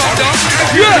make you thunder.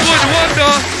 Actually, avoid the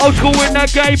wonder. Old school in the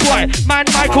gay boy, man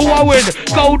Michael Owen.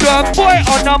 Golden boy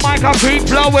on the mic, I keep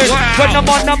blowing. Wow. When I'm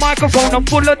on the microphone, I'm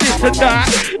full of this and that.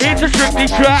 It's a strictly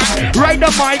track, right the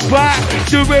mic back.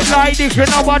 Do it like this, you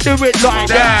know I do it like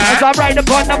that. As I ride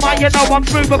upon the mic, you know I'm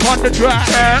smooth upon the track.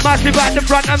 Massive at the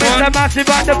front, I'm Mr. Massive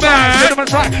at the back. To the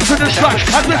side, to the strike,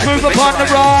 as we move upon the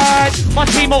ride. My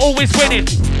team are always winning.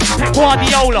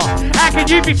 Guardiola. How can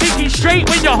you be thinking straight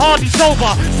when you're hardly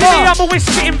sober? See me, I'm always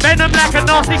spitting venom like a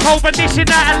nasty cobra. Dishing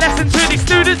out a lesson to these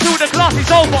students till the class is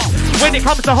over. When it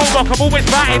comes to homework, I'm always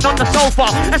writing on the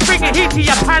sofa and bringing heat to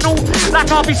your panel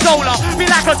like I'll be solar. Be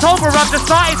like October, I'm just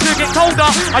starting to get colder.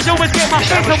 I always get my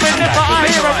face on whenever I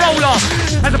hear a roller.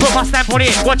 As I put my stamp on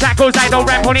it, what Jack goes, I don't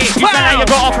ramp on it. You feel like you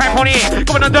got a cramp on it,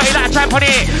 coming on dirty like a tramp on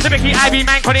it. Let me keep Ivy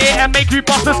mank on it and make you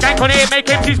bust a skank on it. Make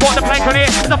MCs want the plank on it.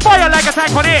 There's a fire like a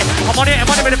tank on it. I'm on it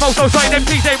with the most, so sorry,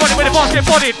 MCs, they want it with the boss, get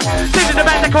bodied. Sitting in the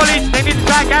back of college, they need to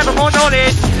try and gather more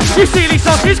knowledge. You silly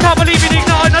sausage, can't believe it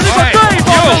ignoring. Now look at dirty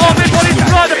bombs on this body to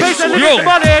fly the place and live in the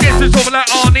money. Yes, it's over like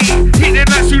Arnie, hit them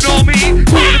like tsunami.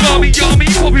 Calling the army, yummy,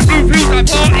 popping blue pills like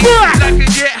party. That can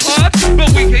get hard, but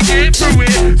we can get through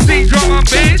it. See drum and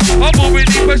bass, I'm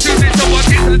already pursuing it, so I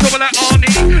get to the top of like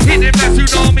Arnie. Hit them like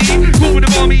tsunami, calling the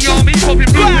army, yummy, popping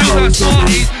blue pills like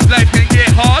smarties. Life can get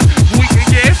hard, we can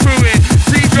get through it.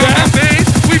 See drum and bass,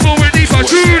 we've already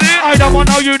pursued it. I don't want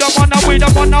no, you don't want no, we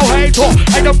don't want no hate talk.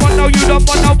 I don't want no, you don't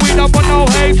want no, we don't want no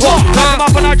hate talk. Cut them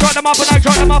up and I try them up and I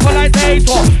try them up like hate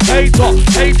talk. Hate talk,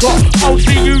 hate talk, I'll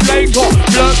see you later.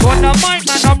 Look on the mic,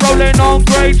 man, I'm rolling on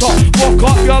greater. Walk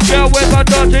up your girl with a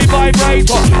dirty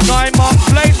vibrator. 9 months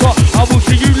later, I will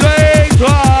see you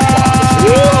later.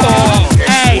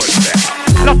 Hey,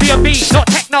 love the beat, not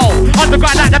techno.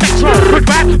 Underground like the metro. Good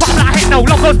rap, but I'm like techno.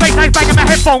 Love those bass lines banging my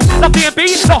headphones. Love the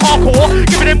beat, not hardcore.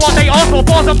 Giving them what they ask for.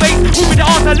 Bars and bass, moving the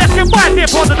answer. Let's get right there,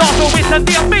 pause the dance. So it's a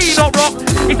DMB, not rock.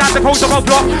 It's time to close the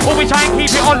roadblock. Always try and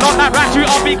keep it on lock. Like rat, you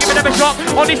I'll be giving them a shot.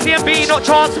 On this DMB, not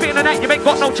chance. Spitting on that, you ain't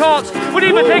got no chance. Wouldn't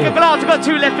even take a glance. I've got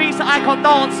 2 left feet, so I can't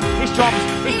dance. It's drums,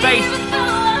 it's bass.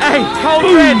 Hey, cold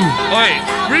red. Oi,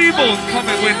 Reborn's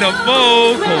coming with the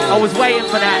vocal. I was waiting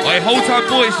for that. Oi, hold time,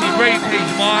 boys. See,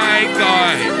 Rampage, my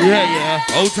guy. Yeah.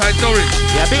 Hold time, Doris.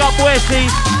 Yeah, big up boys, see.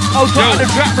 I'll try the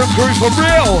trap room crew for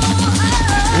real.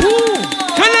 Ooh.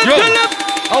 Tell him.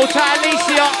 Hold tight,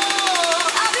 Alicia.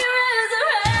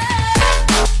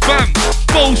 Bam,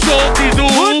 full short diesel.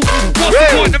 What's the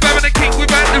point of having a kick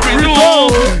without the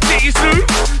rizzle? Get you through,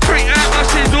 straight out my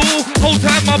shizzle. Hold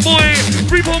time, my boy.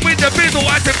 Reborn with the bizzle.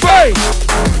 I said, hey,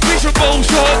 Bishop full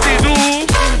short diesel.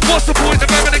 What's the point of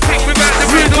having a kick without the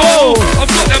rizzle? I've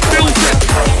got them built-in.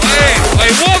 Hey,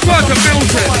 walk on the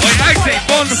built-in. I say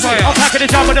bonfire. I'm packing the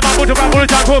jump with the bumble to rumble the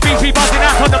jungle. BT buzzing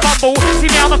out on the bumble. See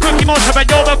me, I'm a cookie monster, but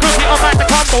you're a cookie. I'm at the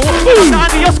crumble. I'm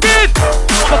under your skin.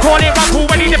 People call it ruckle.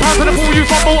 When he dip out to the pool, you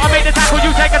fumble. I make the tackle,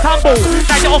 you take a tumble.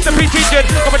 Now you're off the pitch engine,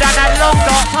 coming down that long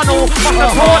dark tunnel.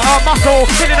 Must have muscle,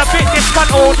 feeling a bit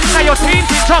disgruntled. Now your team's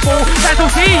in trouble. Fans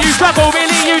will see you struggle.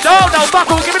 Really, you don't know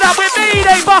buckle. Give it up with me,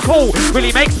 they buckle.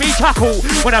 Really makes me chuckle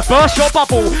when I burst your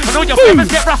bubble and all your feathers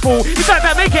get ruffled. You don't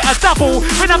better make it a double.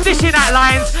 When I'm dishing out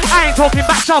lines, I ain't talking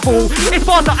back shovel. It's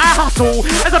bars that I hustle.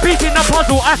 As a piece in the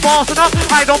puzzle, I fasten up.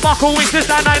 I don't buckle, it's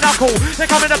just that I knuckle. They're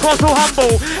coming across all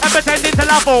humble and pretending to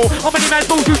love all. How many man's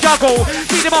balls you juggle?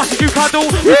 See the masters you cuddle.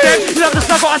 You said you love the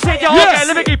struggle. I said you're all getting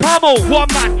living pummel. One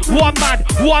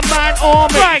man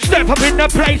army. Right. Step up in the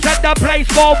place and the place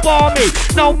go for me.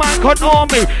 No man can harm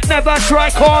me. Never try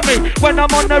call me. When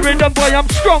I'm on the rhythm, boy, I'm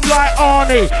strong like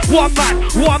Arnie. One man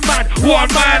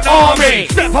army.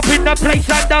 Step up in the place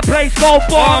and the place go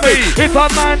for me. If a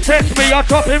man tests me, I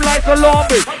drop him like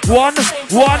salami. One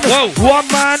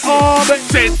man army.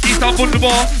 Says he's up on the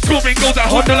bar, scoring goals at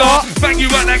Honda. Bang you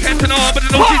out like Cantona, but the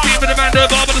noise is with the man the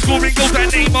bar, but the scoring goals at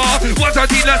Neymar. Once I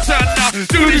see La Sana,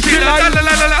 do this shit la la la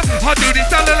la la. I do this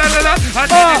la la la la la. I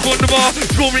see this on the bar,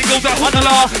 scoring goals at Honda.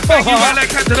 Bang you out like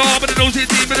Cantona, but the noise is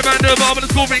with the man the bar, but the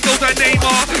scoring goals at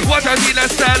Neymar. Once I see La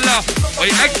Sana, oi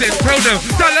accent, tell them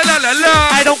la la la la la.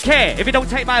 I don't care if you don't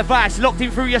take my advice. Locked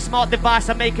in through your smart device,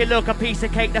 I make it look a piece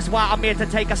of cake. That's why I'm here to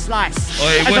take a slice.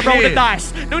 Oi, as I roll the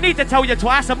dice, no need to tell you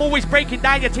twice. I'm always breaking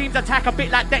down your team's attack a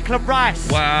bit like Declan Rice.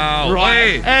 Wow,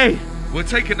 right? Hey, we're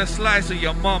taking a slice of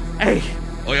your mum. Hey.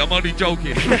 Oi, I'm only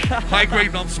joking. High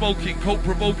grade, I'm smoking. Cold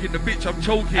provoking, the bitch I'm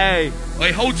choking. Hey.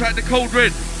 Oi, hold tight the cold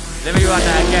red. Let me run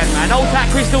that again, man. Old tight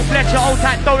Crystal Fletcher, old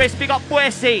tight Doris, big up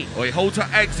Boise. Oi, hold tight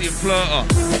Agsy and Flirter.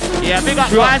 Yeah, big up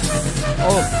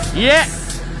guys. Yeah.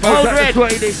 Cold red. Yo,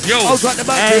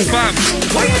 hey. Bam.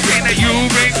 Why you saying that you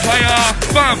bring fire?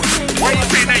 Bam. Why you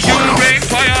saying that you bring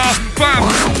fire? Bam.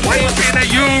 Why you saying that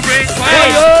you bring fire?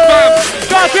 Bam.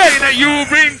 Why you saying that you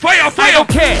bring fire? I don't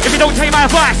care if you don't take my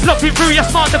advice. Locked in through your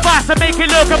smart device and make it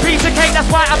look a piece of cake. That's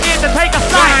why I'm here to take a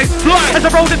slice. As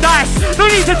I roll the dice, no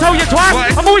need to tell you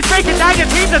twice. I'm always breaking down your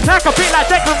team's attack a bit like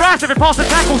Declan Rice. Every pass the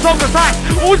tackle, so precise.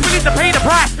 Always willing to pay the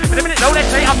price. But a minute, no,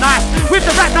 let's say I'm nice. With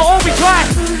the rap, not all we try.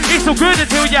 It's so good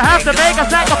until you have to make a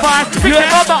sacrifice. Thinking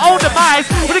on my own demise,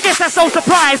 but I guess that's so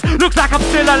surprised. Looks like I'm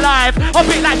still alive, a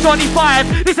bit like Johnny Five.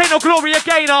 This ain't no glory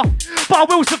gainer, but I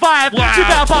will survive. You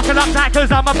better buckle up tight,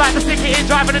 cause I'm about to stick it in.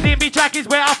 Driving the DMV track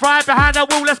is where I thrive. Behind that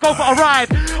wheel, let's go for a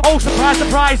ride. Oh, surprise,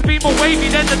 surprise, be more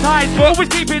wavy than the tides. Always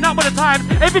keeping up with the times,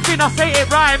 everything I say it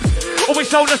rhymes.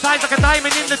 Always show the signs like a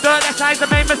diamond in the dirt. That signs the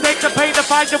main mistake to pay the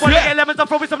fines. You wanna get lemons, I'm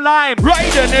throwing some lime. Right,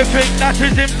 anything that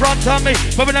is in front of me.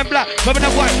 Rubbing them black, rubbing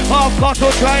them white. Half cut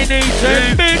or Chinese.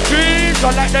 Big trees,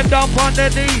 I like them down on their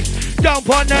knees. Down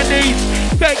on their knees.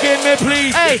 Begging me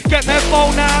please. Hey, get my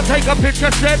phone now, take a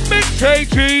picture, said big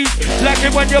cheese. Like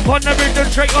it when you're on the rhythm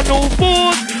straight on all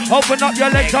fours. Open up your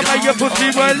legs, I make your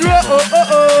pussy well.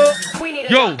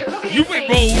 Yo, you ain't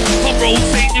rolled, I'm rolled,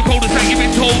 saying your cold as that you've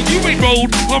been told. You ain't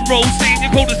rolled, I'm rolled, saying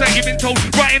your cold as that you've been told.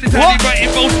 Writing this alley, writing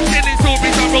both, telling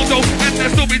stories I rolled though, and the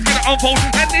story's gonna unfold,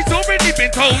 and it's already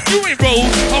been told. You ain't rolled,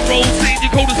 I'm rolled, saying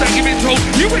your cold as that you've been told.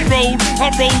 You ain't rolled,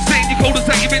 I'm rolled, saying your cold as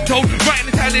that you've been told. Writing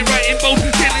this alley, writing both,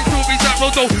 telling stories I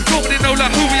rolled though. Nobody know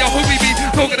like who we are, who we be.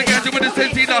 Talking to gadget with a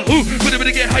sense like who, but I'm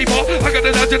gonna get hyper. I got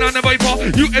the legend on the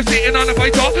viper, UFC and on the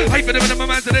fighter. Hyper them in my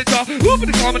man's to the top. Who for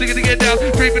the comedy gonna get down?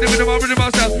 Straight for the rhythm, rhythm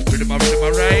myself. Rhythm my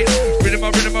right, rhythm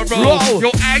my roll.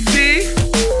 Yo, Axie,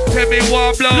 tell me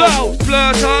what blow.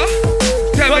 Flirter,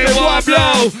 tell me what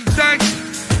blow. Thanks,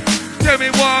 tell me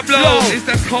what blow. It's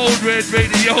the Cold Red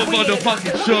Radio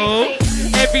motherfucking show.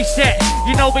 Every set,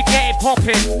 you know we get it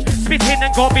popping. Spitting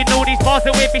and gobbing all these bars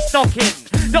that we be stocking.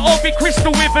 The Orbit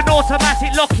Crystal with an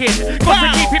automatic lock-in. Got to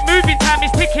keep it moving, time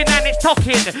is ticking and it's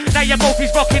talking. Now your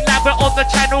multi's rocking, Lambert on the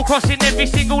channel, crossing every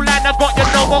single land. I've got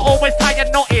your number, always tie your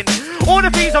knot in. All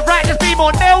the things are right, just be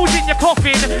more nails in your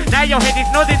coffin. Now your head is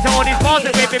nodding to all these bars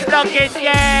that we've been plugging,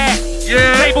 yeah.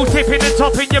 Table tipping and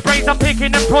topping, your brains I'm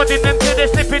picking and prodding them till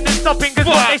they're slipping and stopping.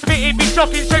 Cause what they spitting be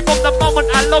shocking, straight from the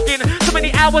moment I log in. So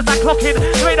many hours I clock in,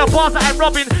 there ain't no bars that I'm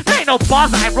robbing. There ain't no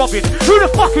bars that I'm robbing. Who the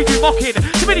fuck are you mocking?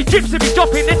 Too many chips to be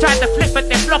dropping, they're trying to flip but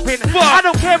they're flopping. I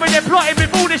don't care when they're plotting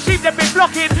with all the sheep they've been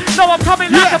blocking. So I'm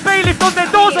coming like a bailiff on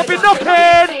their doors I've been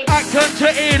knocking. Action to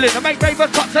healing, I make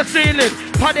ravers touch the ceiling.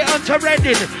 Pad it onto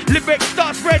Reading, lyrics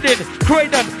start spreading.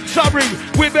 Croydon, sorry,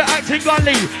 we be acting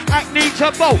gully. Acne to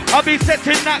bow, I'll be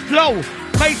setting that flow.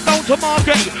 Maidstone to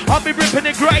Margate, I'll be ripping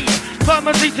it grey.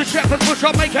 Pharmacy to Shepherd's Bush,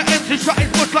 I'll make an empty shot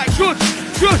his bush like shush.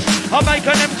 shush. I make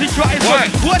an empty shot in Right.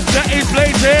 What's that is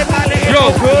blazing?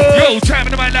 Yo, time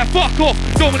in the mind like fuck off.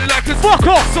 Don't want it like us. Fuck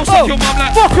off. So suck your mum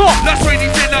like. Fuck off. Last rainy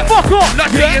dinner. Fuck off.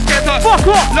 Last year's get up. Fuck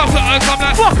off. Love like come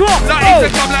like. Fuck off. Like Oh.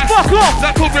 Easter come like. Fuck off.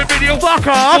 Like cover video. Fuck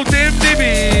Oh, off. dim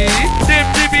dimmy. Dim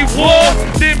dimmy war.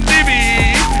 Dim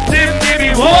dimmy. Dim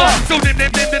dimmy war. So dim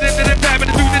dim dim dim dim dim bam.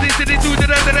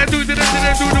 Do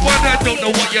the one I don't know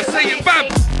what you're saying, bam.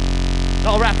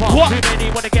 Not a rapper. What? Too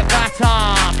many wanna get better.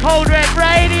 Cold Red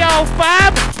Radio,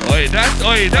 fam. Oi, that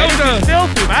was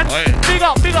Filthy, man. Oi. Big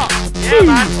up, big up. Yeah,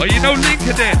 man. Oh, you know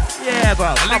Lincoln then? Yeah, bro.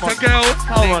 I Come link on. a girl,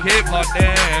 Come on. link hip on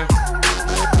them.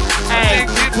 Hey. Link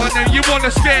hip on them, you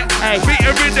wanna skate? Hey. Meet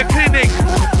her in the clinic.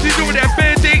 She's doing that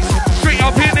bare dicks, straight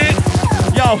up in it.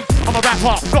 Yo, I'm a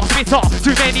rapper, not spitter.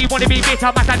 Too many wanna be bitter.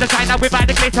 My time to shine now without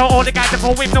the glitter. All the guys that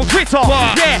fall with no Twitter.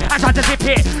 What? Yeah, I tried to zip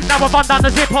it. Now I've undone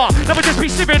the zipper. Now I just be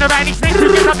slipping around these snakes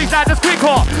to get up these ladders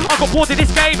quicker. I got bored of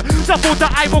this game, so I thought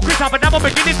that I will quit up. But now I'm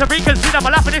beginning to reconsider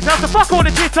my life and this else to fuck all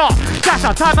the jitter.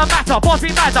 Shatter, time and matter, boss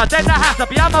me madder. Then I have to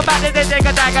be on my back, then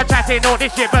digger dagger chatting all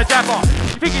this shit for jabber.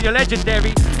 You thinking you're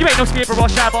legendary? You ain't no skipper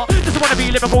or shabber. Just wanna be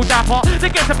Liverpool dapper.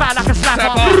 Then gets about like a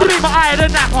slapper. I leave my eye at a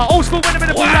napper. Old school when I'm in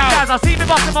the Wow. black I see me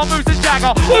busting my moves and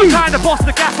jagger. I'm trying to boss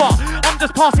the gaffer. I'm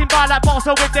just passing by like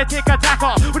Barca with their tick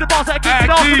attacker. With the bars that are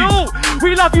kicking off and all.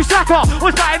 We love you, Saka.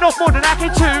 Was biting off more than I can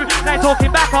chew. Now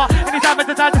talking backer. Anytime it's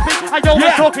the time to speak, I always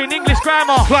Yeah. talking English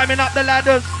grammar. Climbing up the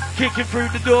ladders, kicking through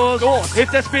the doors.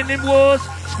 If they're spinning wars,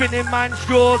 spinning man's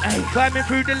straws. Climbing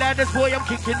through the ladders, boy, I'm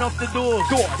kicking off the doors.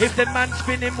 If the man's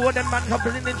spinning more, then man comes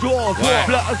in the jaws. Wow.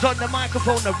 Flutters on the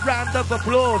microphone, a round of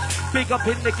applause. Big up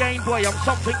in the game, boy, I'm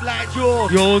something like yours.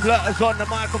 Flutters on the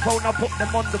microphone, I put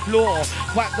them on the floor.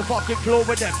 Wipe the fucking floor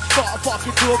with them, start a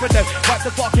fucking floor with them. Wipe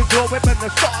the fucking floor with them,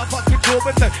 start a fucking floor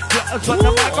with them. Flutters on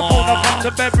the microphone, I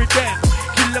put them every day.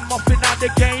 Kill them off in the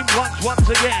game once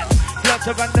again.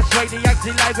 Flutter and the sway, the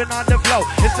acting live and on the flow.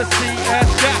 It's the CS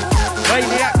Jack.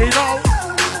 Maniac, they know.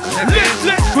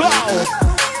 Let's go.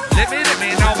 Let me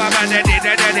know, my man,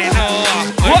 daddy, know.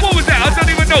 What was that? I don't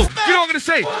even know. You know what I'm gonna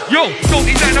say? Yo, don't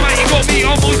need dynamite, you got me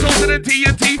almost close to the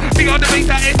TNT. Big on the bass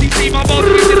at NTT, my bars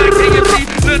are like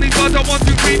KFC. Learning bars at 1,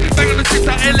 2, 3. Bang on the chips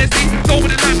at LSD. Don't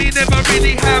want it like me, never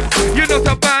really have. You're not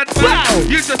a bad man, Wow.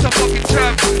 you're just a fucking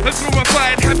champ. A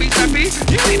glorified happy tappy.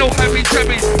 You ain't no happy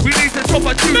trappy. We need to top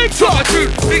a tune,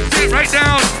 mix it right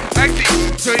down.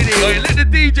 Actually, let the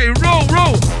DJ roll.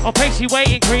 I'm patiently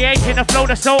waiting, creating a flow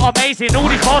that's so amazing. All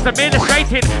these bars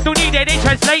administrating, don't need any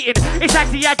translating. It's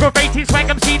actually aggravating, swag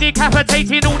MC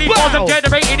decapitating. All these bars I'm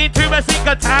generating into a scene,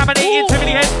 contaminating too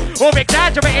many heads. Or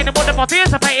exaggerating and what I'm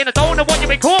participating. I don't know what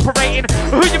you're incorporating,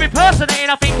 or who you're impersonating.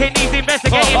 I think it needs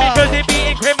investigating because it be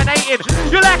incriminating.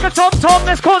 You're like a tom-tom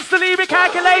that's constantly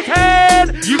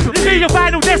recalculating. This be your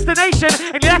final destination,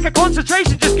 and your lack of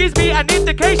concentration just gives me an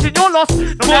indication you're lost.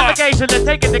 No navigation, let's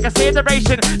take into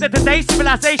consideration that today's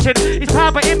civilization is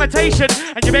powered by imitation,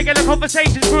 and your regular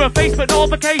conversations through a Facebook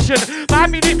notification. By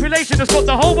manipulation has got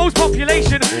the whole world's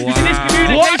population using this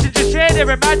communication to share their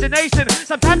imagination.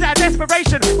 Sometimes out of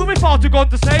desperation, when we're far too gone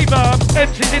to save them.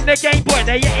 MCs in the game, boy,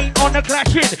 they ain't on the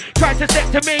clashing. Try to step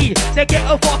to me, they get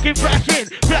a fucking thrashing.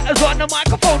 Flutters on the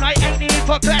microphone, I ain't here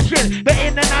for clashing. But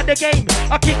in another game,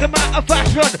 I kick them out of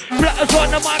fashion. Flutters on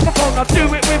the microphone, I do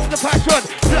it with the passion.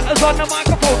 Flutters on the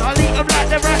microphone, I'll eat them like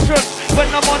they're ration. When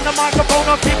I'm on the microphone,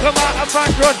 I'll kick them out of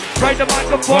fashion. Ride the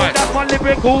microphone, that's my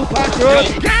lyrical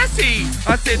passion. Gassy!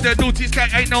 I said the naughty sky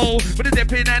I know, but the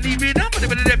dipping and the rhythm, but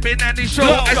the dipping and the show.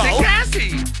 I said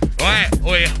gassy!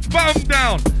 Oi, bum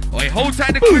down. Oi, hold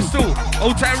tight the crystal.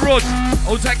 Hold tight Rod.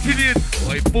 Hold tight Killian.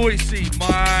 Oi, Boise,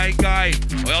 my guy.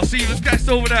 Oi, I'll see you guys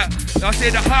over that. I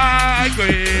said the high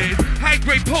grade, high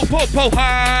grade,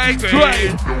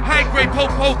 high grade,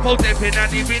 po, dipping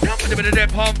and the rhythm, but the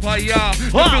pump fire.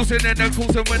 The Wilson and the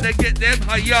Coulson when they get them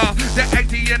higher. The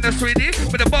Acty and the Sweeney,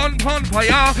 but the bon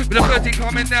fire. But the 30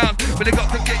 coming down, but they got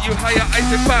to get you higher. I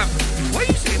said, bam, why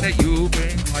you saying that you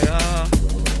bring fire?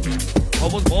 I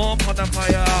was born on the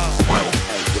fire.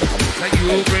 That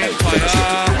you bring fire.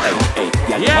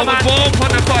 I was born on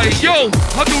the fire. Yo,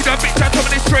 I do that bitch, I come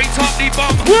in straight up the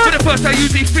bum. For the first I use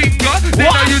the finger, then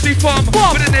I use the thumb.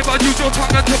 But I never use your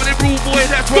tongue until the rule boy,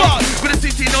 that's wrong. But the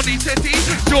sitting on the settee,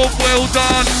 job well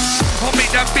done. I'll make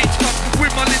that bitch come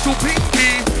with my little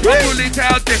pinky. I pull it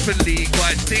out, definitely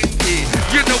quite stinky.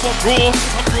 You know I'm raw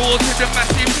to the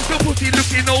massive. The pussy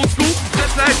looking old school,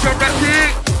 just like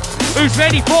Jurassic. Who's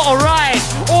ready for a ride?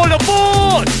 All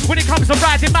aboard! When it comes to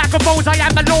riding microphones, I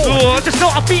am the Lord. Just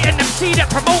not a beaten MC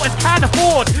that promoters can't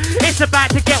afford. It's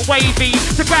about to get wavy,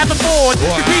 to grab a board.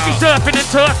 To keep me surfing and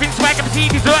turfing, swag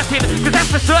MC deserting. Cause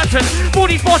that's for certain.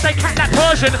 44 they cat that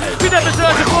Persian. We never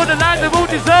search for the land that won't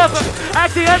deserve them.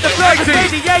 At the end of the day,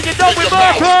 yeah, you know we're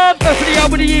welcome. For the O,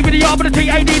 with the E, with the R, with the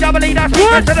T, A, D, double E, that's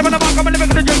what. Instead of an amount, I'm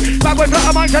living for the G. Back with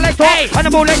flutter, mind selector. And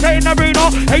the ball later in the arena.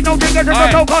 Ain't no drinkers,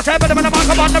 there's no cost. But I'm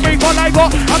on the ring. I'm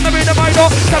the reader rider,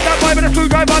 step that way with a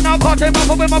screwdriver. Now cut him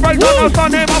off with my razor. Now stun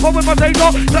him off with my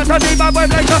taser. Let's see my wave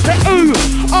later. Say ooh,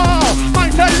 oh, my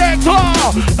selector.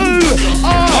 Ooh,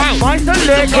 oh, my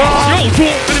selector. Yo,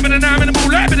 talk, bit of an arm in the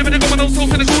moonlight, bit of a go on those souls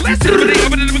in the cool. Let's see, bit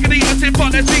of a wicked, I say, but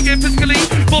let's see it physically.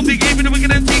 Both the game with the wicked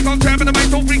and tea, can't trap in the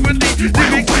mic so frequently.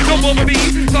 Lyrics, don't bother me,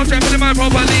 can't trap in the mic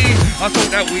properly. I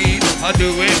smoke that weed, I do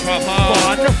it proper.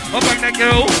 I bang that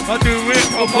girl, I do it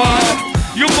proper.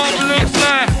 Your mum looks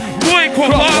like Roy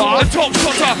Cropper, the top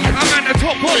shotter, I'm at the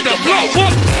top of the block.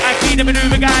 What? I see the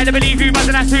maneuver guy, I believe you must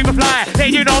have that super fly.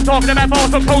 Then you know I'm talking about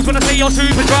balls so close when I say you're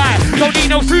super dry. Don't need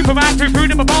no Superman to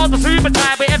prove them balls are super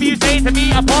tight. Whatever you say to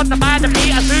me, upon the mind of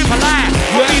me, a super lie.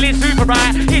 I'm feeling super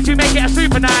right, here to make it a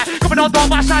super night. Coming on, don't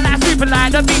shine like a super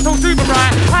light, the beat so super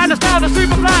bright. I understand the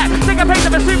super fly, take a pace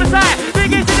of a super side.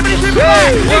 Big into the super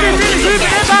fly, big into the super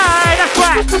divide. That's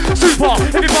right, super,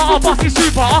 if you want our boss is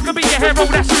super. I can be your hero,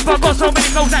 that's super. Got so many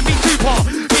flows that be super.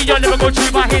 Be your lyrical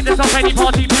trooper, hit this up any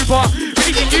party pooper.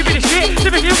 Really think you be the shit,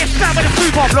 living you get stabbed with a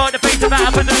super. Blow the face of that,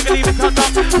 but don't even leave it cut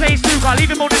up. Play snooker, leave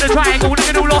him more than a triangle,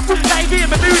 looking all lost. Like being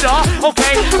Bermuda,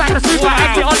 okay, back to super.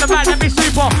 Exit on the man, let me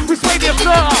super. We sway the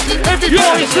flirter,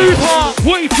 everybody super.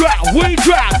 We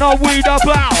drop, no weed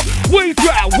about. We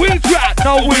drop,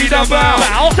 no weed about.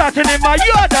 Starting in my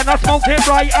yard and I smoke it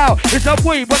right out. It's a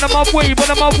weed, when I'm a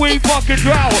weed fucking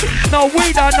drought. No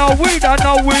weed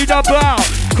about.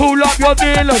 Cool up your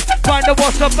dealers, find out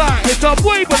what's about. It's a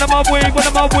weed, when I'm a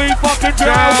weed fucking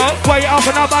drought. Wait up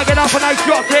and I bag it up and I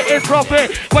shot it, it's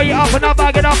profit. Wait up and I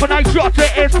bag it up and I shot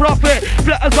it, it's profit.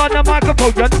 Flitters on the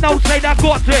microphone, you know say that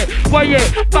got it. Weigh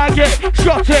it, bag it,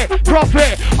 shot it,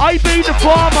 profit. I be the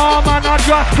farmer, man, I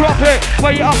just drop it.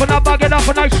 Wait up and I bag it up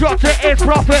and I shot it, it's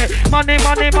profit. Money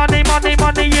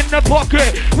in the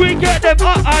pocket. We get them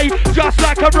just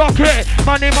like a rocket.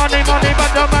 Money, but the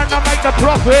man I make the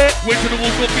profit. Went to the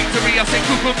walls of victory, I say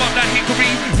cuckoo up that hickory.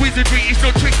 Wizardry is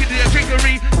not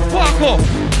trickery. Fuck off.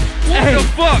 What the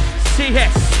fuck?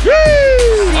 CS.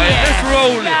 Alright, let's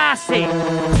roll it. Classy.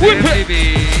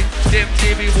 Dem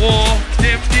dibby war.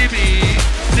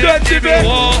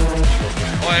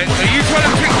 Alright, are you trying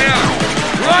to trick me out?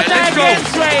 Right, let's go.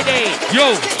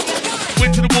 Yo.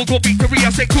 Went to the wall, got victory.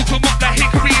 I said, cook 'em up like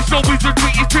hickory. It's no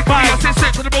wizardry, it's trickery. I said,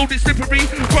 set to the road, it's slippery.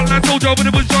 Frontline soldier when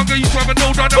it was younger, you drive a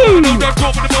loader. Drop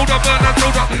with the motor, burn that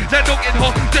shoulder. That don't get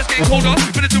hot, just get colder.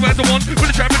 With the two hands on one, with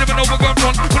the trap, with an overgone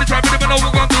front. With the trap, with an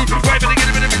overgone through. Right, but they get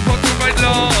a bit of response to right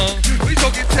long. We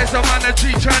talking Tessa, man, a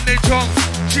tree, trying they chunk.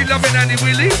 She loving Annie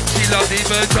Willie, she love the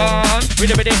Burton.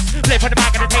 Rhythm with this, flip on the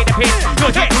back and take the piss.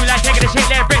 You'll get who like taking the shit,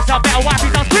 let bricks up, better wipe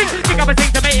his on swing. Think of a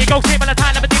thing to make it go simple, a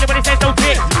time, I'm a dealer when it says no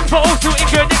kick. But also in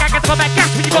good, nigga, I can come back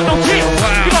gas when you got no kick.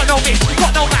 You got no mix,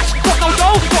 got no mash, got no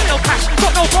dough, got no cash,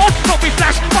 got no boss, got me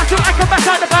flash. Watch till I come back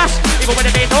out the bash. Even when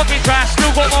they talking trash,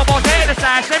 still got more balls here in the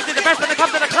stash. Everything the best when it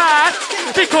comes to the class.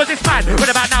 Because it's mad, what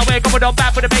about now we're going on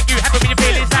bad, but it make you happy when you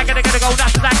feeling sad. They're gonna go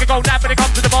nuts, I can go nap when it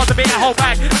comes to the balls, a bit a whole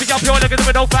bag. Think I'm pure, look at them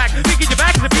with no back. Thinking your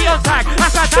back is a beat on tag.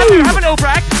 That's my time, you have a little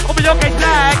brag. Over your case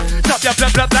flag. Stop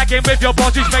your blagging with your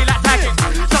balls, you straight like tagging.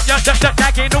 Stop your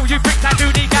tagging, all you bricks that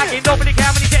do need gagging. Nobody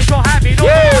can when you get your having.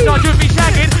 All you be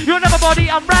shagging, you'll never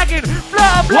body, I'm ragging.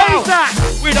 Flirt, blaze that.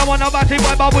 We don't want no batty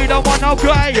boy, but we don't want no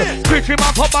grey. Pitch him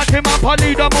up, bat him up, I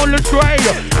lead them all astray.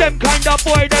 Them kind of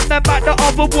boy, them back the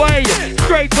other way.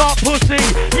 Straight up pussy,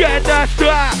 yeah, that's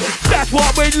that. That's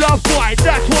what we love, boy,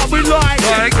 that's what we like.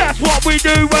 That's what we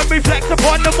do when we flex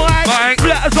upon the mic.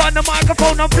 Letters on the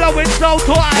microphone, I'm flowing so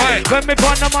tight. When we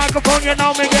on the microphone, you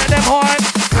know me get them high.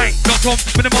 Hey, not Tom,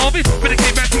 with the Marvin, but it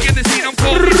came back to get the scene, I'm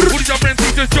calling. All these other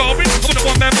MCs just jarring. I'm the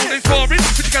one man morning sparring.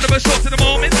 With the caliber shots in the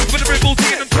moment. With the Red Bull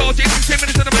team, I'm charging. 10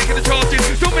 minutes and I'm making the charging.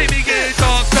 Don't make me get it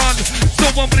dark, son.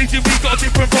 Someone believes we got a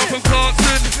different vibe from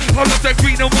Clarkson. I love that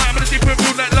green and white, I'm a different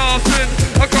room like Larson.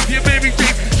 I come here Mary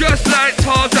Jane, just like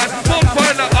Tarzan.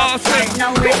 Bonfire like Arsene.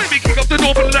 Don't make me kick up the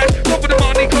door for the lash. Cover the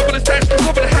money, cover the stash,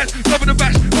 cover the hash, cover the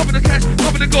bash, cover the cash,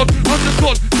 cover the god. I'm the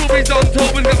god, stories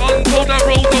untold, we got untold. I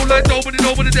roll, don't like nobody,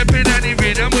 nobody, they're been any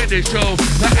rhythm with this show.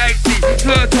 The Axie,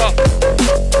 Flirter.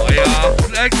 Fire.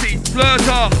 Axie,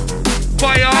 Flirter.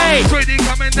 Fire. Hey. Trading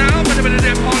coming down. When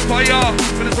them on fire.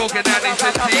 When I'm talking that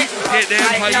intensity. Get them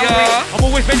fire. I'm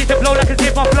always ready to blow like as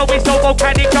if my flow is so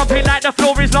volcanic. Jumping like the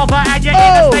floor is lava and you're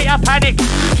in a state of panic.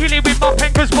 Killing with my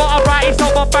pen cause what I write is so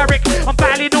barbaric. I'm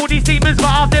battling all these demons but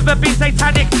I've never been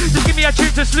satanic. Just give me a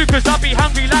tune to slew cause I'll be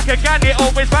hungry like a gannet.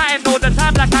 Always writing all the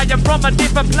time like I am from a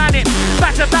different planet.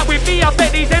 Back to back with me, I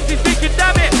bet these MCs thinking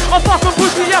damn it. I'll fucking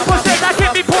pussy up on stage like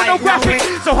it be pornographic.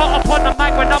 So hot up on the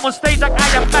mic when I'm on stage like I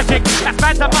am magic. That's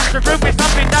man to much the room with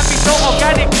something that be so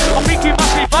organic. I think you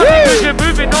must be funny cause you're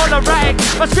moving all erratic.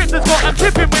 My script has got I'm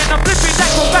tripping when I'm flipping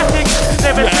acrobatic.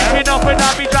 Never slipping off when I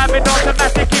be driving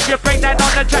automatic. If you break that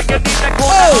on the track you need that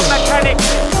corner mechanic.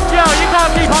 Yo, you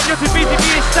can't keep up, you're too busy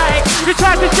being static. You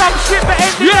tried to jump ship but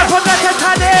ended up on the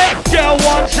Titanic. Girl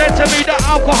once said to me that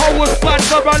alcohol was bad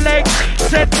for her legs.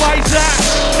 Said why's that?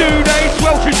 Do they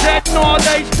swell? She said no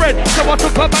they spread. So I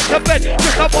took her back to bed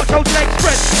just to watch those legs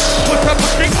spread. Put her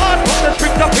pussy on, put the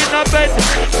strings up in her bed.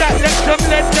 That left some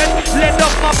lead then, led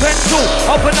off my pencil.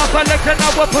 Open up her legs and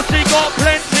now her pussy got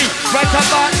plenty. Right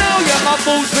about now, yeah, my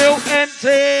balls feel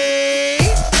empty.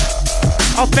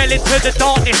 I fell into the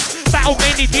darkness. Battle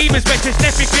many demons, which just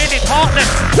left me feeling heartless.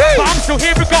 But I'm still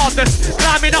here regardless.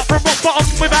 Climbing up from rock bottom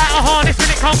without a harness.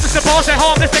 When it comes to the bars, they're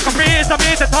harmless. Their careers, I'm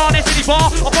here to tarnish any bar.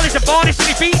 I'll polish and varnish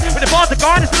any beat. When the bars are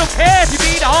garnished, I don't care if you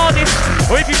be the hardest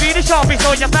or if you be the sharpest.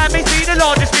 Or your fan may be the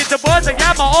largest. With the words I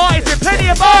am my artist with plenty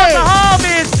of bars to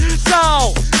harvest.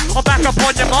 So I'm back up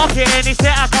on the market. Any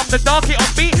set I come to dark it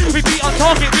on beat. We beat on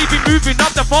target. We be moving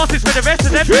up the fastest with the rest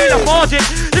of them be the margin.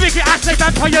 Lyric it acts like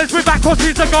vampires with back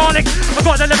crosses of garlic. I've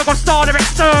got the lyrical star to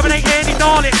exterminate any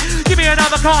darling. Give me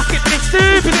another casket for this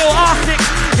stupid little arsenic.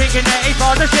 Thinking that he's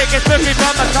on the shit gets looking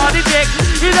from a tiny dick.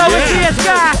 You know it's CS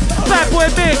guy, bad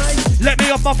boy mix. Let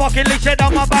me off my fucking leash, head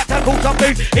on my back to call some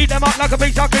beef. Eat them up like a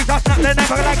piece of grease, I snap their neck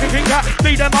like a king cat.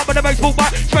 Beat them up with a baseball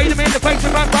bat, spray them in the face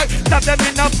with a right. Stab them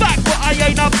in the back, but I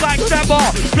ain't a backstabber.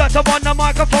 Plus I'm on the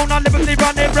microphone, I literally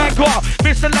running record.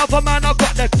 Mr. Lover Man, I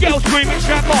got the girl screaming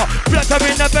shammer. Plus I'm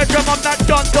in the bedroom, I'm that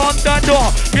dun door.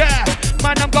 Yeah,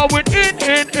 man, I'm going in.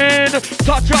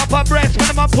 Touch up her breast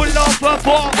when I'm pull off her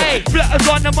bomb. Hey, Flutters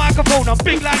on the microphone, I'm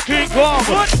big like King Kong.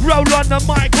 Roll on the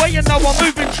mic, where you know I'm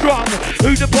moving strong.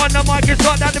 Who's upon the mic is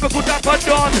got that lyrical dapper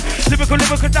done. Lyrical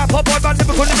dapper boy, but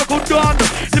lyrical done.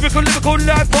 Lyrical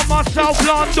life from my South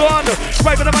London.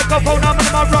 Right with the microphone, I'm in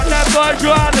my rock that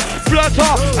version.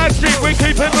 Flutter, actually we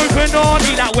keep it moving on.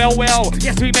 Do that well.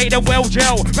 Yes, we made them well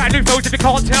gel. Brand new flows if you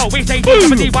can't tell. We say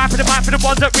comedy, why for the mic for the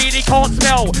ones that really can't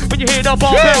smell. When you hear the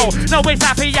barbell, no it's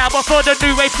happy hour for the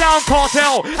new wave sound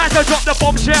cartel. As I drop the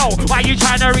bombshell, why you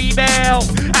trying to rebel?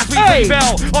 As we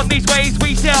rebel, on these ways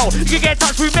we sell. You can get in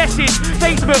touch through message,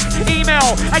 Facebook, email,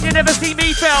 and you never see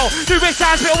me fail. New wave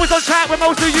sounds, we're always on track when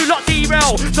most of you lot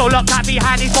derail. So look at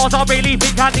behind these bars, I really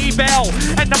think I need bail.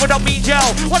 And no, I don't mean gel.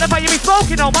 What about you be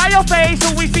smoking on? Why your face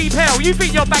always be pale? You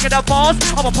think you're back at the bars?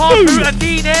 I'm a pass through and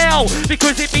D-nail.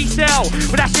 Because it be sell.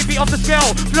 But that shit be off the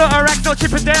scale. Flutter act, not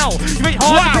Chippendale. You ain't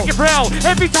hard to pick your braille.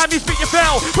 Every time you spit your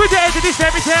bell, put the end of this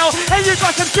fairy tale. And you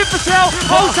got some shit for sale.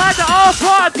 Hold tight to our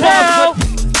clientele.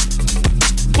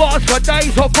 Bars for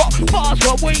days, I've got bars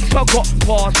for weeks, I've got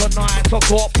bars for nights, I've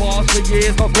got bars for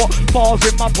years, I've got bars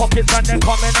in my pockets and they're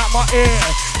coming out my ear.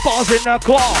 Bars in the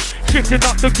car, shifting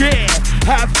up the gear,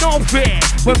 have no fear,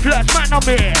 when Flirt's man I'm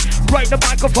here. Right the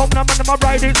microphone, I'm on my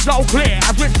ride, it's so clear.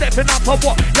 As we're stepping up a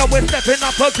what? Yo, we're stepping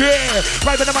up a gear.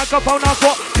 Right with the microphone, I've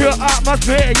got pure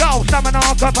atmosphere. Yo, stamina,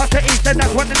 capacity, then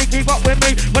that's when they keep up with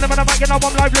me. When I'm on the mic, you know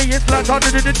I'm lively, it's Flirt's on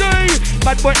the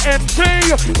Bad boy MC,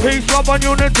 peace, love and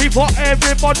unity for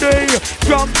everybody.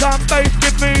 Drums and bass,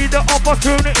 give me the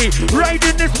opportunity.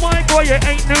 Riding this mic, boy, it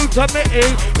ain't new to me.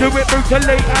 Do it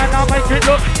brutally and I'll make it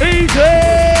look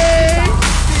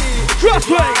easy.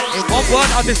 Trust me! In one word,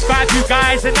 I'll describe you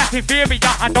guys, and that's inferior.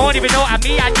 I don't even know how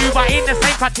me and you are in the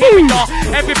same criteria.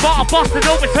 Every bar I bust and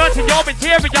always hurting your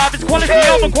interior. It's quality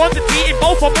over quantity, in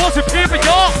both are more superior.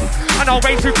 And I'll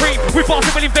reign supreme, with bars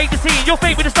that will invade the scene. Your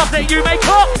fate with the stuff that you make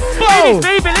up. It is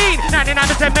Maybelline,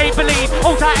 99% Maybelline.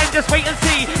 Hold tight and just wait and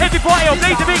see. Everybody will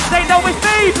blaze the mix, they know it's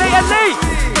me, blatantly.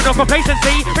 No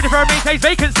complacency, ready for a maintained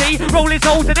vacancy. Rolling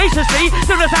souls tenaciously,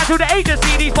 similar sound to the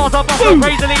agency. These bars are busted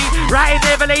crazily, writing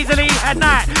never lazily at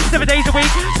night, 7 days a week.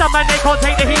 Some man they can't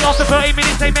take the heat after 30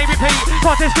 minutes they may repeat.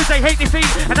 Protest cause they hate defeat,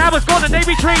 and hours gone and they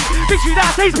retreat. Bitch you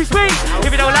that tastes me sweet, if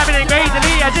you don't laugh it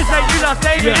crazily, I just say you lost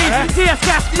David. TS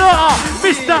Gas Slaughter,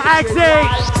 Mr. Axie.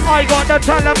 I got the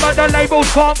talent but the labels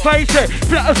can't face it.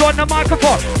 Flutters on the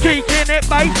microphone, keeping it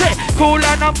basic. Cool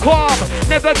and I'm calm,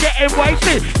 never getting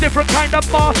wasted. Different kind of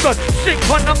master, sick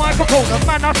on the microphone. A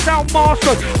man I sound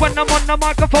mastered. When I'm on the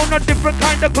microphone, a different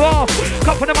kind of cloth.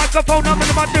 Cup on the microphone, I'm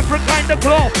in my different kind of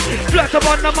cloth. Flat up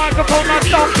on the microphone, I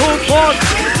sound cool fun.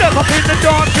 Step up in the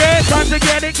dance, yeah, time to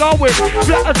get it going.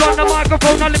 Flatters on the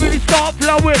microphone, I literally start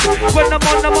flowing. When I'm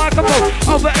on the microphone,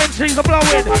 other MCs are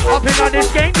blowing. Up in on this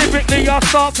game, lyrically I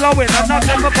start flowing. And I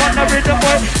step up on the rhythm,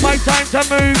 boy, my time to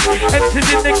move. MCs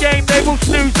in the game, they will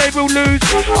snooze, they will lose.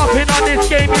 Up in on this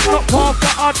game, it's not path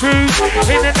that I choose.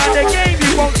 In another game,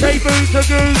 you won't say boo to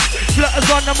goose. Flatters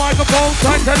on the microphone,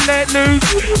 time to let loose.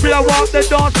 Blow up the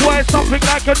dance, boy, something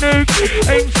like a nuke.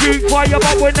 Aim, shoot, fire,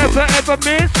 but we never ever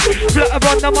miss. Flatter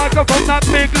on the microphone, that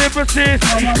big lyricist.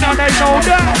 Now they know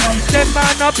that, them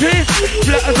man are pissed.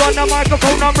 Flatters on the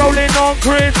microphone, I'm rolling on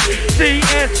Chris.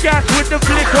 CS gas with the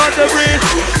flick on the wrist.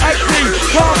 Actually,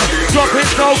 come, drop it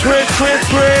so Chris.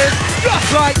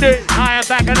 Just like this. I am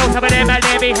back and all some of them and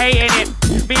they be hating it.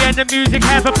 Me and the music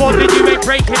have a bond and you ain't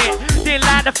breaking it. Didn't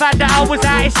like the fact that I was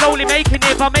at it, slowly making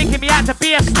it. By making me out to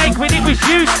be a snake when it was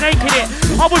you snaking it.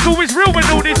 I was always real when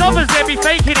all these others they be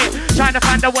faking it. Trying to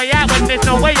find a way out when there's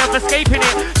no way of escaping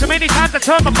it. So many times I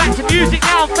turn my back to music,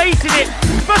 now I'm facing it.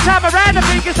 First time around I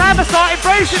think it's time I start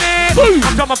embracing it.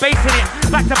 I'm drum my bass in it,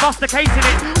 back to bust the case in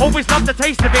it. Always love the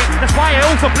taste of it, that's why I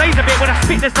also blaze a bit. When I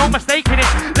spit there's no mistaking it.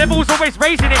 Levels always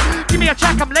raising it, give me a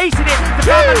track I'm lacing it. To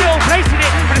find my little place in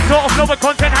it. And it's sort of lower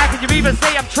content, how can you even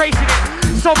say I'm tracing it?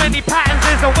 So many patterns,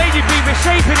 there's no way you've been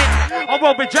reshaping it. I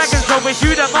roll with dragons, so it's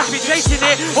you that must be chasing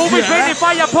it. Always raining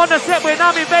fire upon the set when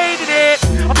I'm invading it.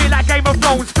 I'll be like Game of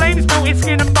Thrones, flames melting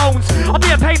skin and bones. I'll be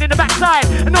a pain in the backside,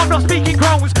 and I'm not speaking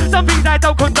groans. Some things I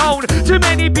don't condone, too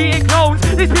many beating clones.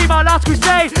 This be my last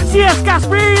crusade, CS gas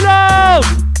reload.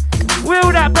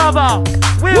 Will that brother?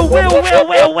 Will.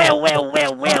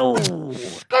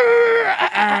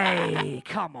 Hey,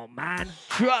 come on, man.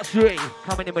 Trust me.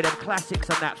 Coming in with them classics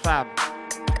on that, fam.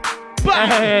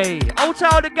 Hey, old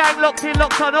tight the gang locked in,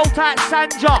 locked on. Old tight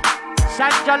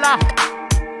Sanjala.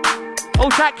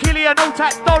 Old tight Killian, old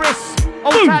tight Doris.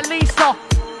 Old tight Lisa.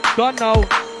 Don't know.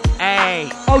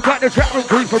 Hey. Old tight the trap room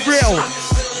crew for real.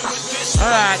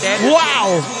 Alright then.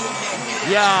 Wow.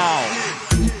 Yo.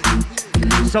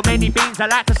 So many beans I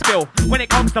like to spill. When it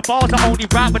comes to bars, I only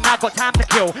rap when I got time to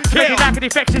kill. Spreading like an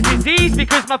infectious disease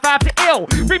because my vibes are ill.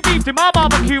 Bring beef to my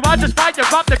barbecue, I just fight to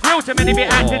rub the grill. Too many be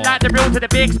acting like the real to the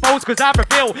big exposed cause I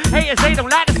reveal. Haters, they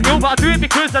don't like the skill, but I do it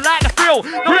because I like the thrill.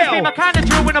 No, it's me my kind of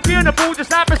drill when I'm feeling the ball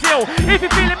just like Brazil. If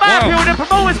you're feeling my appeal, then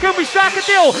promoters can we strike a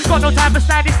deal. Got no time for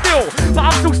standing still, but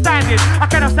I'm still standing. I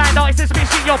cannot stand artists and spit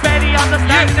shit, you're barely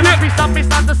understanding. There must be some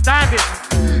misunderstanding.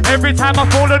 Every time I'm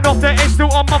falling off the edge,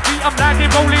 still on my feet, I'm landing,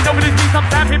 rolling over the beats, I'm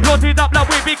stamping, plotted up like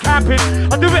we be camping.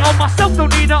 I do it on myself, don't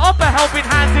need an upper helping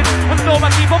hands in. On the door, I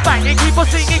keep on banging, keep on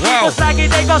singing, keep on slagging.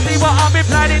 They gon' see what I've been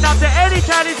planning up to any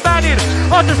challenge banning.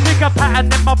 I just pick a pattern,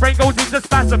 then my brain goes into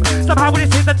spasm. Somehow when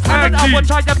it's in the talent, I will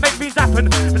try to make things happen.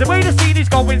 But the way the scene is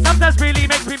going, sometimes really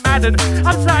makes me madden.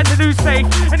 I'm starting to lose faith,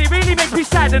 and it really makes me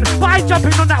sadden. But I jump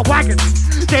in on that wagon.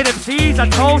 Dead MCs, I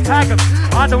toe tag 'em.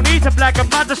 I don't need to flag 'em,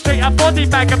 I just straight up body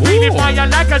bag 'em. Breathing fire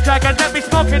like a dragon, let me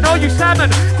smoking all you salmon.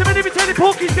 Too many be telling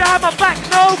porkies behind my back,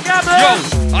 no gammon.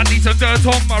 Yo, I need some dirt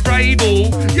on my label.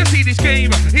 You see this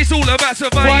game, it's all about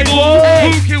survival.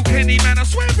 Who killed Kenny, man? I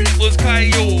swear it was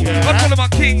KO. I'm calling my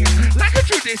king like a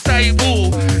true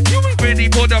disciple. You ain't ready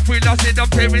for the thrill, I said I'm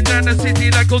tearing down the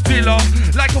city like Godzilla.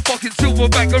 Like a fucking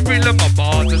silverback gorilla. My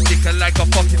bars are sicker like a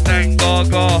fucking dang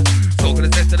gaga. Talking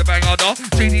the sense to the bang harder.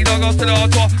 JD Doggos to the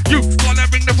altar. You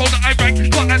can't ring the phone that I rang.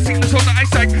 Can't that sing the song that I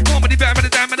sang. Comedy bam with the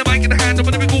damn and the mic in the hand. I'm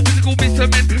gonna be cool, physical, Mr.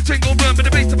 Men. Tango run with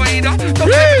the bass of my eater.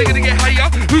 Don't say we're gonna get higher.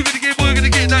 We're gonna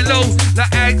get that low. Like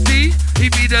Agsy, he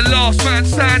be the last man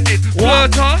standing.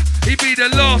 Flirter, he be the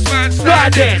last man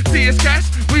standing. CS Gas,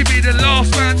 we be the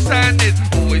last man standing.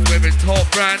 Always wearing top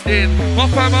branding. My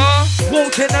fama.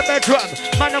 Walked in the bedroom,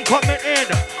 man, I'm coming in.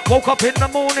 Woke up in the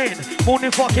morning,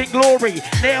 morning fucking glory.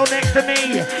 Nail next to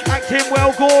me, acting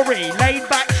well gory. Laid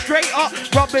back straight up,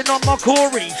 rubbing on my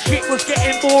Corey. Shit was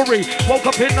getting boring. Woke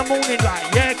up in the morning like,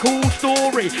 yeah, cool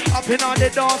story. Up in on the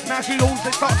dance, now she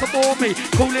also starts to bore me.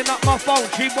 Calling up my phone,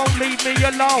 she won't leave me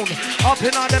alone. Up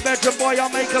in on the bedroom, boy, I'll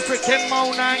make her freaking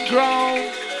moan and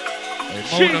groan.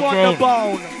 She want the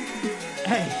bone.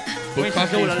 Hey, But when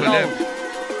she's all alone.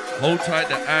 Hold tight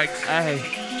the Ags. Hey,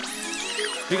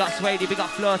 we got Swady, we got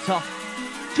Flirter.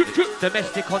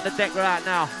 Domestic on the deck right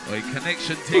now. Oi,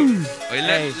 connection things. Oi,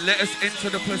 let us into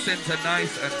the placenta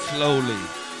nice and slowly.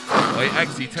 Oi,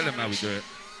 Agsy, tell him how we do it.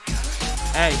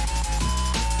 Hey.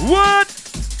 What?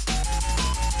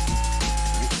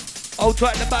 Hold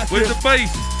tight the bass. Where's the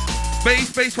bass?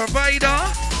 Space provider.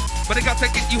 But they got to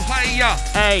get you higher.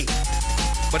 Hey.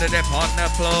 But they're on the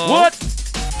floor. What?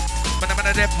 But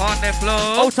they're on the floor.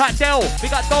 Hold tight, Del. We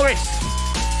got Doris.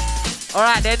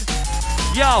 Alright then.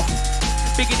 Yo.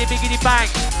 Biggity bang.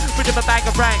 Rhythm a bang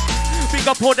of rank. Big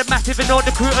up all the massive and all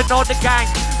the crew and all the gang.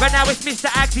 Right now it's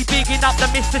Mr. Agsy bigging up the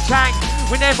Mr. Chang.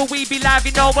 Whenever we be live,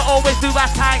 you know we always do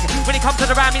our tang. When it comes to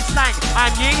the rhyming slang,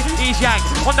 I'm Ying, he's Yang.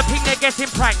 On the ping they're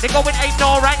getting pranked. They're going ain't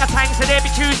no orangutan, so they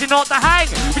be choosing not to hang.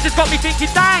 Which just got me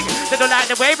thinking, dang. They don't like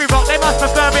the way we rock, they must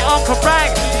prefer it on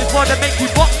Kerrang. Just wanna make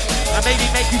you watch and maybe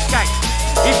make you skank.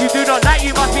 If you do not like,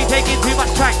 you must be taking too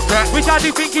much trank. Which I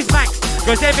do think is mank.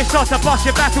 Cause every shot to bust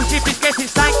your battleship is getting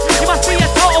sank. You must be a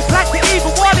total plank to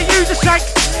even wanna use a shank.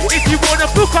 If you wanna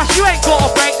book us, you ain't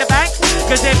gotta break the bank.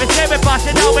 Cause every time we bust,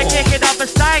 you know we're kicking up a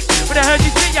stank. When I heard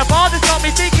you spit your bars, it's got me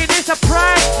thinking it's a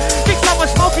prank. Think someone's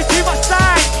smoking too much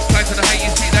stank. Thanks to the hate,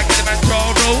 you see that get a man draw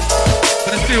roll.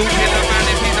 But it's still killer man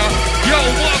if he's not. Yo,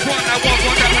 what's one that we're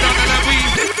on that weed.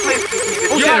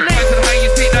 Yo, thanks to the hate,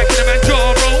 you see that get a man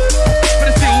draw roll. But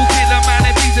it's still killer man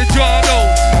if he's a draw roll.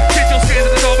 Get your stairs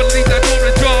at the door, but leave that door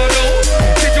a draw roll.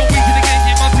 Get your weed in the game,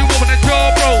 you must do more than a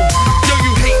draw roll. Yo,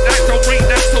 you hate that, don't rate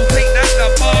that, so take that,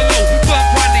 that follow. Burn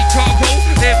brandy charcoal,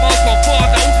 they're marked on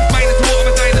Bardo. Mine is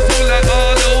water, my dinosaur like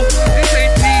Arlo. This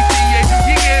ain't PTA,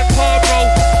 you get hard roll.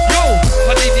 Yo,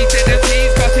 I need these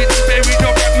NFTs, got it buried.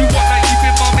 Don't rap you what like you've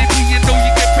been mommy P and know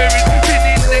you get buried. Been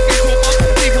in the game for months,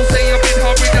 people say I'm in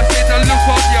hurry. I said I look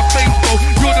on your face, bro.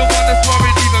 You're the one that's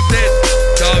worried, even dead.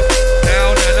 Dog,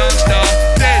 down and under,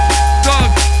 dead. Dog,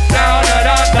 down and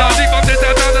under. Leave on dead,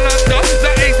 down and under.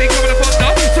 That AC coming up under.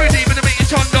 So deep in the meeting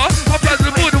chunder. I'm blood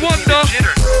the wood wonder.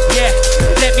 Yeah,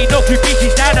 let me knock you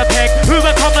bitches down a peg. Who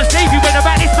will come and save you when I'm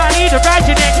at this man need around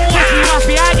your neck? Yes, you must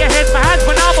be out your heads, my hands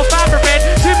when I'm a bed.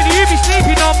 Too many you be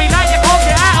sleeping on me like you can't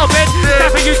get out of bed. Time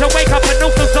for you to wake up and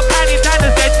know some panties down the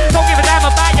bed. Don't give a damn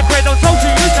about your bread on social,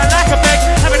 you sound like a beg.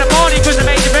 Having a party cause I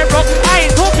made the bed rock. I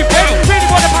ain't talking bread. Really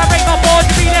wanna pirate my board,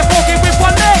 you be there walking with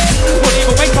one leg. Won't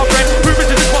even wake up bread. Rumors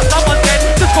is just what someone said.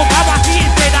 Just go how I see it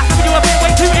instead. I'm having you a bit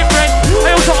way too inbred. I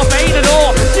also obey the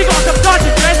law. She got some dodgy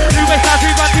dread. New West Side,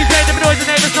 3 1 2 dead. The noise and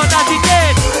neighbors not dodgy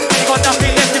dead. You got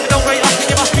nothing left if you don't rate us, then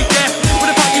you must be dead. What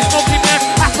the fuck you smoking meth?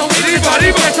 That's all we need.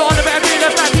 On the better being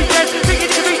a fancy dead. Thinking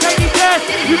to retake these tests.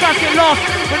 You guys get lost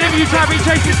whenever you try to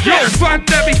retrace this. Yo, fun,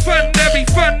 Debbie,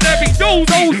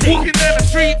 nosy. Walking down the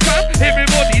street, fam,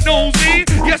 everybody knows me.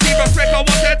 You see the freck, I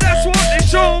want that, that's what they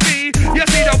show me. You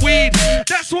see the weed,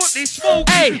 that's what they smoke.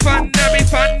 Hey. Fun, Debbie,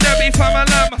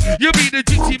 fam-a-lam. You be the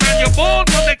gypsy man, you're born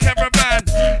on the caravan.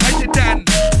 I said, Dan,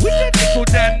 with the nickel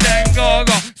Dan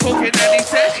Gaga. Smoking and he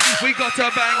said, we got to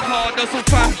bang harder. So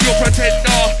fam, you're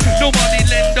pretender. No money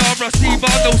lender,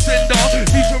 receiver, no sender.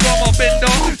 Future on my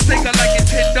bender, steak like it's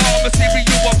tender. I'm a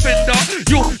serial offender,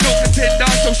 you're no contender.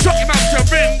 So shut him out,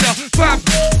 surrender. Fam,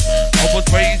 I was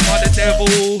raised by the devil.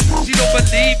 She don't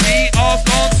believe me, ask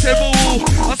on civil.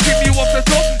 I'll skip you off the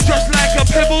top, just like a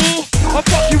pebble. I'll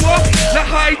fuck you up, like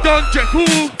high done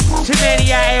Jekyll. Too many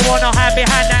out here wanna hide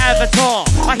behind the avatar.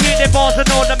 I hear their bars and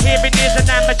all I'm hearing is an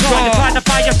amateur. They're trying to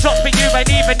fire shots, but you ain't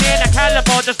even in a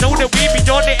caliber. Just know that we be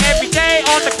on it every day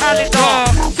on the calendar.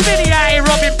 Too many out here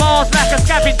robbing bars like a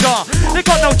scavenger. They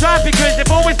got no drive because they've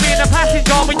always been a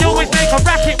passenger. We always make a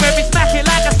racket when we smack it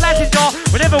like a slashing jar.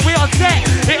 Whenever we're on set,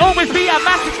 it always be a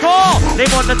massive score. They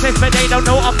want the test, but they don't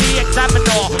know I'm the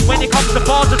examiner. When it comes to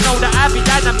bars, just know that I be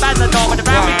down and ambassador. When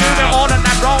around we do it all on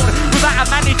that road. Without a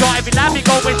manager, every line we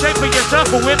going straight for your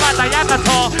circle with my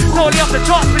diameter. Totally off the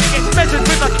charts when it gets measured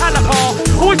with a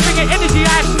caliper. Always bringing energy,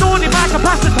 I am stored in my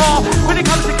capacitor. When it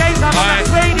comes to game time, I'm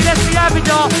not ready, let's be average.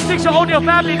 Think you're only your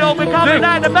family, no, we're coming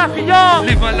out the mafia.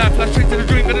 Live my life, flash straight to the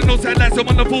dream, but the no side lads, I'm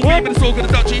on the full beam, and it's all gonna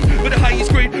touch you. With the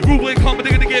highest grade, rule won't come, but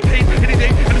they're gonna get paid any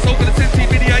day, and it's all gonna send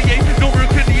TV, no real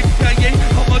kidney,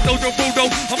 I'm a dojo,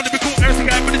 I'm a lyrical Eric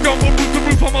guy, but the drum from roof to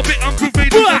roof, I'm a bit ungrooved,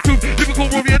 lyrical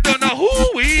warrior, don't know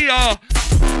who we are.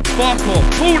 Fuck off,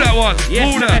 pull that one,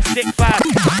 yes, pull that. Domestic fast.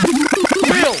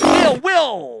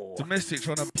 Will. Domestic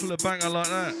trying to pull a banger like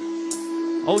that.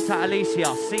 Hold tight,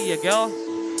 Alicia, see you, girl.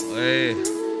 Hey,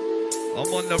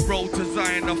 I'm on the road to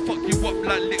Zion, I'll fuck you up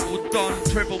like little Don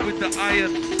Trevor with the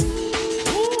iron.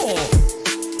 Oh,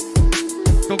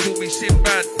 don't call me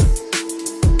Sinbad.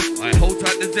 I hold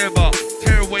tight the Zebra,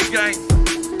 Tearaway Gang,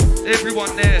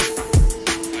 everyone there.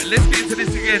 Right, let's get into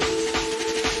this again.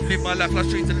 Live my life, flash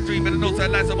straight to the dream, and the no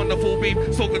side lads, I'm on the full beam,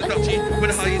 so gonna touch you with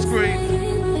the highest grade.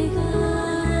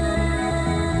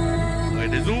 Right,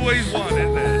 there's always one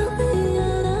in there.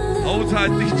 Hold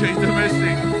tight DJ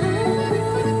Domestic.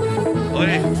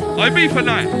 I be for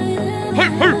night. Ho,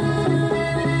 ho.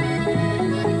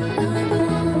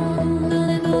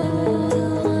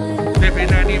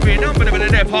 dipping and even I'm gonna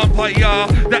dip on fire.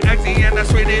 The Agsy and the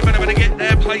Swedish, but I'm gonna get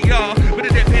there fire. With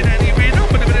the dipping and even I'm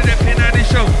gonna dip in and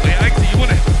show. Wait, Agsy, you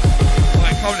want it?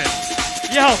 Alright, come on.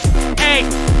 Yo, hey,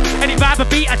 any vibe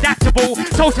beat adaptable,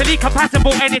 totally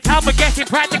compatible. Anytime we're getting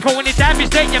practical, any damage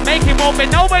that you're making won't be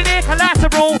nowhere near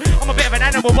collateral. I'm a bit of an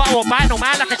animal, but I won't bite no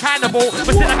man like a cannibal.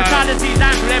 But still I can try to see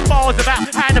Andrew balls about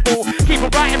Hannibal. Keep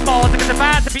on writing balls because it's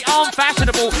about to be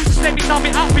unfashionable. Just let me sum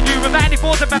it up for you without any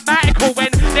forms of mathematical when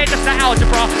they're just an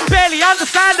algebra, barely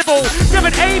understandable. Give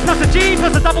an A plus a G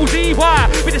plus a double Z,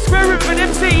 why? With the square root of an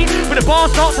MC, when the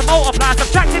bar starts to multiply,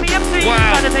 subtracting the MC.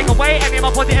 Trying to take away any of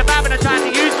my positive vibe and I'm trying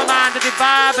to use my mind to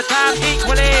divide the time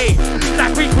equally.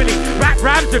 Like frequently, rap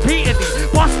rhymes repeatedly,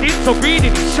 busting so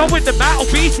greedily, showing the amount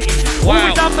obesity.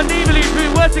 Always unbelievably,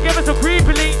 putting words together so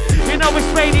creepily. You know it's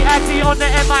Spady Aggie on the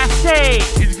MIC.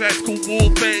 It's glad school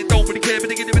warfare, don't really care, but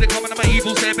they get a bit of comment on my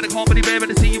evil stare, but I can't really bear,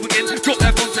 but I see you again. Drop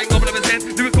that bomb saying over the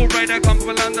 10. Lyrical right now, come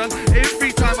from London.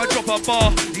 Every time I drop a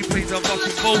bar, he plays a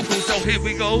fucking vocal, so here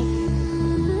we go.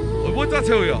 What did I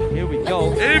tell you? Here we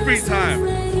go. Every time.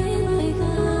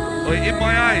 In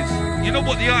my eyes. You know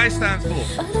what the I stands for?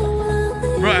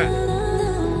 Right.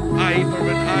 I for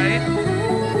an I.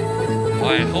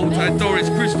 Alright, hold tight, Doris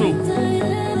Crystal.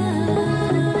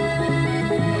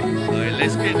 Alright,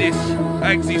 let's get this.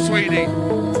 Agsy Sweeney.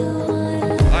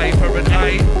 I for an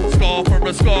I. Scar for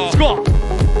a scar. Scar.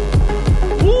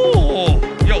 Ooh.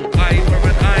 Yo, I for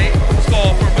an I.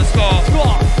 Scar for a scar.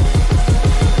 Scar.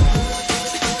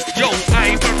 Yo,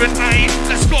 I for an I,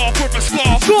 let's go for a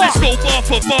scar. Let's go bar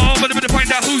for bar, but I'm gonna find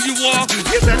out who you are.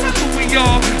 You don't know who we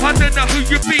are, I don't know who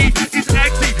you be. It's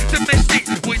Agsy, domestic,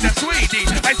 with that Swede.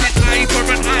 I said I for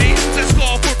an I, let's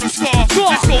go for a scar.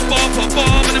 Let's go bar for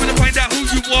bar, but I'm gonna find out who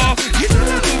you are. You don't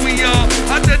know who we are,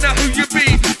 I don't know who you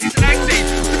be. It's Agsy,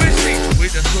 domestic,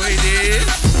 with the Swede.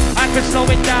 I could slow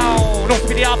it down. Not to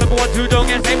be the other boys who don't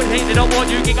get say what they don't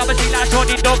want you. Kick up a seat like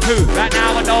Johnny Doku. Right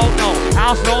now I don't know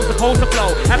how slow's supposed to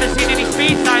flow. Haven't seen any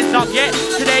speed signs up yet.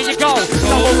 So there you go.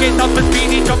 So we'll get up for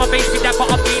speedy. Drum my bass with that, but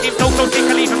I'm beating. So sick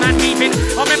of leaving man weeping.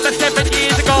 I remember 7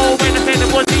 years ago when I said it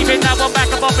was leaving. Now I'm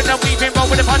back above and I'm weeping. Roll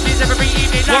with the punches every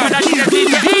evening. Now when I need to see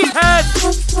the Ethan.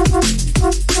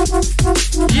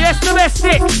 Yes,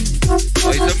 domestic.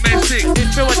 Oh, domestic.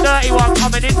 Just feel a dirty one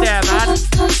coming in there, man.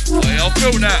 Oh, yeah, I'll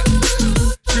feel that.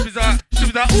 She was like,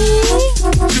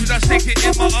 ooh. She was like, stick it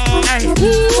in my arm. Hey.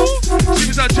 Ooh.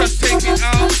 She was like, just take it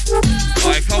out.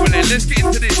 Alright, come on then, let's get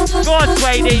into this. Go on,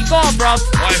 Swady, go on, bruv.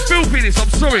 Alright, filthy this, I'm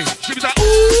sorry. She was like,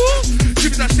 ooh. She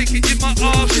was like, stick it in my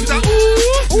arm. She was like,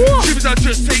 ooh. She was like,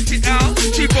 just take it out.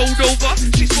 She rolled over.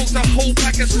 She smoked a whole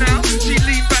pack of snout. She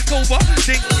leaned back over,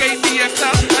 then gave me a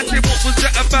clap. I said, what was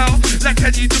that about? Like,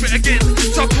 can you do it again?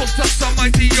 So I pumped up some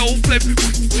mighty old flip.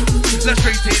 Let's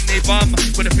straight in the bum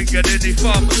with a finger in the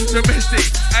thumb. Domestic,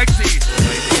 Agsy.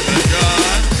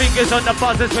 Fingers on the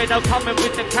buzzers when I'm coming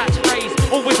with the catchphrase.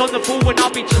 Always on the ball when I'll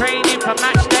be training for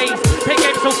match days. Pick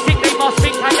game so sick they must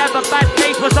think I have a bad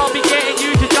case. Cause I'll be getting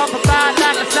you to jump about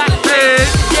like a sack train.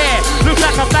 Yeah, look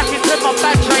like I'm back into my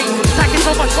bad train. Stacking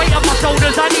so much weight on my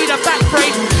shoulders, I need a back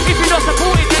brace. If you're not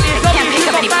supporting then it's obviously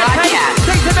my bad case.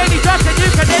 Take too many drugs and you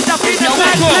can end up in a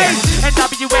bad place.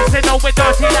 NWS and all we're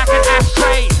dirty like an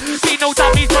ashtray. See no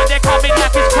dummies but they're coming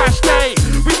like it's crash day.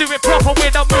 We do it proper,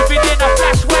 we're not moving in a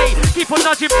flash way. Keep on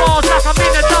nudging bars like I'm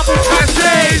in a double crash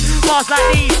day. Bars like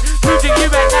these, proving you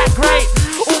ain't that great.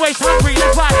 Always hungry,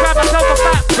 that's why I grab myself a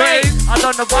fat plate. I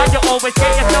don't know why you always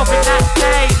get yourself in that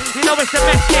state. You know it's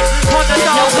domestic, on the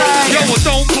dog play. Yo,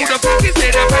 don't call the package, say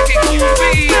the package cool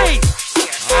me.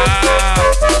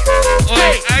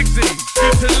 Oi, Agsy,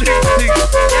 good to listen.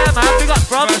 Yeah man, big up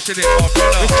bro. Smashing it, my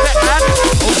brother. Respect man.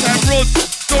 Old time Rod,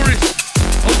 Doris.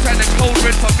 Old time the Cold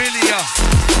Red Familia.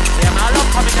 Yeah man, I love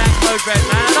coming down Code Red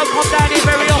man. I don't come down here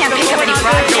very often. Can't pick up any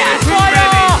broadcast.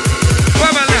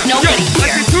 There's nobody here.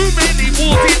 I see too many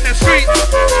walk in the street.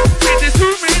 And there's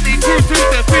too many crews to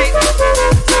the beat.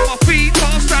 So my feet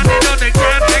are standing on the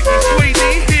ground. Agsy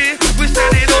Sweeney here. We're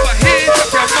standing over here.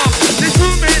 Your mum. There's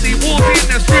too many walk in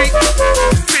the street.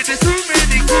 And there's too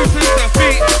many crews to the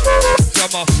feet. So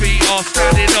my feet are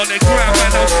standing on the ground.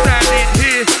 And I'm standing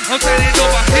here. I'm standing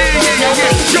over here.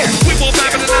 Yeah. Yo, we more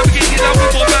bad than I'm getting love. We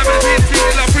more bad than I'm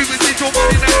feeling love. Frequency, your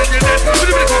money, now and your dad. With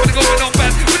a bit of comedy going on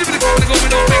bad. With a bit of comedy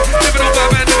going on big. Living on bad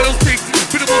man, living on sick.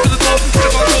 Put them on to the door. Put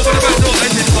them on the door. Put them on the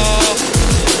door.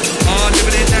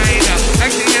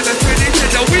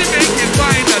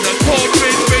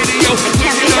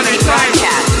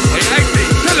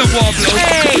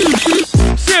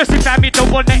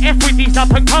 up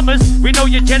and comers. We know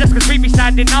you're jealous cause we be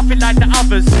standing nothing like the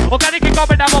others. Organic and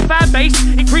going down on fan base,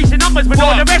 increasing numbers. When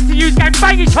all the rest of you gang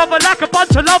bang each other like a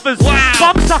bunch of lovers. Wow.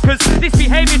 Bum suckers, this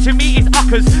behaviour to me is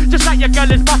uckers. Just like your girl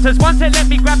is butters, once they let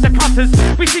me grab the cutters.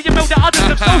 We see you build the others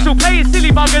of social playing silly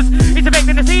buggers. It's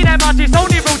affecting the scene that much, it's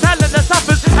only real talent that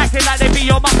suffers. Acting like they be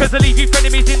your muckers, and leave you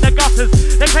frenemies in the gutters.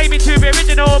 They claiming to be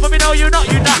original, but we know you're not,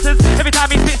 you nutters. Every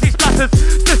time he spits, he splutters.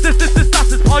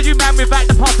 Stutters, pile you man without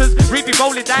the putters. Read me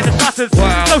rolling down the shutters.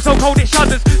 Wow. Flow so cold it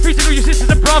shudders. Free to know your sisters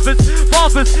and brothers.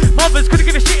 Fathers, mothers, couldn't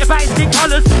give a shit about his skin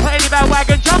colours. Or any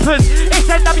bandwagon jumpers. It's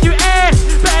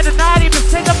NWS, better than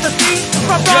 90% of the scene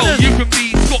from brothers. Yo, you can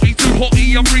be Scotty too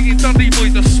hotty. I'm bringing Dundee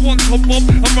boys, the swan top mob.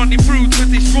 I'm running through to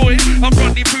destroy. I'm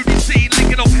running through the city,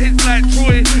 licking off heads like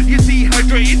Troy. You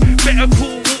dehydrated, better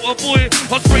call water boy. I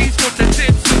was raised from the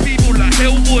depths of people like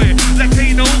Hellboy, like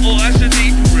Kano or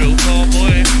Ashley. Real car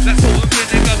boy, that's all I'm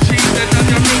feeling. I'm cheese and I'm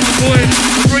your real boy.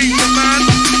 Crazy man,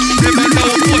 never know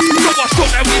what. So I shot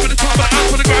that weave at the top of the house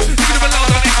for the ground. Give it a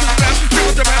loud on Instagram. Drip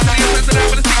on the rap to the end of the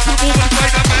with a stick to the wall with a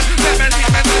spider man. That man,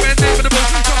 hit man, there for the ball.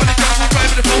 Top of the jungle, right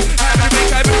with the phone. High with the big,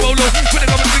 high with the bolo. When they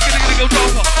come and think they go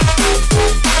darker.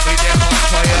 When we them on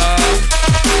fire.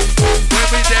 When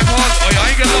we them on, oh yeah,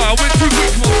 I ain't gonna lie, I went too quick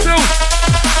for myself.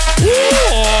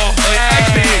 Oh,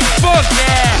 actually, fun.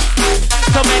 Yeah.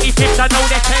 So many tips I know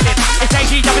they're telling. It's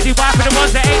AGWY for the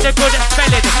ones that ain't that good at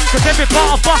spelling. Cause every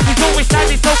bar of bus is always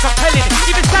sounding so compelling.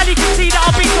 Even Sally can see that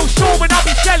I'll be so sure when I'll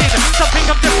be shelling. Some think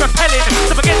I'm just repelling,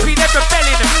 some against me they're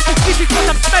rebelling. This is what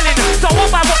I'm smelling, so I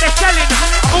won't buy what they're selling.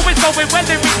 I'm always going well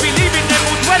in which we leaving them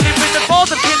all dwelling. With the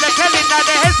balls of killer killing, now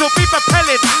their heads will be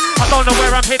propelling. I don't know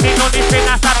where I'm hitting on this thing,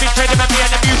 that's I've been trading. But me and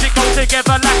the music go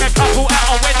together like a couple at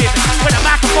a wedding. When the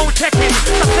microphone checking,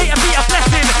 some say to be a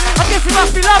blessing. I guess it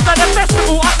must be love like the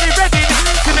festival up in Reading.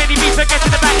 Too many beats that get to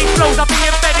the back, these flows I'll be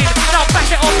embedded. Now back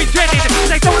it off, be dreaded.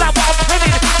 They don't like what I'm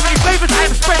penning. Too many flavours I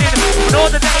am spreading. When all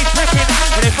the days checking,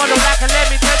 when they follow like a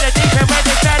lemon to the deep end where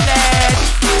they selling.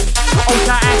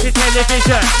 Ultra acid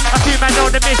television. A few men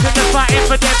on the mission that's fighting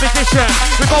for their position.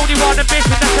 We've only one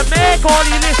ambition, that's to make all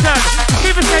you listen.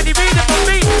 Give us any reading from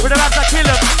me, with the raps I kill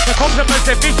them. The compliments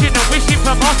they're fishing and wishing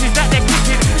from us is that they're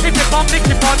kicking. If the bomb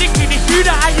nicking for nicking, it's you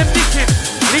that I am missing.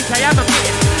 At least I am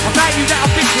admitting, I'm like you that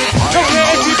I'm thinking. Don't care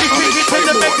if you be thinking, till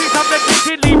the message I'm the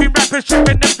kitchen. Leaving rappers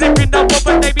tripping and flipping up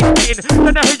what they be spitting.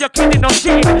 Don't know who you're kidding or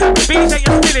shitting. The beats that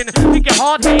you're spilling, think you're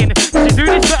hard hitting. Cause you do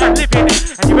this for a living,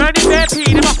 and you earn it bare pee.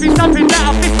 There must be something that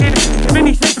I'm missing. The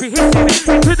many things be hissing,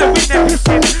 into the wind they're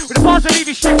pissing. With the bars that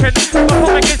leave you shaken, my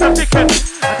home against a thicken.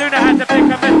 I do know how to pick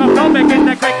them, my flow against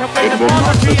the great company. The bars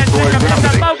are free and take them,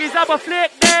 the bogies I will flip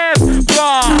them.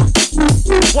 Bruh.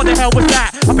 What the hell was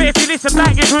that? I bet if you listen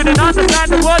back you couldn't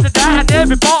understand the words of that. And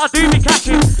every part I do be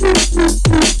catching.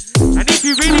 And if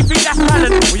you really think that's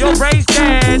talent, well your brain's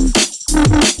dead.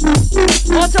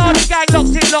 What's all the gang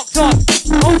locked in, locked on?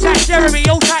 Old tight Jeremy,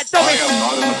 old tight Doris.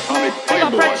 Old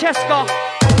up Francesca.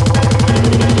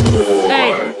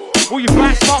 Hey, all you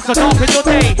black sparks are dark in your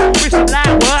day. With some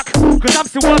light work, cause I'm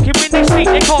still working when they sleep.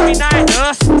 They call me night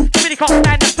nurse. Too many can't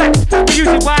stand the facts. We're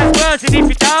using wise words, and if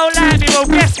you don't like me, well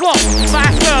guess what?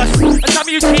 Vice versa. And some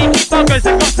of you cheeky buggers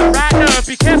that got some right nerve.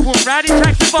 Be careful when riding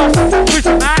tracks with us, with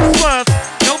some nice swerve.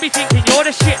 Don't be thinking you're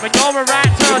the shit when you're a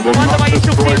right turn. Wonder why you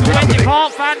still single when you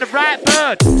can't find the right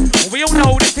bird. Well, we all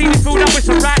know the team is filled up with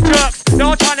some right jerks. They're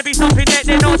all trying to be something that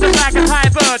they're not, just like a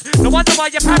tired bird. No wonder why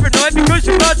you're paranoid, because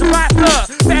your bird's a right flirt.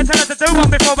 Better tell us to do one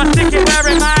before I stick it where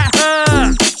it might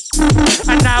hurt.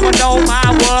 And now I know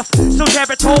my worth, so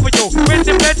territorial, when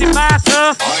defending my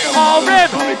turf. Oh,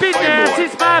 Rem, been there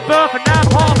since my birth, and now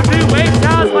I'm part of a new wave.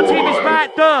 Sounds my team is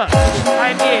right there.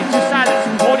 I'm here to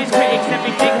silence all these critics that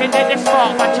be thinking that they're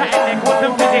smart by chatting their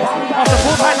quantum physics. After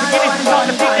 4 pints of Guinness, you start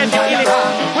to think they're the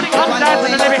illest. When it comes down to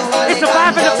the lyrics, it's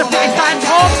survival of the fittest. I'm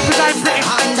home because I'm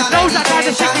British. Knows that kind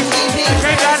of shitty. The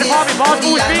train down the farming bars,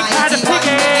 always been kind of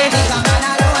piggy.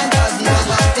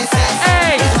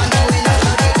 Hey!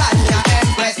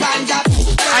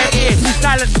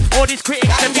 Silence all these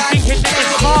critics and be thinking that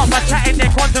they're smart by chatting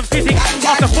their quantum physics.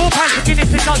 After 4 pints of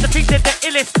Guinness, it's not to think that they're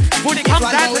illest. When it comes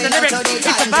down to the lyrics,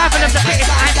 it's survival of the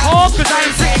fittest. I'm home because I'm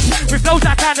British, with flows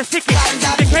that kind of sickest.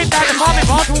 They came down the farming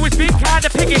bars, always been kind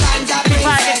of piggish. Be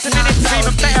fight against the minutes, to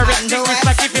even better at English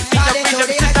by giving me the freedom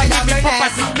since I give me proper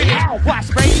 6 minutes. Watch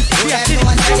spray, we are sitting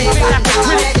everything like a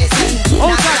critic.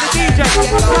 Old time the DJ,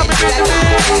 coming in the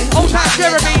mix. Old time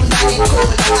Jeremy.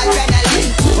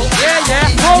 Yeah,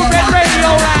 whole red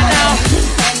radio right now.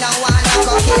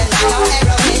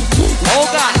 Oh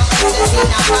God.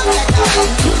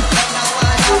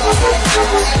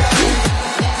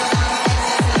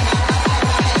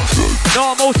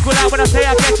 No, I'm old school out when I say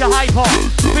I get you hyper.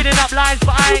 Spinning up lines,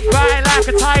 but I ain't grinding like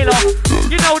a Tyler.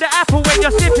 You know the apple when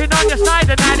you're sipping on your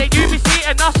cider. Now that you be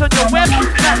seeing us on your web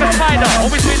like a spider.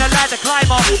 Always been a ladder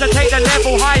climber, so take the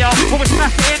level higher. Always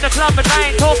smash it in the club, but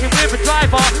I ain't talking with a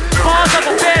driver. Bars I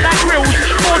got bare like grills,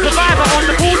 more survivor on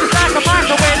the pool just like a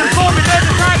microwave. The storming there's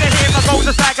a tiger here, my goals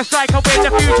just like a striker with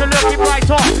the future looking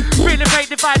brighter. Feeling great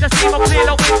divide, I see my clear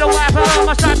like window wiper.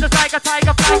 My strap just like a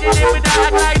tiger flying in without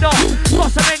a glider.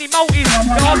 Got so many motives,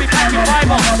 so I'll be packing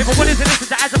fiber. If I wanted to listen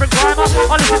to Azza and Grimer,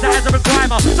 I'll listen to Azza and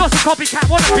Grimer. Not some copycat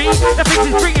wannabe, that thinks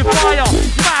he's bringing fire.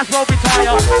 You might as well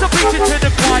retire, so preach it to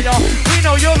the choir. We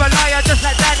know you're a liar, just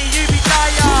like Danny, you be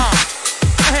liar.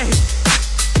 Hey,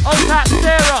 old tap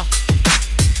Sarah.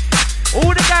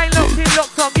 All the gang locked in,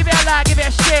 locked on. Give it a like, give it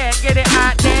a share, and get it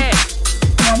out there.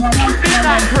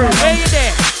 Midnight crew, where you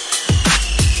there?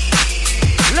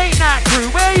 Late night crew,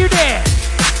 where you there?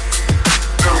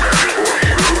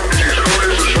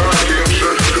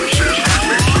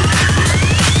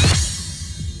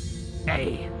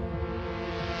 Hey.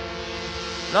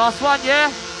 Last one,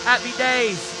 yeah? Happy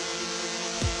days.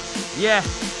 Yeah.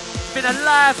 It's been a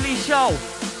lively show.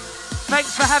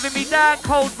 Thanks for having me down,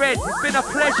 Cold Red. It's been a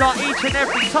pleasure each and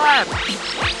every time.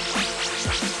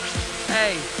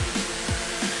 Hey.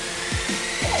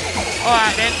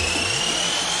 Alright then.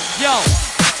 Yo.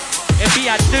 It be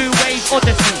a new wave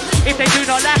odyssey. If they do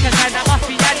not like us, then that must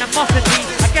be animosity.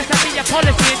 I guess that'd be a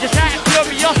policy and just out of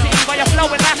curiosity. While you're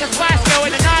flowing like a spice girl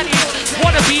in the 90s.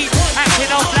 Wanna be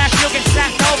acting all flash, you'll get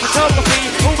slapped on photography.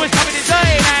 Always coming in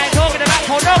dirty, and I ain't talking about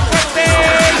pornography.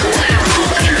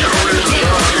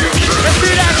 Let's do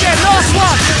that again, last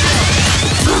one.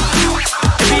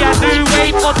 It be a new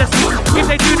wave odyssey. If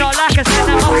they do not like us, then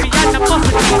that must be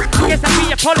animosity. I guess that'd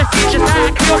be a policy, just out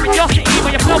of curiosity.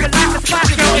 While you're flowing like a spice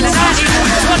girl in the 90s.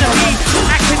 Wanna be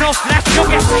acting all flash, you'll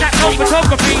get slapped on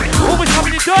photography. Always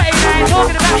coming in dirty, and I ain't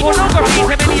talking about pornography.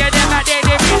 So many of them out there,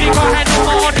 they really can't handle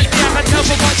my honesty. I can tell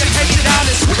from what you're tasting out.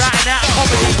 Writing out a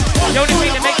comedy. The only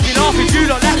thing that makes me laugh is you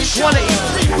lot lack quality.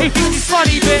 He thinks he's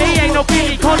funny, but he ain't no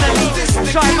Billy Connolly.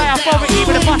 Trying my authority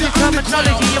with a busted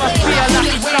terminology. You must be a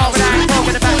lucky star, but I ain't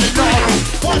talking about the lottery.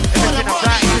 Everything I'm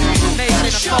writing is making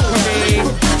a mockery.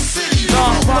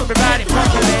 Last one, we write it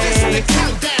properly.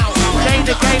 Play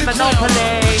the game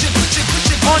Monopoly.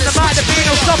 On the mic, there be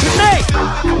no stopping me.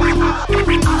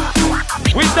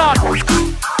 We done.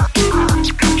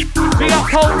 We got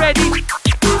Cold ready.